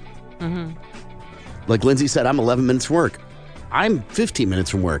want. Mm-hmm. Like Lindsay said, I'm 11 minutes from work. I'm 15 minutes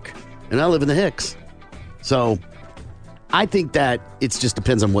from work, and I live in the Hicks. So I think that it just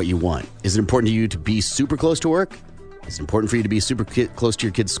depends on what you want. Is it important to you to be super close to work? Is it important for you to be super close to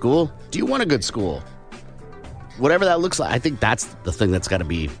your kid's school? Do you want a good school? Whatever that looks like, I think that's the thing that's got to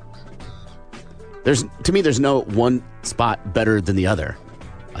be To me, there's no one spot better than the other.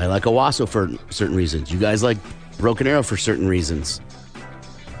 I like Owasso for certain reasons. You guys like Broken Arrow for certain reasons.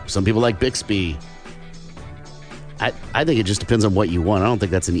 Some people like Bixby. I think it just depends on what you want. I don't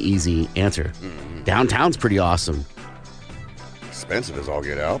think that's an easy answer. Downtown's pretty awesome. Expensive as all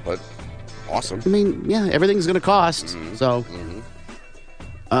get out, but awesome. I mean, yeah, everything's going to cost. So,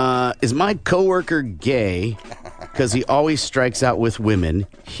 is my coworker gay because he always strikes out with women?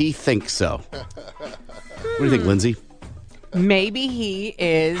 He thinks so. What do you think, Lindsay? Maybe he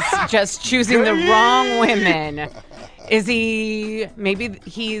is just choosing the wrong women. Maybe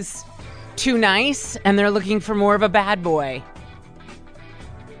he's too nice and they're looking for more of a bad boy.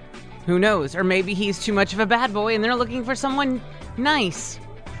 Who knows? Or maybe he's too much of a bad boy and they're looking for someone nice.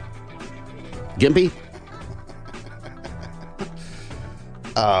 Gimpy?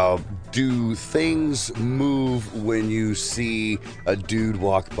 Do things move when you see a dude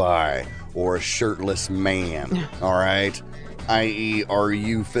walk by or a shirtless man? All right? I.e., are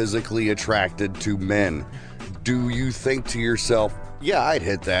you physically attracted to men? Do you think to yourself, yeah, I'd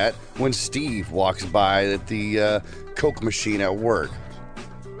hit that when Steve walks by at the Coke machine at work?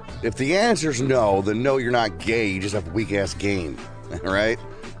 If the answer's no, then no, you're not gay. You just have a weak-ass game, all right?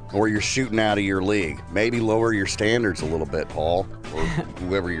 Or you're shooting out of your league. Maybe lower your standards a little bit, Paul, or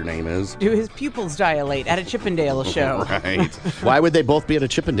whoever your name is. Do his pupils dilate at a Chippendale show? Right. Why would they both be at a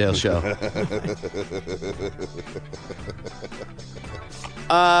Chippendale show?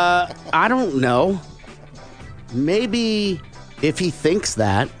 I don't know. Maybe if he thinks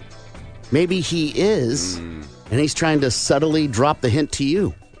that, maybe he is, and he's trying to subtly drop the hint to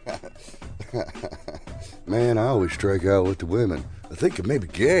you. Man, I always strike out with the women. I think it may be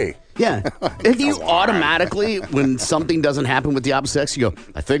gay. Yeah. If you automatically, when something doesn't happen with the opposite sex, you go,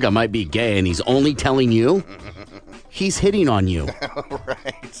 I think I might be gay, and he's only telling you, he's hitting on you.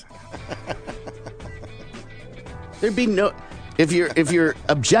 Right. There'd be no... If you're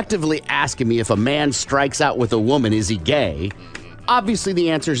objectively asking me if a man strikes out with a woman, is he gay? Obviously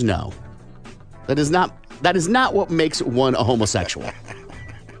the answer is no. That is not what makes one a homosexual.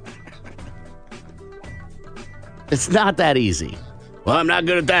 It's not that easy. Well, I'm not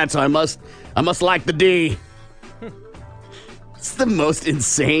good at that, so I must like the D. It's the most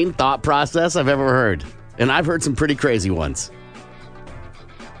insane thought process I've ever heard. And I've heard some pretty crazy ones.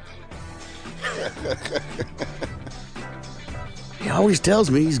 He always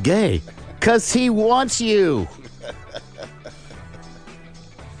tells me he's gay. 'Cause he wants you.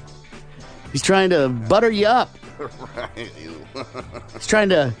 He's trying to butter you up. Right. He's trying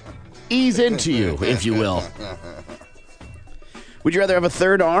to ease into you, if you will. Would you rather have a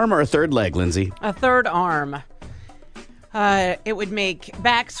third arm or a third leg, Lindsay? A third arm. It would make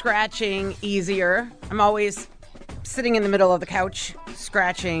back scratching easier. I'm always sitting in the middle of the couch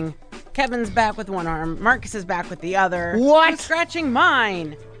scratching. Kevin's back with one arm. Marcus is back with the other. What? I'm scratching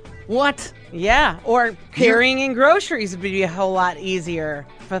mine. What? Yeah. Or carrying in groceries would be a whole lot easier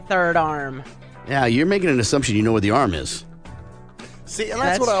for third arm. Yeah, you're making an assumption you know where the arm is. See, and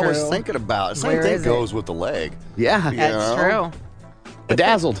that's what I was thinking about. Same Where thing is goes with the leg. Yeah. That's true.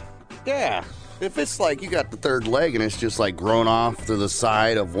 Bedazzled. Yeah. If it's like you got the third leg and it's just like grown off to the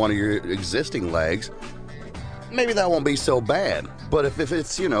side of one of your existing legs, maybe that won't be so bad. But if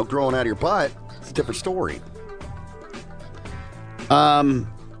it's, growing out of your butt, it's a different story. I'm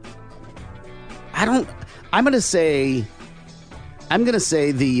gonna say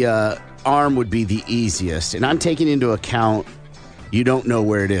the arm would be the easiest, and I'm taking into account you don't know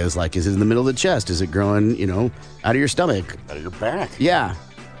where it is. Like, is it in the middle of the chest? Is it growing, out of your stomach? Out of your back. Yeah.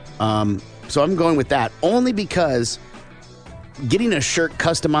 So I'm going with that only because getting a shirt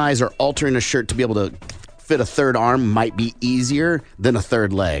customized or altering a shirt to be able to fit a third arm might be easier than a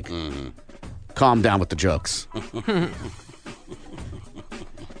third leg. Mm-hmm. Calm down with the jokes.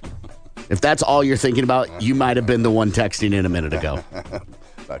 If that's all you're thinking about, you might have been the one texting in a minute ago.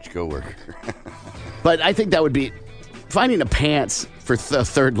 About your coworker. But I think that would be finding a pants for the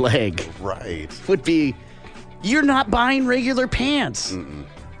third leg. Right. Would be, you're not buying regular pants. Mm-mm.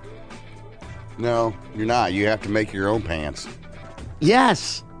 No, you're not. You have to make your own pants.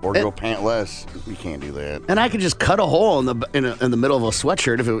 Yes. Or go pantless. You can't do that. And I could just cut a hole in the middle of a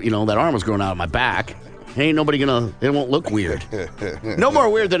sweatshirt if that arm was growing out of my back. Ain't nobody it won't look weird. No more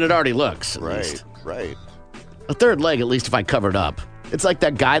weird than it already looks. Right. A third leg, at least if I covered up. It's like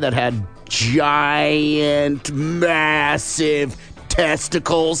that guy that had giant, massive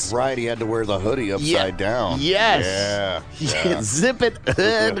testicles. Right, he had to wear the hoodie upside down. Yes. Yeah. Zip it.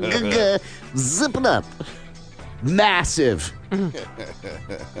 Zip it up. Massive.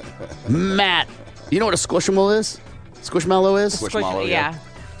 Matt. You know what a squishmallow is? Squishmallow is? Squishmallow, yeah.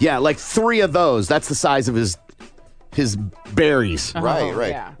 Yeah, like 3 of those. That's the size of his berries. Right.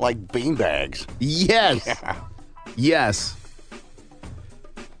 yeah. Like beanbags. Yes. Yeah. Yes.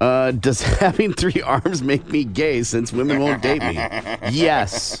 Does having 3 arms make me gay since women won't date me?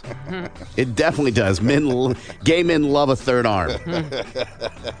 Yes. It definitely does. Gay men love a 3rd arm.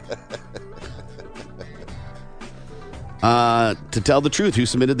 To tell the truth, who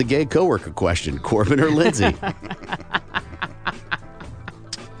submitted the gay coworker question, Corbin or Lindsay?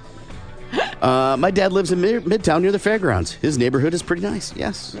 My dad lives in Midtown near the fairgrounds. His neighborhood is pretty nice.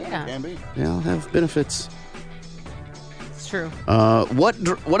 Yes. Yeah. Can be. They all have benefits. It's true.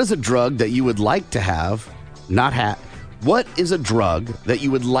 What is a drug that you would like to have, not have? What is a drug that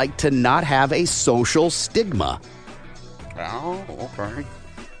you would like to not have a social stigma? Oh, okay.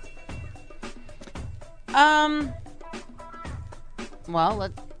 Well,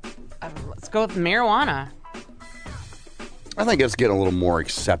 let's go with marijuana. I think it's getting a little more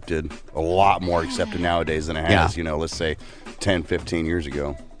accepted, a lot more accepted nowadays than it has, let's say 10, 15 years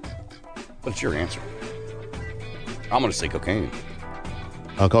ago. What's your answer? I'm going to say cocaine.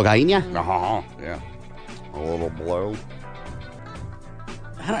 Oh, cocaine? Uh-huh, yeah. A little blow.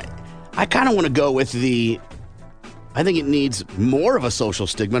 I kind of want to go with I think it needs more of a social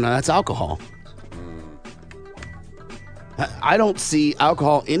stigma, and that's alcohol. I don't see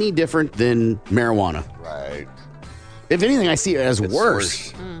alcohol any different than marijuana. Right. If anything, I see it as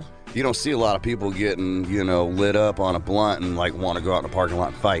worse. You don't see a lot of people getting, lit up on a blunt and want to go out in the parking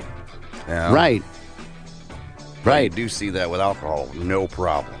lot and fight. Yeah. Right. Right. You do see that with alcohol, no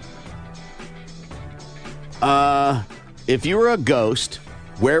problem. If you were a ghost,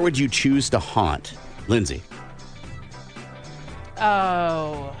 where would you choose to haunt? Lindsay.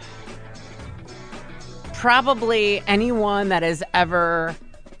 Oh. Probably anyone that has ever...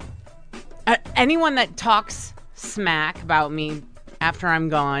 anyone that talks smack about me after I'm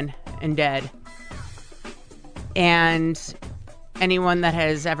gone and dead. And anyone that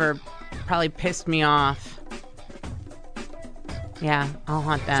has ever probably pissed me off. Yeah, I'll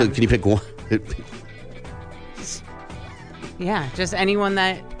haunt them. So can you pick one? Yeah, just anyone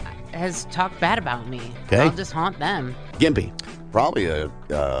that has talked bad about me. Okay. I'll just haunt them. Gimpy. Probably a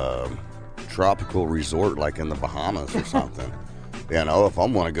tropical resort like in the Bahamas or something. If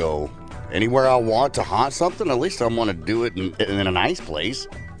I'm going to go anywhere I want to haunt something, at least I want to do it in a nice place.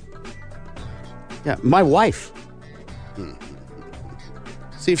 Yeah, my wife.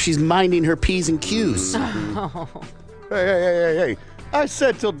 See if she's minding her P's and Q's. Oh. Hey. I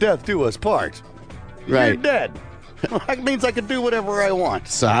said till death do us part. Right. You're dead. That means I can do whatever I want.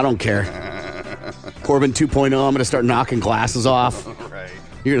 So I don't care. Corbin 2.0, I'm going to start knocking glasses off. Right.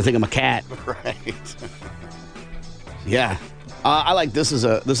 You're going to think I'm a cat. Right. Yeah. I like this is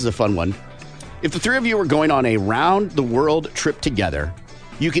a fun one. If the 3 of you were going on a round-the-world trip together,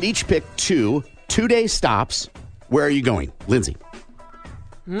 you could each pick 2 2-day stops. Where are you going? Lindsay.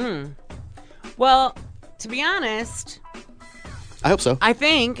 Well, to be honest... I hope so. I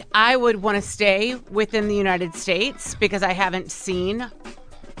think I would want to stay within the United States because I haven't seen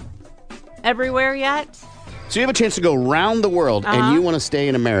everywhere yet. So you have a chance to go around the world, and you want to stay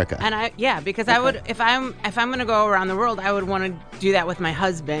in America. And because I would, if I'm going to go around the world, I would want to do that with my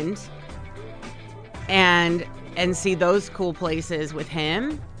husband, and see those cool places with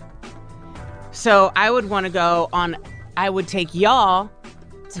him. So I would want to go on. I would take y'all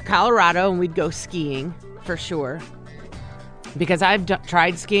to Colorado, and we'd go skiing for sure. Because I've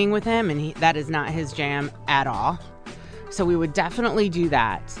tried skiing with him, and that is not his jam at all. So we would definitely do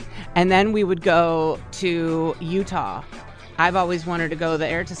that. And then we would go to Utah. I've always wanted to go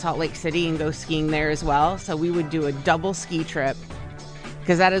there to Salt Lake City and go skiing there as well. So we would do a double ski trip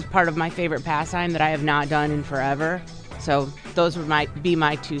because that is part of my favorite pastime that I have not done in forever. So those would be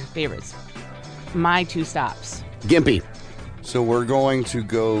my 2 favorites. My 2 stops. Gimpy. So we're going to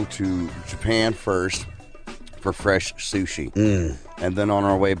go to Japan first for fresh sushi. And then on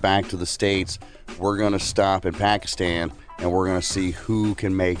our way back to the States, we're going to stop in Pakistan and we're going to see who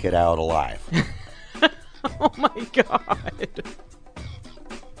can make it out alive. Oh my God.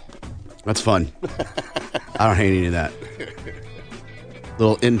 That's fun. I don't hate any of that.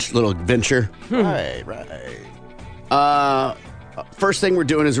 Little adventure. Right. First thing we're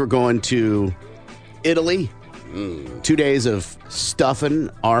doing is we're going to Italy. 2 days of stuffing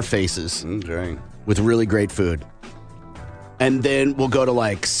our faces with really great food. And then we'll go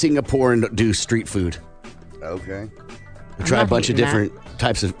to Singapore and do street food. Okay. We'll try a bunch of different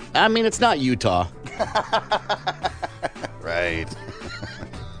types of... I mean, it's not Utah. Right.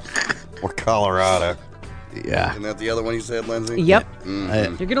 Or Colorado. Yeah. Isn't that the other one you said, Lindsay? Yep.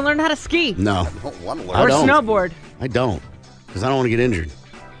 Mm-hmm. You're going to learn how to ski. No. I don't want to learn. I Or don't. snowboard. I don't. Because I don't want to get injured.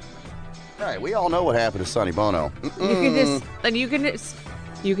 Right. We all know what happened to Sonny Bono. You can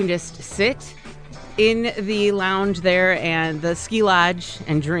just sit in the lounge there and the ski lodge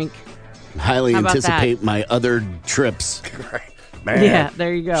and drink. Highly How about anticipate my other trips. Right. Man, Yeah,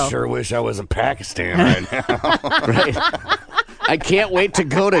 there you go. Sure wish I was in Pakistan right now. Right. I can't wait to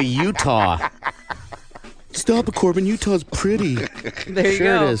go to Utah. Stop it, Corbin. Utah's pretty. There you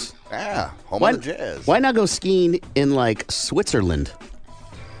sure go. it is. Yeah, home of the Jazz. Why not go skiing in, like, Switzerland?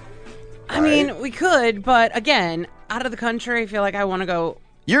 I mean, we could, but again, out of the country, I feel like I want to go.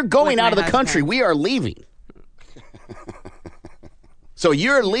 You're going with out my of the husband. country. We are leaving. So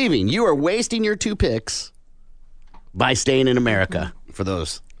you're leaving. You are wasting your 2 picks by staying in America for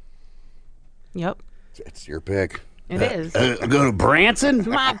those. Yep. It's your pick. It is. Go to Branson?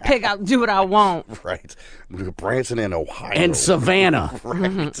 My pick. I'll do what I want. Right. Branson in Ohio. And Savannah.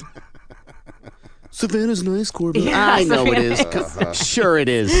 Right. Savannah's nice, Corbin. Yeah, I know it Savannah is. Sure it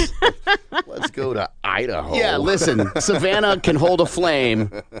is. Let's go to Idaho. Yeah, listen. Savannah can hold a flame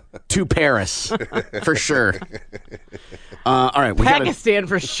to Paris. For sure. All right. We gotta, Pakistan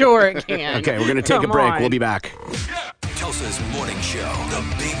for sure it can. okay, we're going to take a Come break. on. We'll be back. Tulsa's Morning Show, the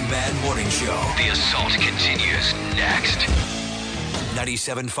Big Man Morning Show. The assault continues next.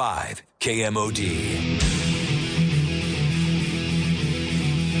 97.5 KMOD.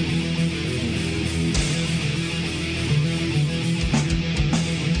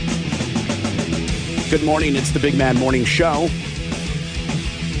 Good morning. It's the Big Man Morning Show.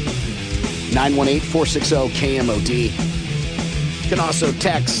 918-460-KMOD. You can also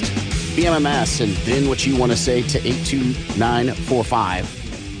text BMMS and then what you want to say to 82945.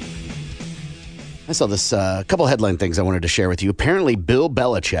 I saw this couple headline things I wanted to share with you. Apparently, Bill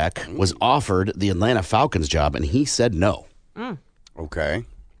Belichick was offered the Atlanta Falcons job, and he said no. Okay.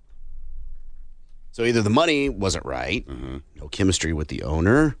 So either the money wasn't right, no chemistry with the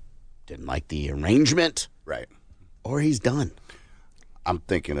owner, didn't like the arrangement, Right. or he's done. I'm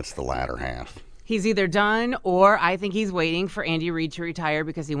thinking it's the latter half. He's either done, or I think he's waiting for Andy Reid to retire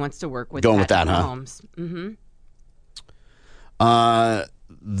because he wants to work with Going with Patrick that, huh? Mahomes.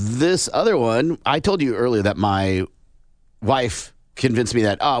 This other one, I told you earlier that my wife convinced me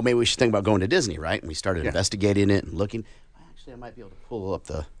that, oh, maybe we should think about going to Disney, right? And we started investigating it and looking. Actually, I might be able to pull up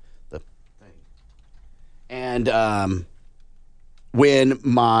the thing. And when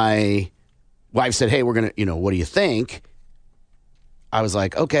my wife said, hey, we're going to, what do you think? I was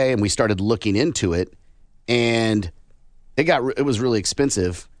like, okay. And we started looking into it. And it was really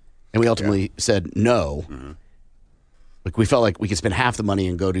expensive. And we ultimately said no. Like we felt like we could spend half the money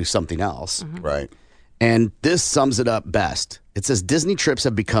and go do something else. Right. And this sums it up best. It says Disney trips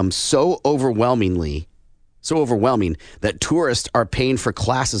have become so overwhelming that tourists are paying for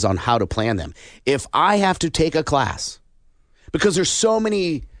classes on how to plan them. If I have to take a class, because there's so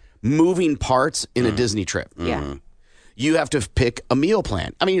many moving parts in a Disney trip. Yeah. You have to pick a meal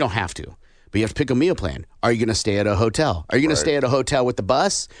plan. I mean, you don't have to, but you have to pick a meal plan. Are you going to stay at a hotel? Are you going to stay at a hotel with the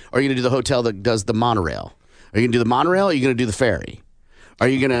bus? Or are you going to do the hotel that does the monorail? Are you going to do the monorail? Or are you going to do the ferry? Are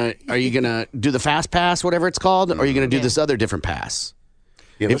you gonna do the fast pass, whatever it's called? Or are you going to do this other different pass?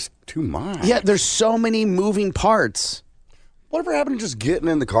 Yeah, that's too much. Yeah, there's so many moving parts. Whatever happened to just getting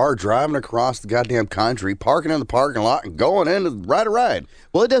in the car, driving across the goddamn country, parking in the parking lot, and going in to ride a ride?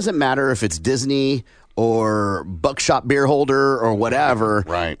 Well, it doesn't matter if it's Disney or Buckshot Beer Holder or whatever.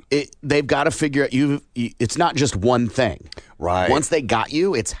 Right. They've got to figure out it's not just one thing. Right. Once they got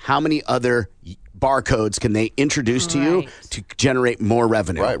you, it's how many other barcodes can they introduce to you to generate more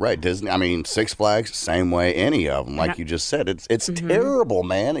revenue. Right. Disney, I mean, Six Flags, same way, any of them. Like you just said, it's terrible,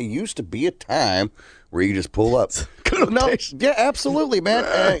 man. It used to be a time where you just pull up. No, yeah, absolutely, man.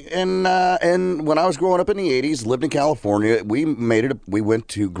 And when I was growing up in the 80s, lived in California, we went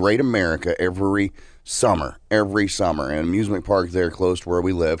to Great America every summer, an amusement park there close to where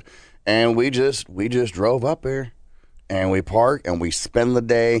we lived. And we just drove up there and we park and we spend the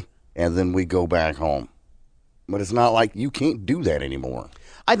day and then we go back home. But it's not like you can't do that anymore.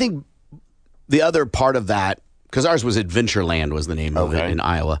 I think the other part of that, because ours was Adventureland was the name of it in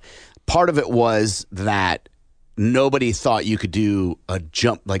Iowa. Part of it was that nobody thought you could do a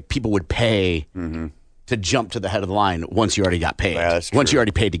jump, like people would pay to jump to the head of the line once you already got paid. Yeah, that's once true. you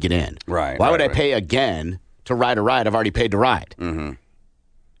already paid to get in. Right. Why would I right. pay again to ride a ride I've already paid to ride? Mm-hmm.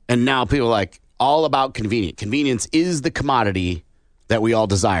 And now people are like, all about convenience. Convenience is the commodity that we all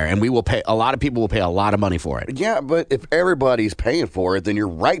desire, and we will pay. A lot of people will pay a lot of money for it. Yeah, but if everybody's paying for it, then you're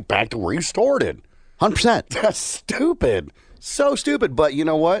right back to where you started. 100%. That's stupid. So stupid. But you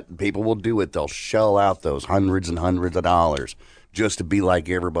know what? People will do it. They'll shell out those hundreds and hundreds of dollars just to be like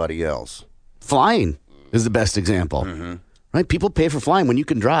everybody else. Flying is the best example. right? People pay for flying when you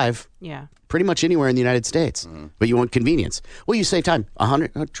can drive Yeah. pretty much anywhere in the United States, but you want convenience. Well, you save time.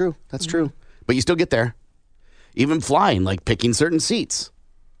 100. Oh, true. That's true. But you still get there. Even flying, like picking certain seats.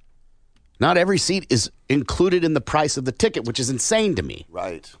 Not every seat is included in the price of the ticket, which is insane to me.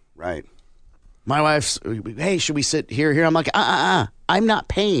 Right. My wife's, hey, should we sit here? I'm like, I'm not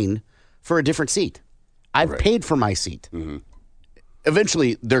paying for a different seat. I've paid for my seat.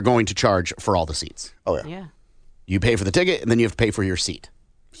 Eventually, they're going to charge for all the seats. Oh, yeah. Yeah. You pay for the ticket, and then you have to pay for your seat.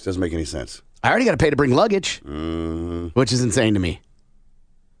 This doesn't make any sense. I already got to pay to bring luggage, which is insane to me.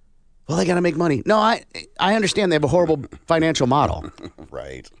 Well, they got to make money. No, I understand they have a horrible financial model.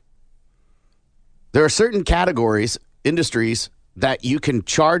 Right. There are certain categories, industries, that you can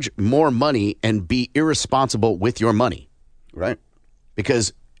charge more money and be irresponsible with your money. Right.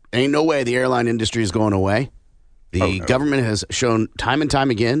 Because ain't no way the airline industry is going away. The government has shown time and time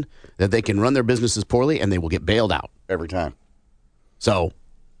again that they can run their businesses poorly and they will get bailed out. Every time. So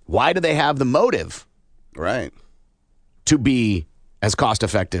why do they have the motive? Right. To be as cost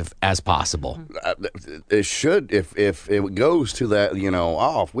effective as possible. It should, if it goes to that,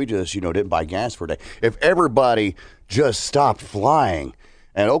 if we just, didn't buy gas for a day. If everybody just stopped flying,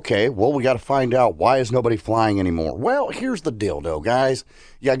 and okay, well, we got to find out why is nobody flying anymore. Well, here's the deal, though, guys.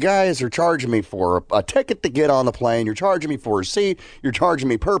 Yeah, guys are charging me for a ticket to get on the plane. You're charging me for a seat. You're charging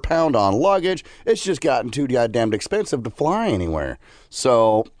me per pound on luggage. It's just gotten too goddamn expensive to fly anywhere.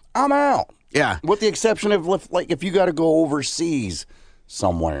 So I'm out. Yeah. With the exception of, if you got to go overseas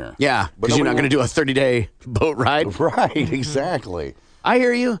somewhere. Yeah, because you're not going to do a 30-day boat ride. Right, exactly. I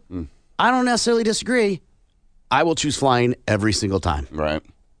hear you. I don't necessarily disagree. I will choose flying every single time. Right.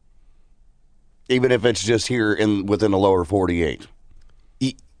 Even if it's just here within the lower 48.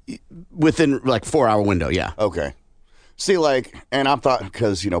 Within 4-hour window, yeah. Okay. See, and I'm thought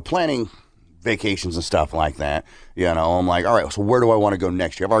because planning vacations and stuff like that, I'm like, all right, so where do I want to go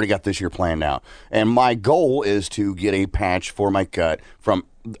next year? I've already got this year planned out. And my goal is to get a patch for my cut from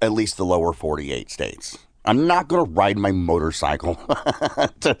at least the lower 48 states. I'm not going to ride my motorcycle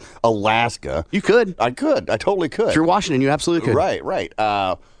to Alaska. You could. I could. I totally could. If you're Washington, you absolutely could. Right.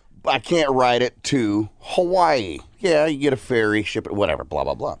 I can't ride it to Hawaii. Yeah, you get a ferry, ship it, whatever, blah,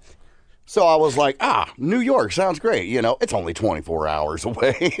 blah, blah. So I was like, New York sounds great. It's only 24 hours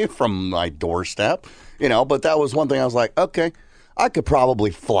away from my doorstep, but that was one thing I was like, okay, I could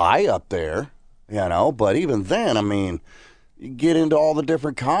probably fly up there, but even then, I mean, you get into all the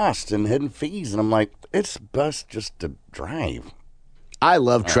different costs and hidden fees, and I'm like, it's best just to drive. I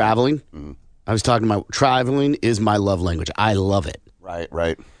love traveling. I was talking about traveling is my love language. I love it.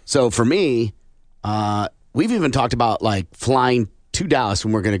 Right. So for me, we've even talked about flying to Dallas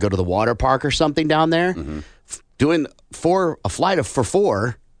when we're going to go to the water park or something down there. Doing a flight for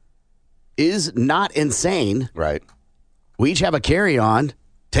 4 is not insane. Right. We each have a carry-on,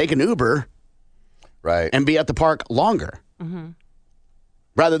 take an Uber, right, and be at the park longer.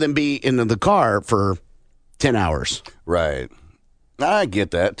 Rather than be in the car for 10 hours. Right. I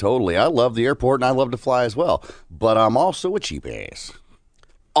get that totally. I love the airport and I love to fly as well. But I'm also a cheap ass.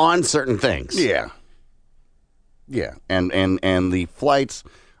 On certain things. Yeah. Yeah. And the flights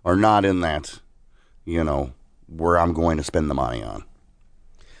are not in that, where I'm going to spend the money on.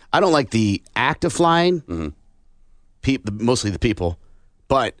 I don't like the act of flying. Mostly the people.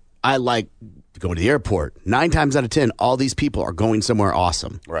 But I like going to the airport. 9 times out of 10, all these people are going somewhere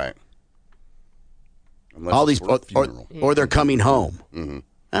awesome. Right. Unless all these, or they're coming home.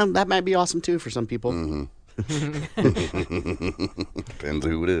 That might be awesome too for some people. Depends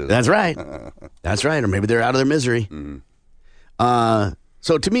who it is. That's right. That's right. Or maybe they're out of their misery.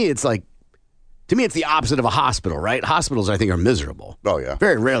 So to me, it's the opposite of a hospital, right? Hospitals, I think, are miserable. Oh, yeah.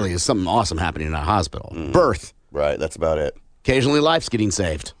 Very rarely is something awesome happening in a hospital. Birth. Right. That's about it. Occasionally, life's getting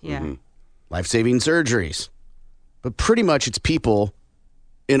saved. Yeah. Life-saving surgeries. But pretty much it's people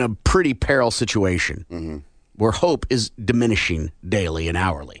in a pretty peril situation where hope is diminishing daily and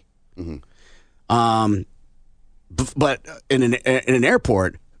hourly. But in an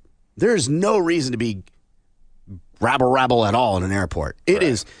airport, there's no reason to be rabble at all in an airport. It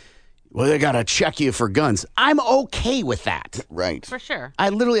is, they got to check you for guns. I'm okay with that. Right. For sure. I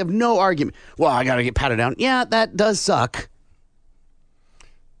literally have no argument. Well, I got to get patted down. Yeah, that does suck.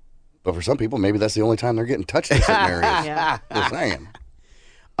 But for some people, maybe that's the only time they're getting touched in certain areas. Yeah. Just saying.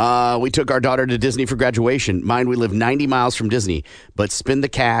 We took our daughter to Disney for graduation. Mind, we live 90 miles from Disney, but spend the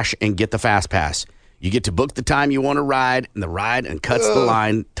cash and get the fast pass. You get to book the time you want to ride, and the ride and cuts the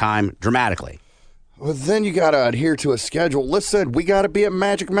line time dramatically. Well, then you got to adhere to a schedule. Listen, we got to be at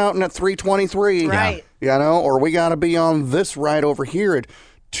Magic Mountain at 3:23. Right. Or we got to be on this ride over here at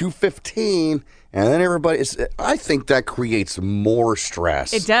 $215, and then I think that creates more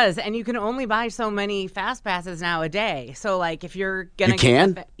stress. It does, and you can only buy so many fast passes now a day. So, like, if you're gonna, You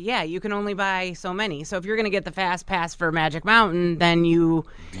can? you can only buy so many. So, if you're gonna get the fast pass for Magic Mountain, then you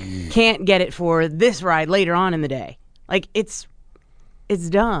can't get it for this ride later on in the day. Like, it's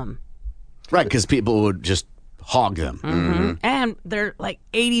dumb. Right, because people would just hog them. Mm-hmm. And they're like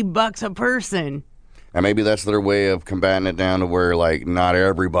 $80 a person. And maybe that's their way of combating it down to where, like, not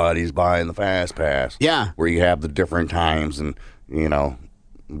everybody's buying the fast pass. Yeah. Where you have the different times and,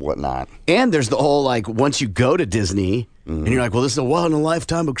 whatnot. And there's the whole, like, once you go to Disney, and you're like, well, this is a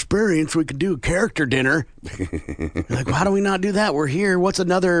one-in-a-lifetime experience. We could do a character dinner. You're like, why do we not do that? We're here. What's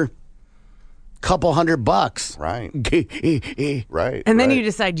another couple $100? Right. Right. And then you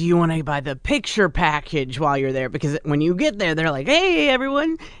decide, do you want to buy the picture package while you're there? Because when you get there, they're like, hey,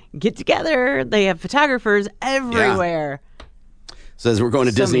 everyone, get together. They have photographers everywhere. Says we're going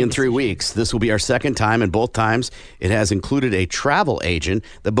to Disney in 3 weeks. This will be our second time, and both times it has included a travel agent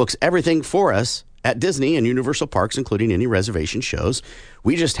that books everything for us at Disney and Universal Parks, including any reservation shows.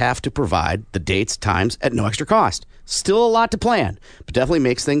 We just have to provide the dates, times at no extra cost. Still a lot to plan, but definitely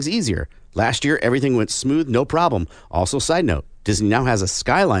makes things easier. Last year, everything went smooth, no problem. Also, side note, Disney now has a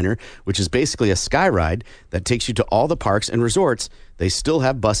Skyliner, which is basically a sky ride that takes you to all the parks and resorts. They still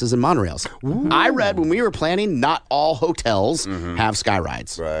have buses and monorails. Ooh. I read when we were planning, not all hotels have sky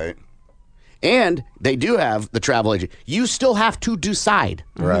rides. Right. And they do have the travel agent. You still have to decide.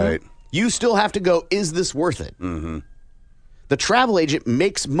 Right. You still have to go, is this worth it? Mm-hmm. The travel agent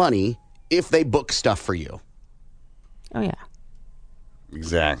makes money if they book stuff for you. Oh, yeah.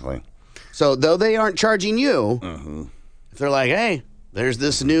 Exactly. So, though they aren't charging you, if they're like, hey, there's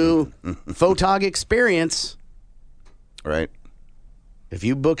this new photog experience. Right. If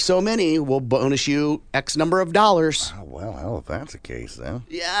you book so many, we'll bonus you X number of dollars. Oh, well, hell, if that's the case, then.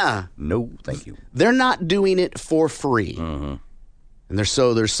 Yeah. No, thank you. They're not doing it for free. And there's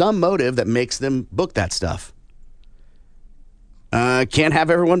some motive that makes them book that stuff. Can't have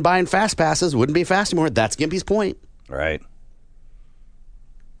everyone buying fast passes. Wouldn't be fast anymore. That's Gimpy's point. Right.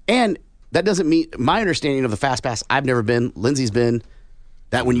 And that doesn't mean, my understanding of the fast pass, I've never been, Lindsay's been,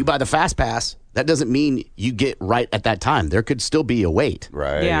 that when you buy the fast pass, that doesn't mean you get right at that time. There could still be a wait.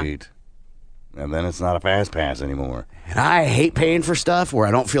 Right. Yeah. And then it's not a fast pass anymore. And I hate paying for stuff where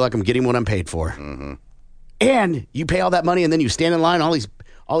I don't feel like I'm getting what I'm paid for. And you pay all that money and then you stand in line, all these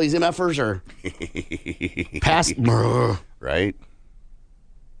MFers are pass. Right.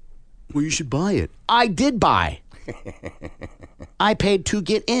 Well, you should buy it. I did buy. I paid to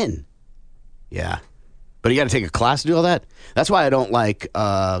get in. Yeah. But you got to take a class to do all that. That's why I don't like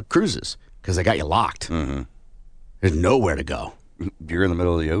cruises, because they got you locked. There's nowhere to go. You're in the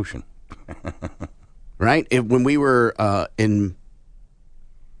middle of the ocean. Right? When we were in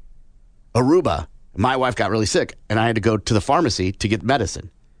Aruba, my wife got really sick, and I had to go to the pharmacy to get medicine.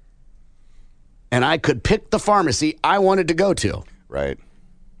 And I could pick the pharmacy I wanted to go to. Right.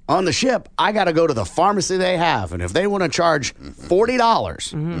 On the ship, I got to go to the pharmacy they have. And if they want to charge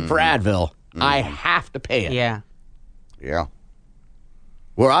 $40 for Advil, I have to pay it. Yeah. Yeah.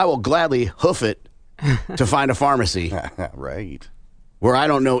 Where I will gladly hoof it to find a pharmacy. Right. Where I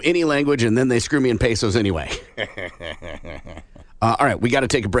don't know any language, and then they screw me in pesos anyway. All right, we got to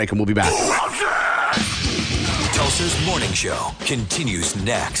take a break, and we'll be back. Tulsa's Morning Show continues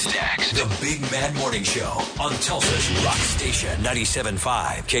next. The Big Mad Morning Show on Tulsa's Rock Station 97.5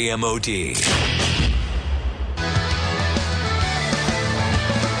 KMOD.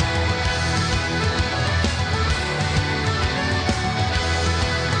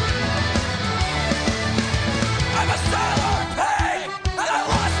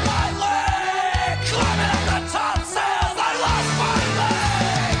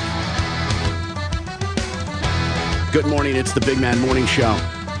 Good morning. It's the Big Man Morning Show.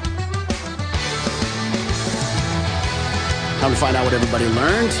 Time to find out what everybody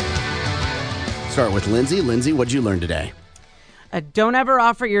learned. Start with Lindsay. Lindsay, what'd you learn today? Don't ever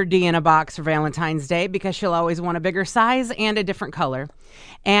offer your D in a box for Valentine's Day because she'll always want a bigger size and a different color.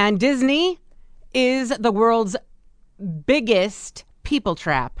 And Disney is the world's biggest people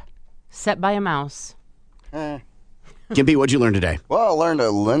trap set by a mouse. Gimpy, what'd you learn today? Well, I learned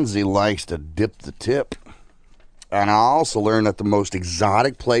that Lindsay likes to dip the tip. And I also learned that the most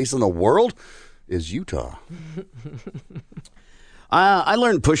exotic place in the world is Utah. I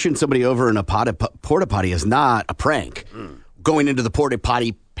learned pushing somebody over in a porta potty is not a prank. Going into the porta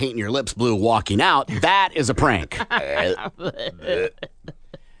potty, painting your lips blue, walking out, that is a prank.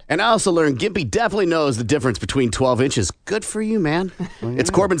 And And I also learned Gimpy definitely knows the difference between 12 inches. Good for you, man. It's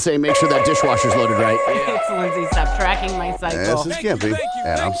Corbin saying make sure that dishwasher's loaded right. It's Lindsay. Stop tracking my cycle. This is Gimpy.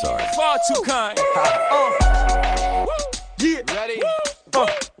 And I'm sorry. Far too kind. Yeah. Ready?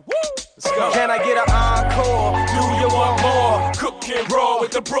 Let's go. Can I get an encore? Do you want more? Cook and roll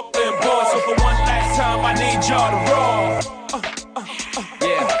with the Brooklyn boys. So for one last time, I need y'all to roll.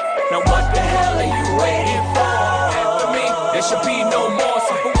 Yeah. Now what the hell are you waiting for? After me, there should be no more.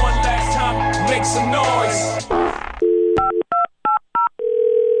 So for one last time, make some noise.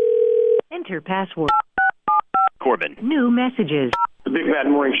 Enter password. Corbin. New messages. The Big Mad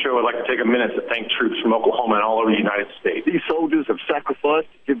Morning Show would like to take a minute to thank troops from Oklahoma and all over the United States. These soldiers have sacrificed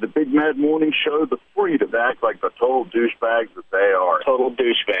to give the Big Mad Morning Show the freedom to act like the total douchebags that they are. Total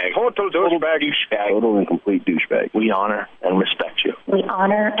douchebag. Total douchebag. Total and complete douchebag. We honor and respect you. We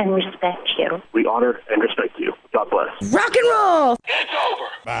honor and respect you. We honor and respect you. God bless. Rock and roll! It's over.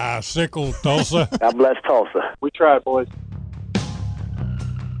 Bicycle, Tulsa. God bless Tulsa. We tried, boys.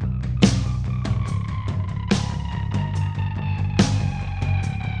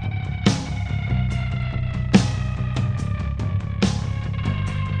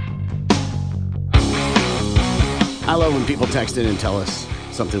 I love when people text in and tell us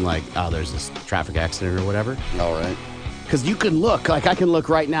something like, oh, there's this traffic accident or whatever. All right. Because you can look, like I can look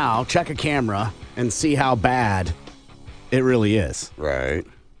right now, check a camera, and see how bad it really is. Right.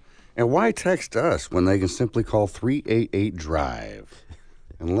 And why text us when they can simply call 388-DRIVE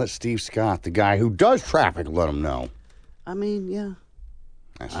and let Steve Scott, the guy who does traffic, let them know? I mean, yeah.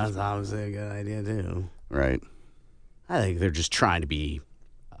 That's obviously a good idea, too. Right. I think they're just trying to be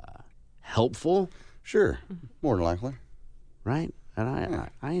helpful. Sure. More than likely. Right? And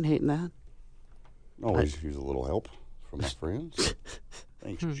I ain't hating that. Always use a little help from my friends.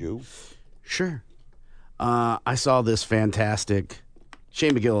 Thanks, Joe. Sure. I saw this fantastic.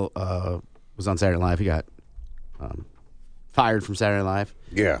 Shane McGill was on Saturday Night Live. He got fired from Saturday Night Live.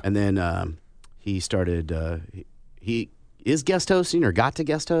 Yeah. And then he started, he is guest hosting or got to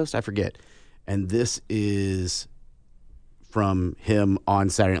guest host. I forget. And this is from him on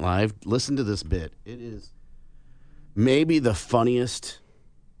Saturday Night Live. Listen to this bit. It is maybe the funniest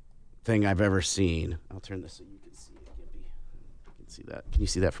thing I've ever seen. I'll turn this so you can see it, Gimpy. You can see that. Can you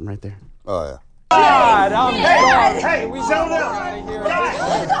see that from right there? Oh, yeah. God, I'm sorry. Hey, we settle down.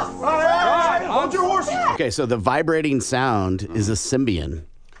 Hold your horses. Okay, so the vibrating sound is a Symbian.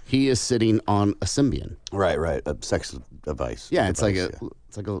 He is sitting on a Symbian. Right. A sex device. Yeah, it's like a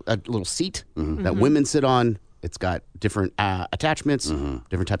little seat that women sit on. It's got different attachments,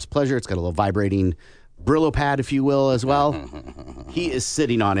 different types of pleasure. It's got a little vibrating Brillo pad, if you will, as well. He is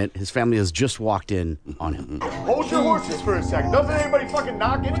sitting on it. His family has just walked in on him. Hold your horses for a second. Doesn't anybody fucking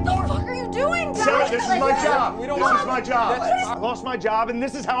knock anymore? What the fuck are you doing, guys? Sarah, this is my job. This is my job. I lost my job, and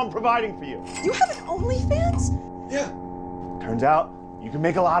this is how I'm providing for you. You have an OnlyFans? Yeah. Turns out you can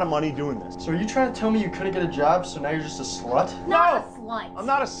make a lot of money doing this. So are you trying to tell me you couldn't get a job, so now you're just a slut? Not a slut. I'm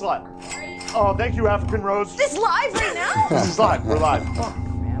not a slut. Oh, thank you, African Rose. This live right now? This is live. We're live.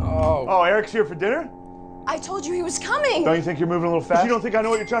 Oh, Eric's here for dinner? I told you he was coming. Don't you think you're moving a little fast? You don't think I know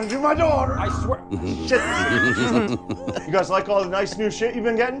what you're trying to do to my daughter? I swear. Shit. You guys like all the nice new shit you've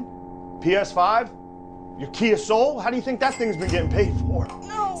been getting? PS5? Your Kia Soul? How do you think that thing's been getting paid for?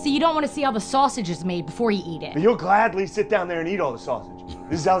 No. So you don't want to see how the sausage is made before you eat it. But you'll gladly sit down there and eat all the sausage.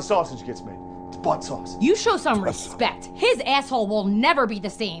 This is how the sausage gets made. It's butt sauce. You show some respect. His asshole will never be the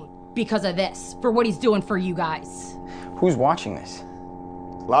same because of this, for what he's doing for you guys. Who's watching this?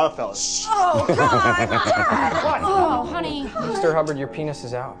 A lot of fellas. Oh, God. Oh, honey. Mr. Hubbard, your penis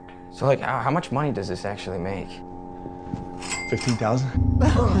is out. So, like, how much money does this actually make? 15,000.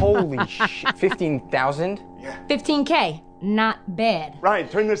 Holy shit. 15,000? Yeah. 15K. Not bad. Ryan,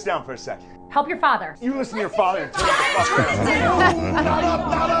 turn this down for a second. Help your father. You listen to your father and turn it the fuck down. Not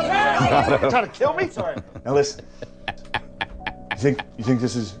up. Trying to kill me? Sorry. Now listen. You think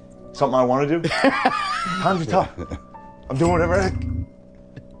this is something I want to do? Times are tough. I'm doing whatever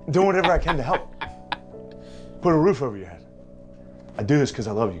I can to help. Put a roof over your head. I do this because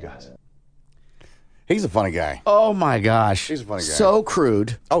I love you guys. He's a funny guy. Oh my gosh. He's a funny guy. So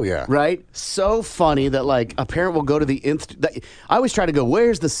crude. Oh, yeah. Right? So funny that, like, a parent will go to the nth. I always try to go,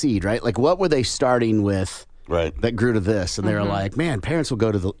 where's the seed, right? Like, what were they starting with that grew to this? And they were like, man, parents will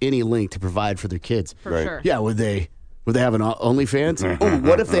go to any length to provide for their kids. For sure. Yeah, would they Would they have an OnlyFans? Oh,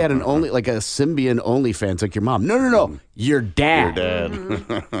 what if they had an like a Symbian OnlyFans like your mom? No. Your dad. Your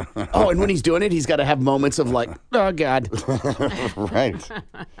dad. Oh, and when he's doing it, he's got to have moments of like, oh, God. Right.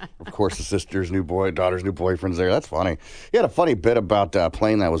 Of course, the daughter's new boyfriend's there. That's funny. He had a funny bit about a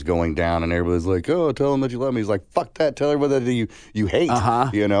plane that was going down, and everybody's like, oh, tell them that you love me. He's like, fuck that. Tell everybody that you hate.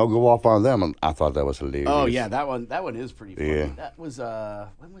 You know, go off on them. And I thought that was hilarious. Oh, yeah, that one is pretty funny. Yeah. That was,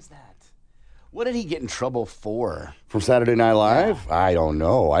 when was that? What did he get in trouble for? From Saturday Night Live? Yeah. I don't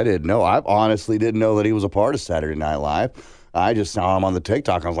know. I didn't know. I honestly didn't know that he was a part of Saturday Night Live. I just saw him on the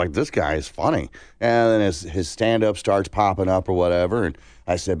TikTok. I was like, this guy is funny. And then his stand-up starts popping up or whatever, and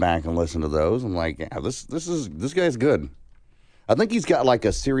I sit back and listen to those. I'm like, yeah, this guy's good. I think he's got like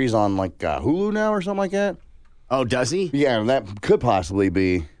a series on like Hulu now or something like that. Oh, does he? Yeah, that could possibly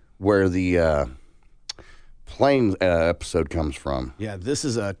be where the plane episode comes from. Yeah, this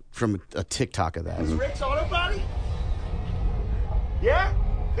is from a TikTok of that. Is Rick's Auto Body? Yeah?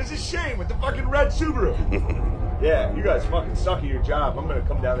 This is Shane with the fucking red Subaru. Yeah, you guys fucking suck at your job. I'm gonna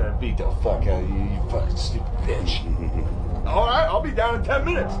come down there and beat the fuck out of you, you fucking stupid bitch. All right, I'll be down in 10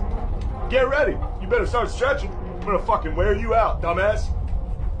 minutes. Get ready. You better start stretching. I'm gonna fucking wear you out, dumbass.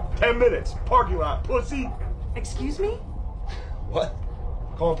 10 minutes. Parking lot, pussy. Excuse me? What?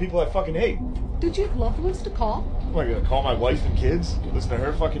 Calling people I fucking hate. Did you have loved ones to call? Am I gonna call my wife and kids? Listen to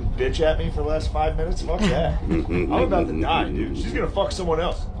her fucking bitch at me for the last 5 minutes? Fuck that. I'm about to die, dude. She's gonna fuck someone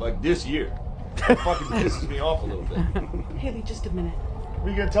else, like this year. It fucking pisses me off a little bit. Haley, just a minute. What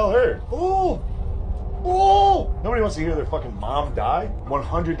are you gonna tell her? Oh! Nobody wants to hear their fucking mom die.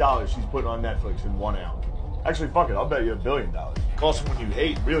 $100 she's putting on Netflix in 1 hour. Actually, fuck it, I'll bet you $1 billion. Call someone you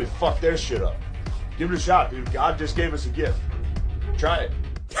hate, really fuck their shit up. Give it a shot, dude. God just gave us a gift. Try it.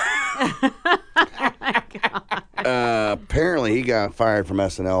 Apparently, he got fired from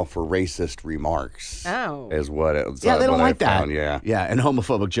SNL for racist remarks. Oh. Is what it was. Yeah, they don't like that. Yeah. Yeah, and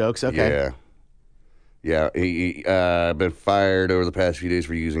homophobic jokes. Okay. Yeah, he been fired over the past few days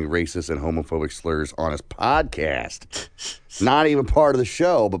for using racist and homophobic slurs on his podcast. Not even part of the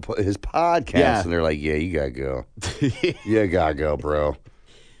show, but his podcast. Yeah. And they're like, yeah, you gotta go. You gotta go, bro.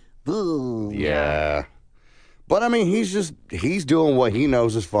 Yeah. But, I mean, he's doing what he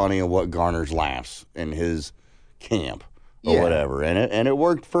knows is funny and what garners laughs in his camp or whatever. And it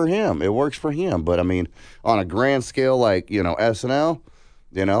worked for him. It works for him. But, I mean, on a grand scale like, SNL,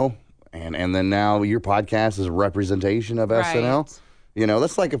 and then now your podcast is a representation of SNL.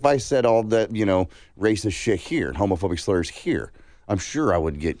 That's like if I said all that, racist shit here and homophobic slurs here. I'm sure I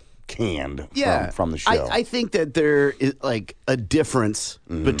would get canned from the show. I think that there is like a difference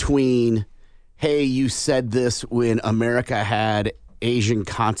between, hey, you said this when America had Japanese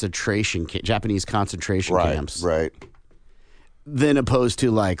concentration camps. Right. Than opposed to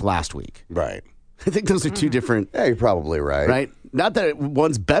like last week. Right. I think those are two different. Yeah, you're probably right. Right? Not that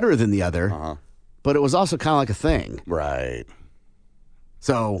one's better than the other, but it was also kind of like a thing. Right.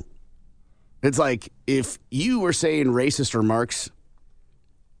 So it's like if you were saying racist remarks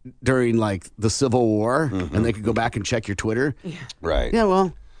during like the Civil War and they could go back and check your Twitter. Yeah. Right. Yeah, well.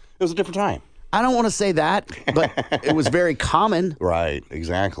 It was a different time. I don't want to say that, but it was very common. Right,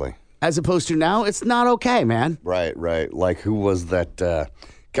 exactly. As opposed to now, it's not okay, man. Right. Like who was that,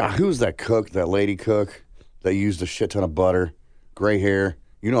 who's that cook, that lady cook that used a shit ton of butter, gray hair?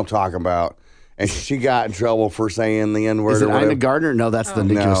 You know what I'm talking about. And she got in trouble for saying the N-word. Is it Ina Gardner? No, that's the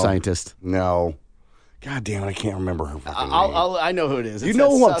nuclear scientist. No. God damn it, I can't remember her fucking name. I know who it is. You know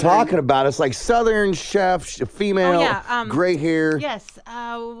who I'm talking about. It's like Southern chef, female, gray hair. Yes,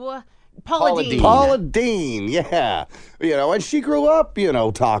 Paula Deen. Paula Deen, yeah. And she grew up,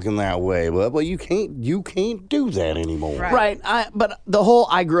 talking that way. But you can't do that anymore. Right. But the whole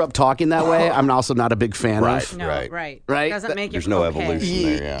I grew up talking that way, I'm also not a big fan of. No, right. Right? Doesn't make There's it no okay.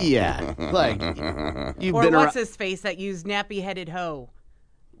 evolution there, Yeah. Like, you've or been what's around. his face that used nappy-headed hoe?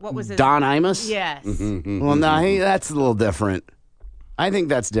 What was his Don Imus? Yes. Well, no, that's a little different. I think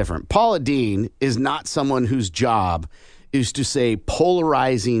that's different. Paula Deen is not someone whose job is to say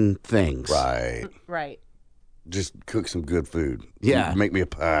polarizing things. Right. Just cook some good food. Yeah. Make me a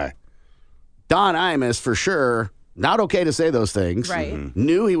pie. Don Imus, for sure, not okay to say those things. Right.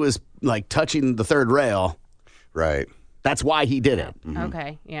 Knew he was, like, touching the third rail. Right. That's why he did it.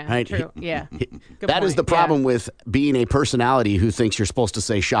 Okay. Yeah. Right? True. Yeah. That is the problem with being a personality who thinks you're supposed to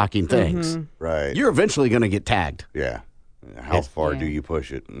say shocking things. Right. You're eventually going to get tagged. Yeah. How far do you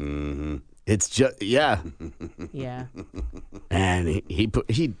push it? Mm-hmm. It's just, yeah. And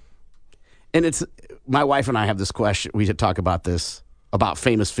and it's, my wife and I have this question. We should talk about this, about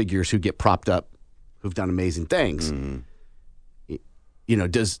famous figures who get propped up, who've done amazing things.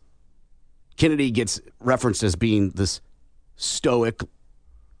 Kennedy gets referenced as being this stoic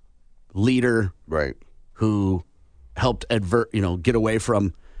leader, right, who helped get away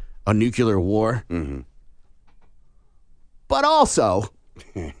from a nuclear war. Mm-hmm. But also,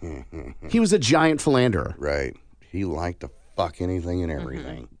 he was a giant philanderer. Right. He liked to fuck anything and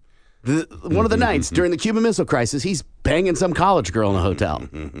everything. One of the nights during the Cuban Missile Crisis, he's banging some college girl in a hotel.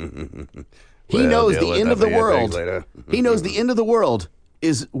 He knows the end of the world. He knows the end of the world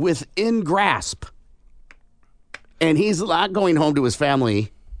is within grasp. And he's not going home to his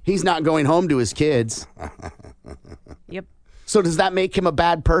family. He's not going home to his kids. Yep. So does that make him a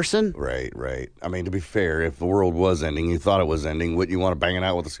bad person? Right. I mean, to be fair, if the world was ending, you thought it was ending, wouldn't you want to bang it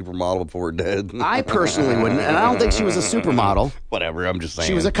out with a supermodel before it did? I personally wouldn't, and I don't think she was a supermodel. Whatever, I'm just saying.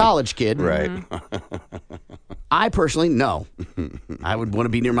 She was a college kid. Right. I personally, no. I would want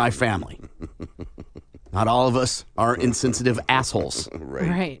to be near my family. Not all of us are insensitive assholes.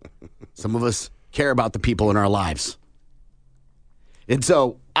 Right. Some of us care about the people in our lives. And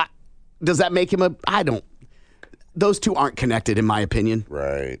so, does that make him those two aren't connected, in my opinion.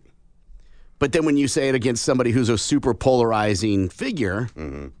 Right. But then when you say it against somebody who's a super polarizing figure,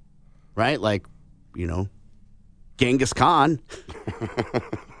 right? Like, Genghis Khan.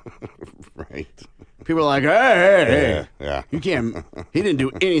 Right. People are like, hey. Yeah. You can't, he didn't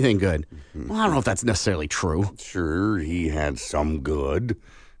do anything good. Well, I don't know if that's necessarily true. Sure, he had some good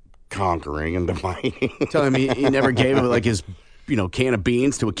conquering and dividing. Telling me he never gave him like his, can of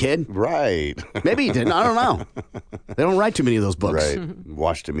beans to a kid? Right. Maybe he didn't. I don't know. They don't write too many of those books. Right.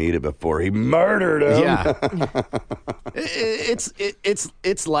 Watched him eat it before he murdered him. Yeah.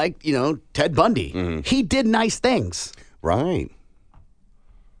 It's like, Ted Bundy. He did nice things. Right.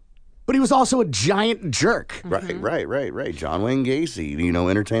 But he was also a giant jerk. Right. John Wayne Gacy,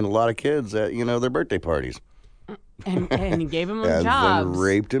 entertained a lot of kids at, their birthday parties. And he gave them and jobs. Then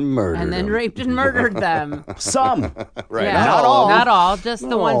raped and murdered them. Some. Right. Yeah, not all. Not all. Just the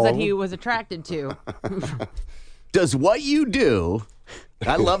No. ones that he was attracted to. Does what you do,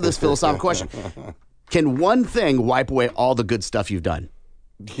 I love this philosophical question, can one thing wipe away all the good stuff you've done?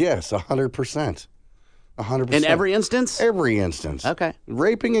 Yes, 100%. 100%. In every instance? Every instance. Okay.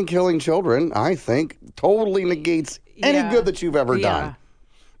 Raping and killing children, I think, totally negates any good that you've ever done.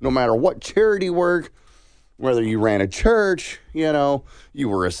 No matter what charity work, whether you ran a church, you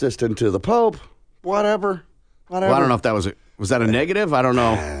were assistant to the Pope, whatever. Well, I don't know if that was that a negative? I don't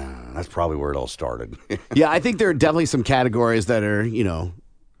know. That's probably where it all started. Yeah, I think there are definitely some categories that are,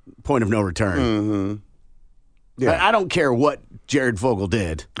 point of no return. Mm-hmm. Yeah. I don't care what Jared Fogle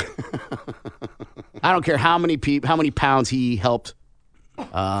did. I don't care how many pounds he helped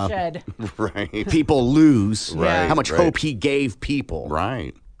Shed. Right. people lose. Right. How much hope he gave people.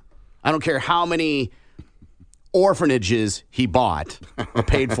 Right. I don't care how many orphanages he bought or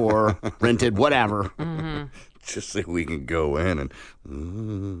paid for, rented, whatever. Just so we can go in and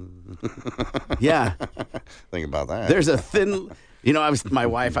Yeah. think about that. There's a thin, my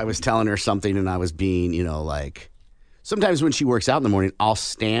wife, I was telling her something and I was being, sometimes when she works out in the morning, I'll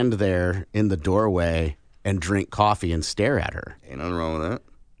stand there in the doorway and drink coffee and stare at her. Ain't nothing wrong with that.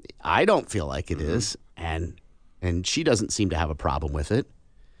 I don't feel like it is, and she doesn't seem to have a problem with it.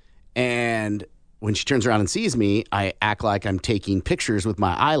 And when she turns around and sees me, I act like I'm taking pictures with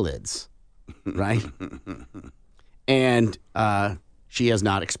my eyelids, right? And she has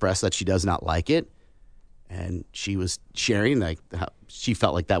not expressed that she does not like it. And she was sharing like how she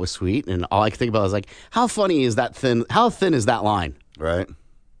felt like that was sweet. And all I could think about was like, how funny is that thin? How thin is that line? Right.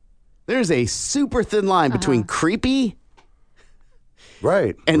 There's a super thin line between creepy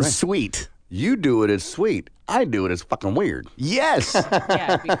and sweet. You do it as sweet. I do it as fucking weird. Yes.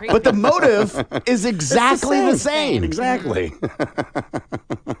 Yeah, it'd be creepy. But the motive is exactly the same. Exactly.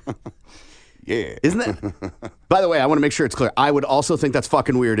 Yeah. Isn't that? By the way, I want to make sure it's clear. I would also think that's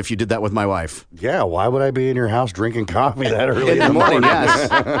fucking weird if you did that with my wife. Yeah, why would I be in your house drinking coffee that early In the morning,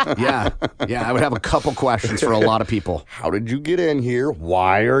 yes. Yeah, I would have a couple questions for a lot of people. How did you get in here?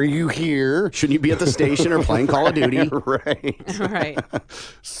 Why are you here? Shouldn't you be at the station or playing Call of Duty? Right.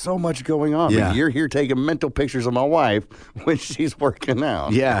 So much going on. Yeah. But you're here taking mental pictures of my wife when she's working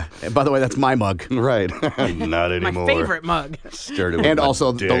out. Yeah. And by the way, that's my mug. Right. Not anymore. My favorite mug. Stirred it with And my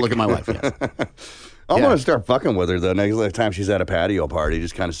also, dick. don't look at my wife. Yes. I'm Yeah. going to start fucking with her the next time she's at a patio party.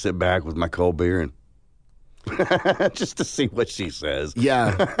 Just kind of sit back with my cold beer and just to see what she says.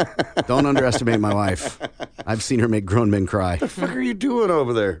 Yeah. Don't underestimate my wife. I've seen her make grown men cry. What the fuck are you doing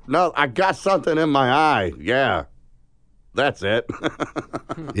over there? No, I got something in my eye. Yeah. That's it.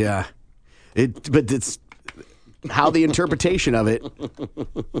 Yeah. But it's how the interpretation of it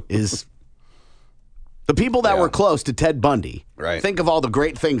is The people that were close to Ted Bundy think of all the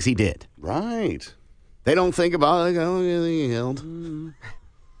great things he did. Right. They don't think about, like, oh, he killed.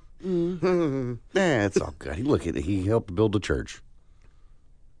 Yeah, it's all good. Look at it. He helped build a church.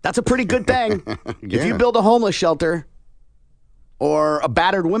 That's a pretty good thing. If you build a homeless shelter or a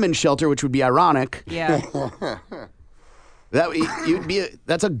battered women's shelter, which would be ironic. Yeah.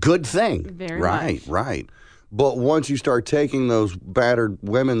 That's a good thing. Very much. Right. But once you start taking those battered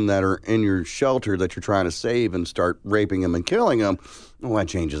women that are in your shelter that you're trying to save and start raping them and killing them, well, that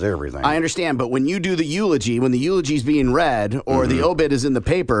changes everything. I understand, but when you do the eulogy, when the eulogy's being read or the obit is in the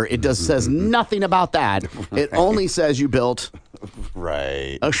paper, it says nothing about that. It only says you built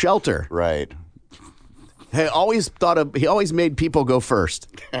a shelter. Right. He always made people go first.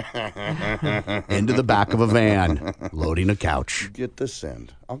 Into the back of a van, loading a couch. Get this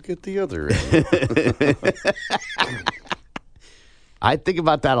end. I'll get the other end. I think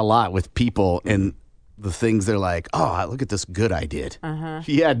about that a lot with people and the things they're like, oh, look at this good I did.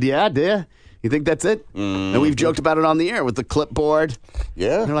 Yeah. You think that's it? Mm-hmm. And we've joked about it on the air with the clipboard.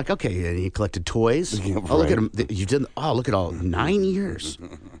 Yeah. And they're like, okay, and you collected toys. Yeah, Oh, look at them. You did. Oh, look at all 9 years.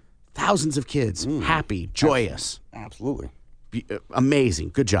 Thousands of kids, happy, joyous. Absolutely. Amazing.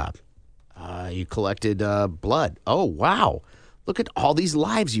 Good job. You collected blood. Oh, wow. Look at all these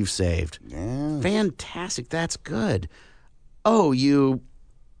lives you've saved. Yeah. Fantastic. That's good. Oh, you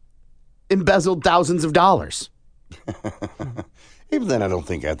embezzled thousands of dollars. Even then, I don't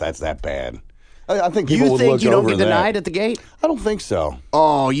think that's that bad. I think people you would think look you don't over get that. denied at the gate? I don't think so.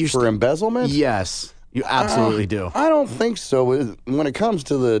 Oh, for embezzlement? Yes. You absolutely do. I don't think so. When it comes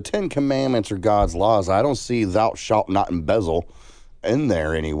to the 10 Commandments or God's laws, I don't see thou shalt not embezzle in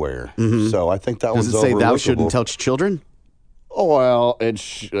there anywhere. So I think that Does one's it say thou overlookable. shouldn't touch children? Oh, well, I'm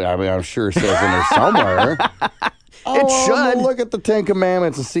sure it says in there somewhere. It should. Look at the 10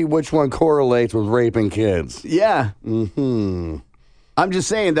 Commandments and see which one correlates with raping kids. Yeah. I'm just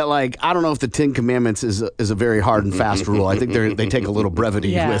saying that, like, I don't know if the 10 Commandments is a very hard and fast rule. I think they take a little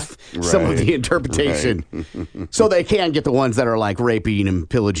brevity with some of the interpretation. So they can get the ones that are like raping and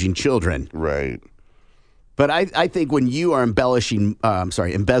pillaging children. Right. But I think when you are embezzling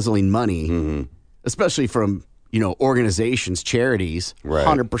money, especially from, organizations, charities,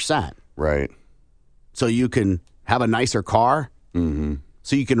 100%. Right. So you can have a nicer car.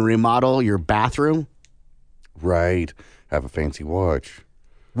 So you can remodel your bathroom. Right. Have a fancy watch.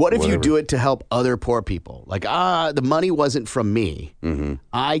 What if you do it to help other poor people? Like, the money wasn't from me.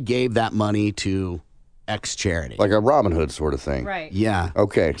 I gave that money to X charity. Like a Robin Hood sort of thing. Right. Yeah.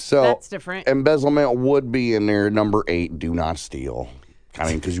 Okay, so That's different. Embezzlement would be in there. Number 8, do not steal. I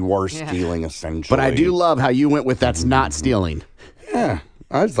mean, because you are stealing essentially. But I do love how you went with that's not stealing. Yeah.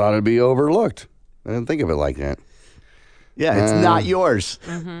 I thought it'd be overlooked. I didn't think of it like that. Yeah, it's not yours.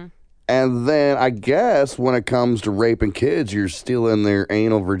 And then I guess when it comes to raping kids, you're stealing their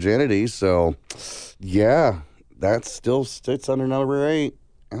anal virginity. So, yeah, that still sits under number 8.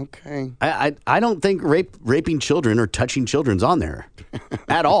 Okay. I don't think raping children or touching children's on there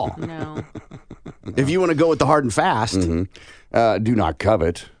at all. No. If you want to go with the hard and fast. Do not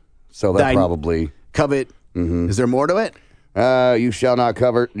covet. So that probably... Covet. Is there more to it? You shall not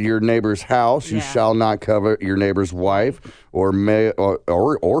covet your neighbor's house. You shall not covet your neighbor's wife or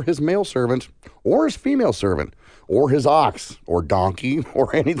his male servant or his female servant or his ox or donkey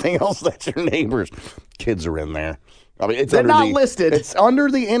or anything else that's your neighbor's. Kids are in there. I mean, They're not listed. It's under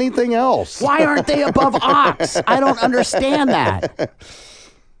the anything else. Why aren't they above ox? I don't understand that.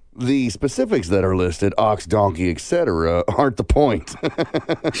 The specifics that are listed, ox, donkey, etc., aren't the point.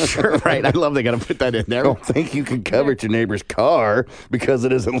 Sure, right. I love they got to put that in there. I don't think you can covet your neighbor's car because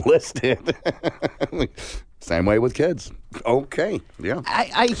it isn't listed. Same way with kids. Okay, yeah.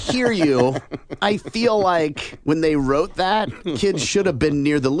 I hear you. I feel like when they wrote that, kids should have been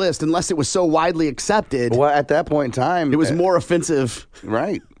near the list unless it was so widely accepted. Well, at that point in time, it was more offensive,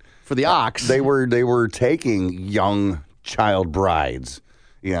 right, for the ox. They were taking young child brides.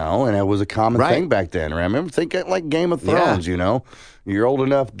 And it was a common thing back then. I remember thinking like Game of Thrones, You're old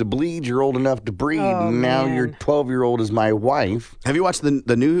enough to bleed, you're old enough to breed, and now your 12-year-old is my wife. Have you watched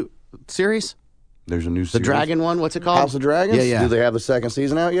the new series? There's a new series. The dragon one, what's it called? House of Dragons? Yeah. Do they have the second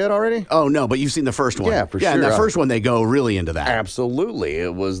season out yet already? Oh, no, but you've seen the first one. Yeah, for sure. Yeah, and the first one, they go really into that. Absolutely.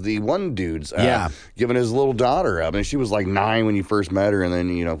 It was the one dude's giving his little daughter up. And she was like 9 when you first met her, and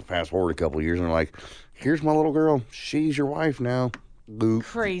then, fast forward a couple of years, and they're like, here's my little girl. She's your wife now. Boop.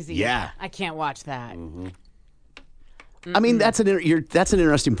 Crazy. Yeah. I can't watch that. I mean, that's an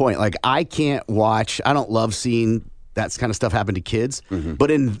interesting point. Like, I don't love seeing that kind of stuff happen to kids,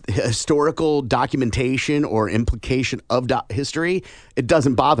 but in historical documentation or implication of history, it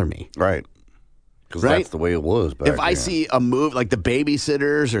doesn't bother me. Right. Because Right? that's the way it was back If I then. see a move like The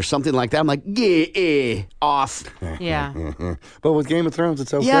Babysitters or something like that, I'm like, yeah, off. Yeah. But with Game of Thrones,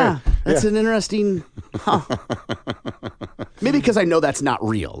 it's okay. Yeah, that's an interesting. Huh. Maybe because I know that's not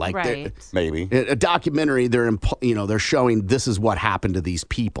real. Like, Right. Maybe. a documentary, they're showing this is what happened to these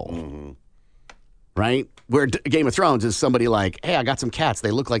people, right? Where Game of Thrones is somebody like, hey, I got some cats.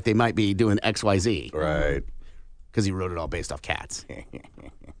 They look like they might be doing X, Y, Z. Right. Because he wrote it all based off cats.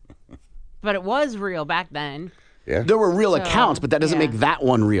 But it was real back then. Yeah. There were real So, accounts, but that doesn't yeah. make that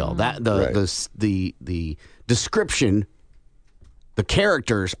one real. That Right. the description, the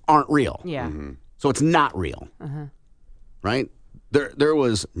characters aren't real. Yeah. So it's not real. Right? There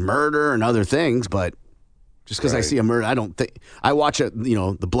was murder and other things, but just because I Right. see a murder, I don't think I watch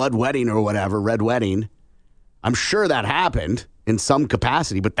the Blood Wedding or whatever, Red Wedding. I'm sure that happened in some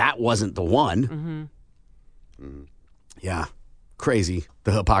capacity, but that wasn't the one. Yeah. Crazy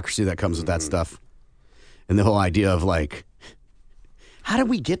the hypocrisy that comes with that stuff. And the whole idea of like, how did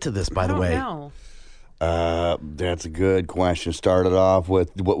we get to this, by the way? No. That's a good question. Started off with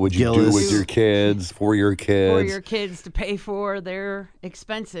what would you do Gillis. with your kids, for your kids? For your kids to pay for their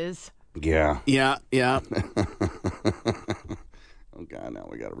expenses. Yeah. Yeah, yeah. Oh, God, now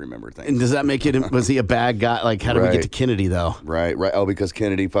we got to remember things. And does that make it, was he a bad guy? Like, how did we get Right. to Kennedy, though? Right. Oh, because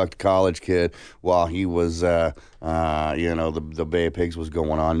Kennedy fucked a college kid while he was, the Bay of Pigs was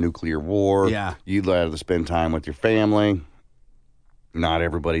going on, nuclear war. Yeah. You'd rather spend time with your family. Not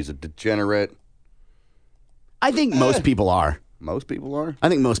everybody's a degenerate. I think most people are. Most people are? I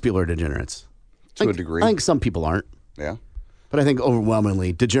think most people are degenerates. To a degree. I think some people aren't. Yeah. But I think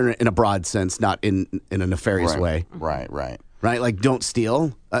overwhelmingly degenerate in a broad sense, not in a nefarious Right. way. Right. Right? Like, don't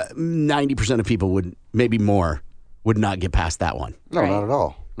steal. 90% of people would, maybe more, would not get past that one. No, not at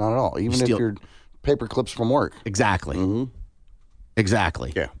all. Not at all. Even if steal- you're paper clips from work. Exactly.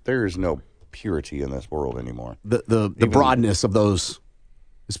 Exactly. Yeah. There is no purity in this world anymore. The broadness of those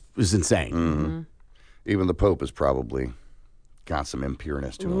is insane. Even the Pope has probably got some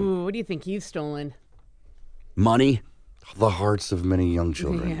impureness to him. Ooh, what do you think he's stolen? Money. The hearts of many young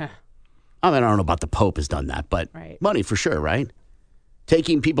children. Yeah. I mean, I don't know about the Pope has done that, but Right. money for sure, right?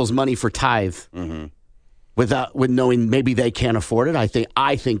 Taking people's money for tithe with knowing maybe they can't afford it,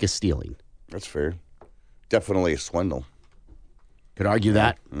 I think is stealing. That's fair. Definitely a swindle. Could argue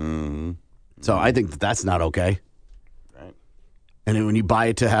that. Mm-hmm. So I think that's not okay. Right. And then when you buy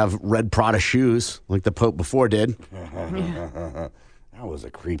it to have red Prada shoes, like the Pope before did, That was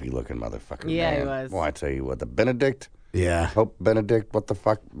a creepy looking motherfucker. Yeah, man. he was. Well, I tell you what, the Benedict. yeah, Pope Benedict, what the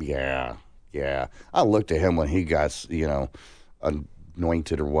fuck? Yeah. I looked at him when he got,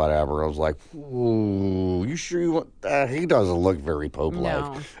 anointed or whatever. I was like, ooh, you sure you want he doesn't look very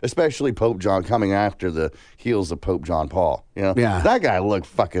Pope-like. No. Especially Pope John, coming after the heels of Pope John Paul. Yeah. That guy looked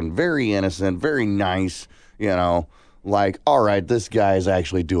fucking very innocent, very nice, like, all right, this guy is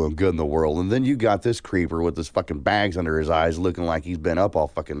actually doing good in the world. And then you got this creeper with his fucking bags under his eyes looking like he's been up all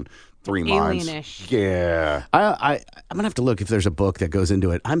fucking 3 months. Alienish. Yeah. I'm gonna have to look if there's a book that goes into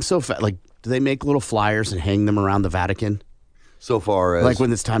it. I'm so like, do they make little flyers and hang them around the Vatican? So far as Like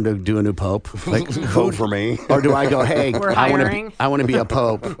when it's time to do a new pope, like vote for me, or do I go, hey, We're I hiring. want to be a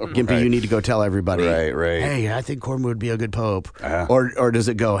pope, Gimpy, Right. you need to go tell everybody, Right. Hey, I think Corbin would be a good pope, Uh-huh. or does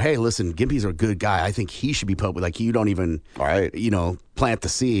it go, hey, listen, Gimpy's a good guy, I think he should be pope, like you don't even, Right. plant the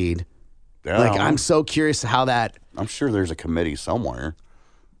seed. Yeah, Like I'm so curious how that. I'm sure there's a committee somewhere.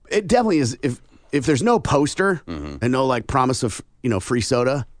 It definitely is. If there's no poster and no like promise of free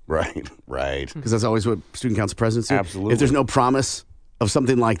soda, Right. because that's always what student council presidents do. Absolutely. If there's no promise of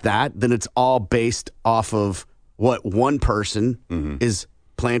something like that, then it's all based off of what one person is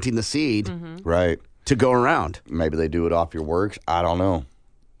planting the seed Right. to go around. Maybe they do it off your works. I don't know.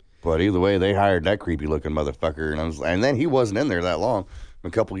 But either way, they hired that creepy looking motherfucker, and then he wasn't in there that long, a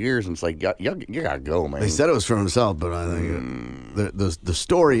couple years, and it's like, you gotta go, man. They said it was for himself, but I think the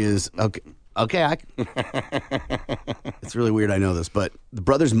story is okay. Okay, it's really weird. I know this, but the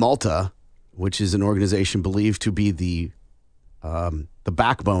Brothers Malta, which is an organization believed to be the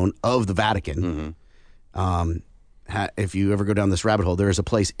backbone of the Vatican. If you ever go down this rabbit hole, there is a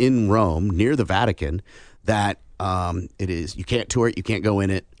place in Rome near the Vatican that it is. You can't tour it. You can't go in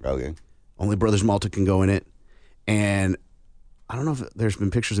it. Okay. Only Brothers Malta can go in it. And I don't know if there's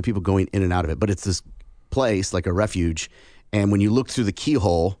been pictures of people going in and out of it, but it's this place like a refuge. And when you look through the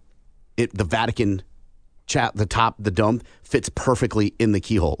keyhole, the Vatican the dome fits perfectly in the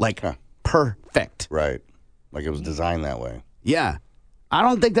keyhole. Like perfect. Right. Like it was designed that way. Yeah. I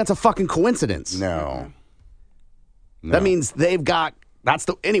don't think that's a fucking coincidence. No. That means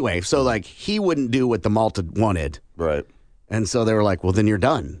anyway, so like he wouldn't do what the Malta wanted. Right. And so they were like, well, then you're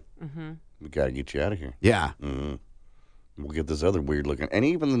done. We got to get you out of here. Yeah. Mm-hmm. We'll get this other weird looking. And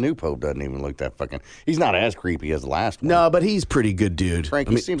even the new Pope doesn't even look that fucking. He's not as creepy as the last one. No, but he's pretty good dude.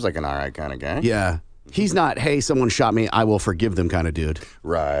 Frankie seems like an all right kind of guy. Yeah. He's not, hey, someone shot me, I will forgive them kind of dude.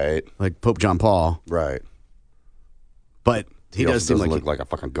 Right. Like Pope John Paul. Right. But he does seem doesn't look like a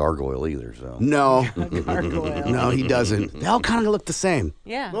fucking gargoyle either. So No. Gargoyle. No, he doesn't. They all kind of look the same.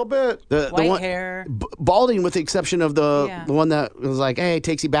 Yeah. A little bit. The White one, hair. Balding with the exception of the Yeah. one that was like, hey,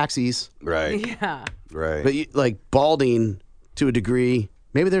 takesy backsies. Right. Yeah. Right. But like balding to a degree,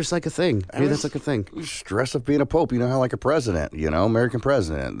 maybe there's like a thing. Maybe that's like a thing. Stress of being a pope, how like a president, American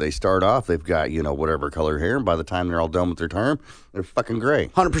president. They start off, they've got, whatever color hair, and by the time they're all done with their term, they're fucking gray.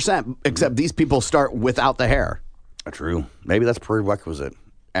 100%, except these people start without the hair. True. Maybe that's prerequisite.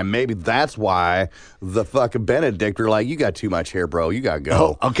 And maybe that's why the fucking Benedict are like, you got too much hair, bro. You got to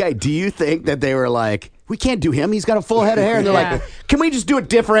go. Oh, okay. Do you think that they were like, we can't do him. He's got a full head of hair. And they're like, can we just do it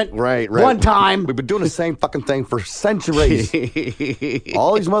different? Right. One time. We've been doing the same fucking thing for centuries.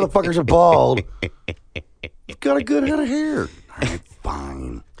 All these motherfuckers are bald. You've got a good head of hair. All right,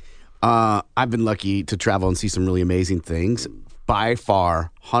 fine. I've been lucky to travel and see some really amazing things. By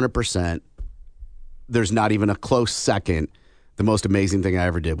far, 100%, there's not even a close second. The most amazing thing I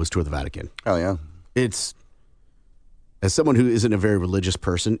ever did was tour the Vatican. Oh, yeah. It's, as someone who isn't a very religious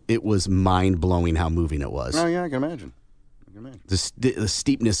person, it was mind-blowing how moving it was. Oh, yeah, I can imagine. The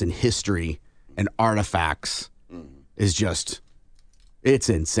steepness in history and artifacts is just, it's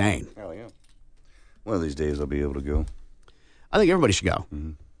insane. Hell yeah. One of these days I'll be able to go. I think everybody should go.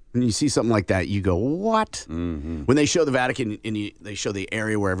 When you see something like that, you go, what? Mm-hmm. When they show the Vatican, and they show the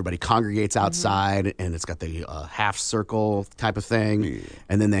area where everybody congregates outside, and it's got the half circle type of thing,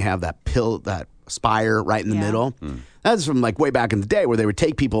 and then they have that spire right in the middle. That's from like way back in the day where they would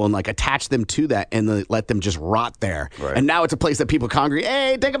take people and like attach them to that and let them just rot there. Right. And now it's a place that people congregate.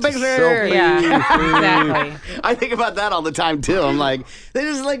 Hey, take a picture. Yeah, exactly. I think about that all the time too. I'm like,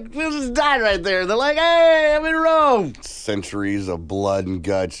 we'll just die right there. They're like, hey, I'm in Rome. Centuries of blood and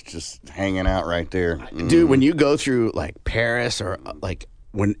guts just hanging out right there. Dude, when you go through like Paris or like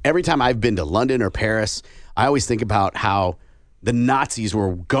every time I've been to London or Paris, I always think about how the Nazis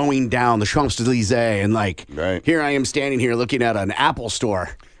were going down the Champs-Elysees and like, here I am standing here looking at an Apple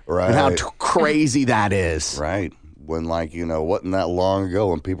store. Right. And how crazy that is. Right. When wasn't that long ago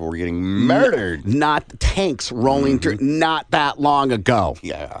when people were getting murdered. Not tanks rolling through, not that long ago.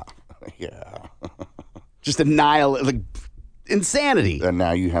 Yeah. Yeah. Just like insanity. And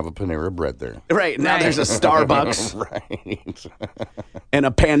now you have a Panera Bread there. Right. Now there's a Starbucks. Right. And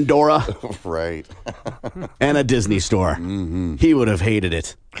a Pandora. Right. And a Disney store. He would have hated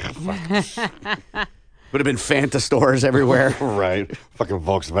it. Would have been Fanta stores everywhere. Right. Fucking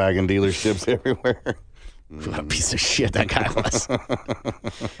Volkswagen dealerships everywhere. What a piece of shit that guy was.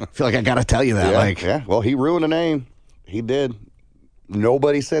 I feel like I got to tell you that. Yeah. Well, he ruined a name. He did.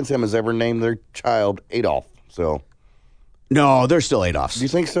 Nobody since him has ever named their child Adolf. So. No, they're still Adolfs. Do you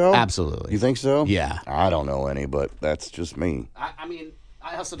think so? Absolutely. You think so? Yeah. I don't know any, but that's just me. I mean,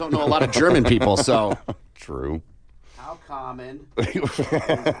 I also don't know a lot of German people, so. True. How common is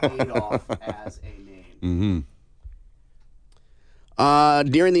Adolf as a name?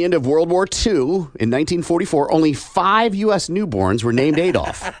 During the end of World War II, in 1944, only 5 U.S. newborns were named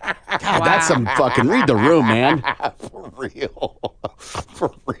Adolf. God, that's some fucking read the room, man. For real.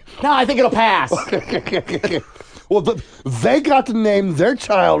 For real. No, I think it'll pass. Well, they got to name their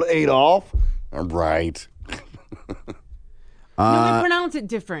child Adolf. Right. No, we pronounce it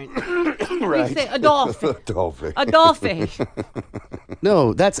different. Right. We say Adolphe. Adolphe. Adolphe.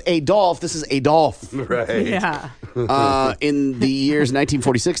 No, that's Adolf. This is Adolf. Right. Yeah. In the years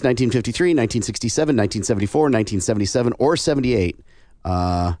 1946, 1953, 1967, 1974, 1977, or 78,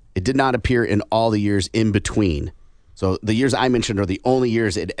 it did not appear in all the years in between. So the years I mentioned are the only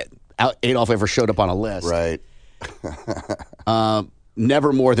years Adolf ever showed up on a list. Right.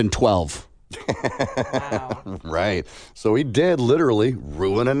 Never more than 12. Wow. Right. So he did literally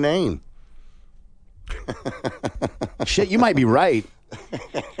ruin a name. Shit, you might be right.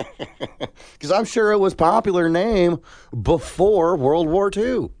 Because I'm sure it was a popular name before World War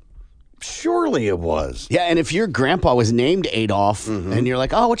II. Surely it was. Yeah, and if your grandpa was named Adolf, and you're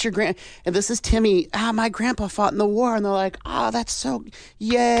like, oh, what's your and this is Timmy. My grandpa fought in the war. And they're like, oh, that's so,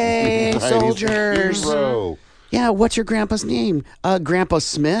 yay, Right, soldiers. he's a hero. Yeah, what's your grandpa's name? Grandpa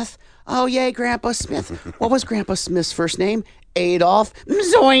Smith. Oh, yay, Grandpa Smith. What was Grandpa Smith's first name? Adolf.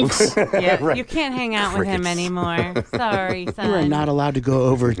 Zoinks. Yeah, Right. you can't hang out with him anymore. Sorry, son. You are not allowed to go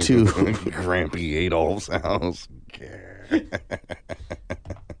over to Grampy Adolf's house.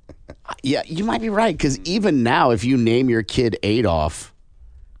 Yeah, you might be right, because even now, if you name your kid Adolf,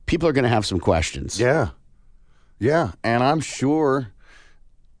 people are going to have some questions. Yeah. Yeah. And I'm sure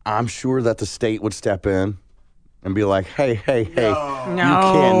that the state would step in and be like, hey, you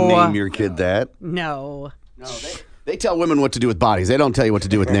can't name your kid that. No. They tell women what to do with bodies. They don't tell you what to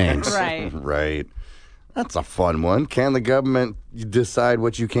do with names. Right. Right. That's a fun one. Can the government decide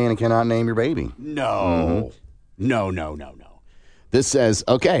what you can and cannot name your baby? No. No. This says,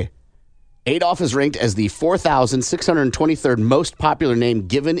 okay, Adolf is ranked as the 4,623rd most popular name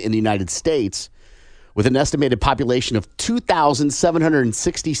given in the United States with an estimated population of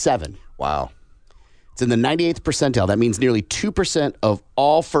 2,767. Wow. It's in the 98th percentile. That means nearly 2% of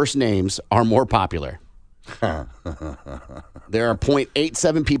all first names are more popular. There are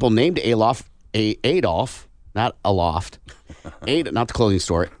 0.87 people named Adolf, not Aloft, not the clothing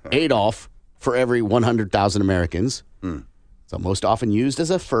store, Adolf for every 100,000 Americans. So most often used as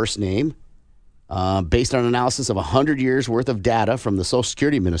a first name. Based on analysis of 100 years worth of data from the Social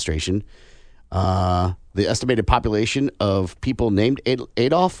Security Administration, the estimated population of people named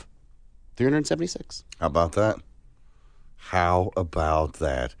Adolf, 376. How about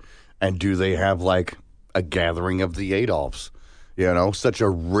that? And do they have like a gathering of the Adolfs? You know, such a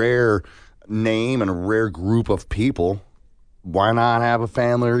rare name and a rare group of people. Why not have a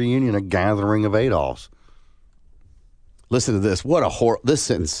family reunion, a gathering of Adolfs? Listen to this. What a this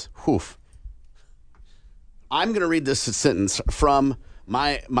sentence. Whew. I'm going to read this sentence from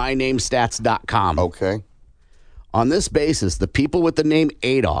mynamestats.com. Okay. On this basis, the people with the name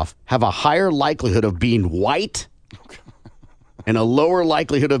Adolf have a higher likelihood of being white and a lower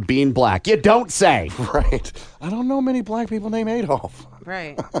likelihood of being black. You don't say. Right. I don't know many black people named Adolf.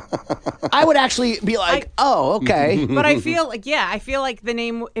 Right. I would actually be like, oh, okay. But I feel like the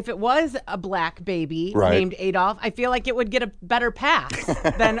name, if it was a black baby named Adolf, I feel like it would get a better pass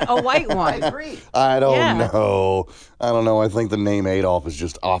than a white one. I agree. I don't know. I think the name Adolf is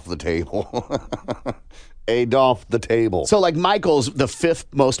just off the table. Adolf the table. So like Michael's the 5th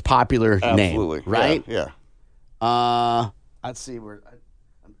most popular Absolutely. name, right? Yeah. Let's see where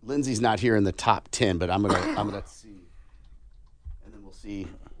Lindsay's not here in the top 10, but I'm gonna see, and then we'll see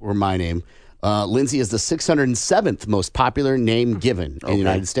where my name. Lindsay is the 607th most popular name given in the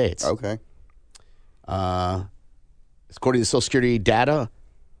United States. Okay. According to Social Security data,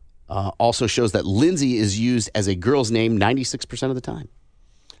 also shows that Lindsay is used as a girl's name 96% of the time.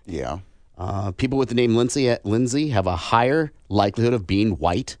 Yeah. People with the name Lindsay have a higher likelihood of being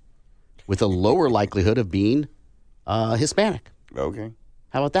white, with a lower likelihood of being Hispanic. Okay.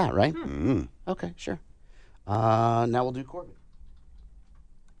 How about that, right? Mm. Okay, sure. Now we'll do Corbin.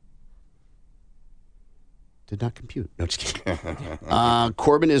 Did not compute. No, just kidding.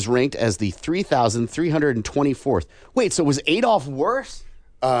 Corbin is ranked as the 3,324th. Wait, so was Adolf worse?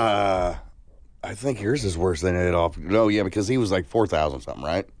 I think yours is worse than Adolf. No, yeah, because he was like 4,000 something,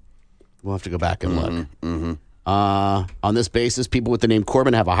 right? We'll have to go back and look. Mm-hmm. On this basis, people with the name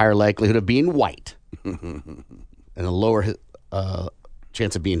Corbin have a higher likelihood of being white and a lower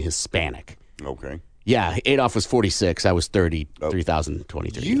chance of being Hispanic. Okay. Yeah, Adolf was 46. I was 30,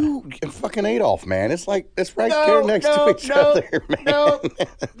 3,023. You fucking Adolf, man. It's like, it's right there next to each other, man.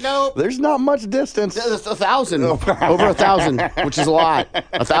 No. There's not much distance. There's 1,000. Over 1,000, which is a lot.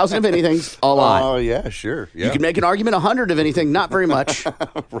 1,000 of anything's a lot. Oh, yeah, sure. Yeah. You can make an argument 100 of anything, not very much.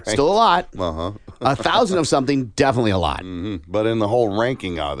 Right. Still a lot. Uh-huh. 1,000 of something, definitely a lot. Mm-hmm. But in the whole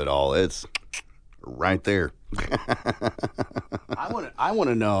ranking of it all, it's right there. I want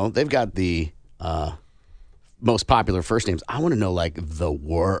to know. They've got the most popular first names. I want to know like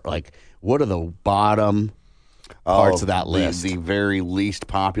what are the bottom parts of that list? The very least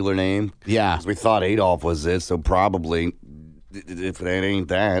popular name. Yeah, 'cause we thought Adolf was it, so probably if it ain't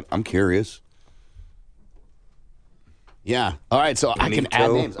that, I'm curious. Yeah. All right. So I can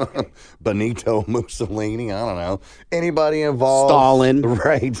add names. Okay. Benito Mussolini. I don't know. Anybody involved? Stalin.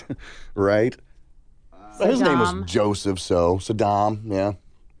 Right. Right. His name was Saddam. Joseph. So Saddam. Yeah.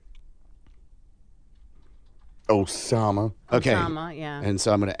 Osama. Okay. Osama, yeah. And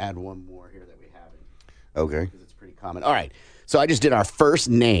so I'm going to add one more here that we haven't. Okay. Because it's pretty common. All right. So I just did our first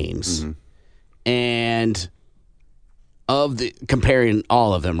names, and of the comparing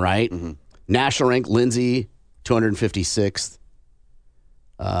all of them, right? Mm-hmm. National rank, Lindsay, 256th.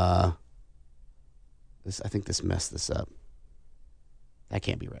 I think this messed this up. That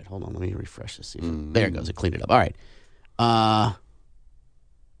can't be right. Hold on, let me refresh this. See if there it goes. It cleaned it up. All right. Yeah.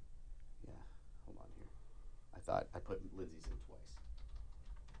 Hold on here. I thought I put Lindsay's in twice.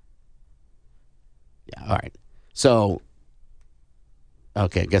 Yeah. All right. So.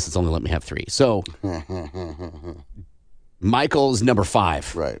 Okay, I guess it's only let me have 3. So, Michael's number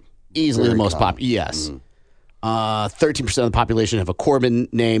 5. Right. Easily Very the most common. popular. Yes. 13% of the population have a Corbin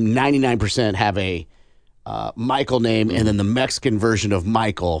name. 99% have a Michael name. And then the Mexican version of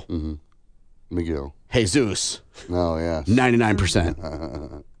Michael, Miguel. Jesus. Oh, yeah.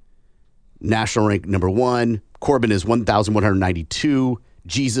 99%. National rank number 1. Corbin is 1,192.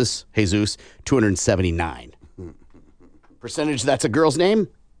 Jesus, 279. Percentage that's a girl's name?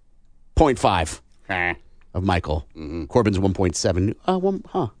 0.5 of Michael. Corbin's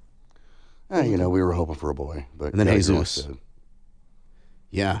 1.7. We were hoping for a boy. But And then Jesus.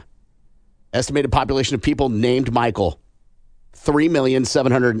 Yeah. Estimated population of people named Michael,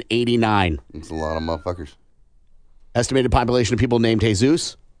 3,789,000. That's a lot of motherfuckers. Estimated population of people named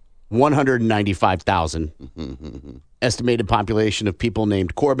Jesus, 195,000. Estimated population of people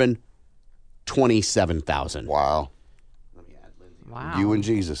named Corbin, 27,000. Wow. Wow. You and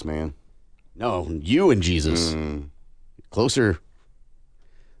Jesus, man. No, you and Jesus. Closer.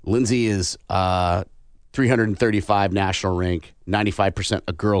 Lindsay is 335 national rank, 95%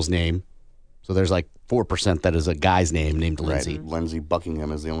 a girl's name. So there's like 4% that is a guy's name named Lindsay. Right. Lindsay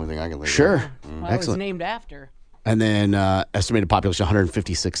Buckingham is the only thing I can think of. Sure. Well, it was Excellent. named after. And then estimated population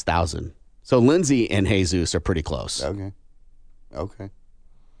 156,000. So Lindsay and Jesus are pretty close. Okay.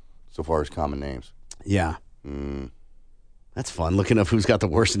 So far as common names. Yeah. That's fun, looking up who's got the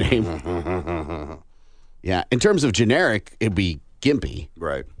worst name. Yeah. In terms of generic, it'd be Gimpy.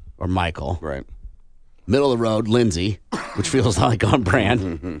 Right. Or Michael. Right. Middle of the road, Lindsay, which feels like on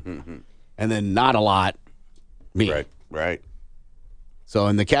brand. And then not a lot, me. Right. So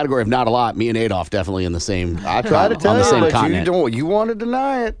in the category of not a lot, me and Adolf definitely in the same. I try to tell on the you, same but continent. you want to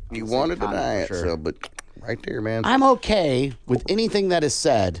deny it. You want to deny it. sure. So, but right there, man. I'm okay with anything that is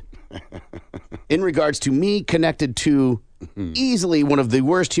said in regards to me connected to easily one of the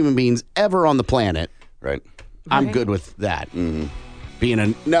worst human beings ever on the planet. Right. I'm good with that.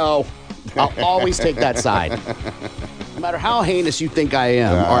 Being no, I'll always take that side. No matter how heinous you think I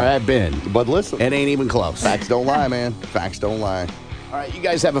am or I've been. But listen. It ain't even close. Facts don't lie, man. Facts don't lie. All right, you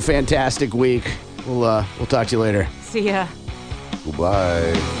guys have a fantastic week. We'll talk to you later. See ya.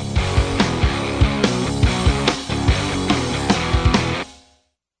 Goodbye.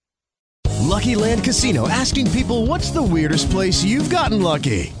 Lucky Land Casino, asking people, what's the weirdest place you've gotten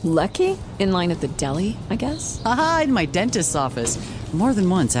lucky? Lucky? In line at the deli, I guess? Aha, in my dentist's office. More than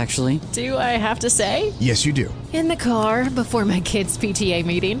once, actually. Do I have to say? Yes, you do. In the car before my kids' PTA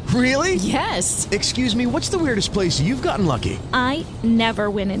meeting. Really? Yes. Excuse me, what's the weirdest place you've gotten lucky? I never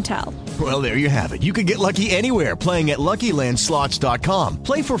win and tell. Well, there you have it. You can get lucky anywhere, playing at LuckyLandSlots.com.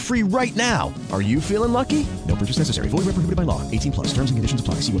 Play for free right now. Are you feeling lucky? No purchase necessary. Void where prohibited by law. 18+. Terms and conditions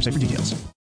apply. See website for details.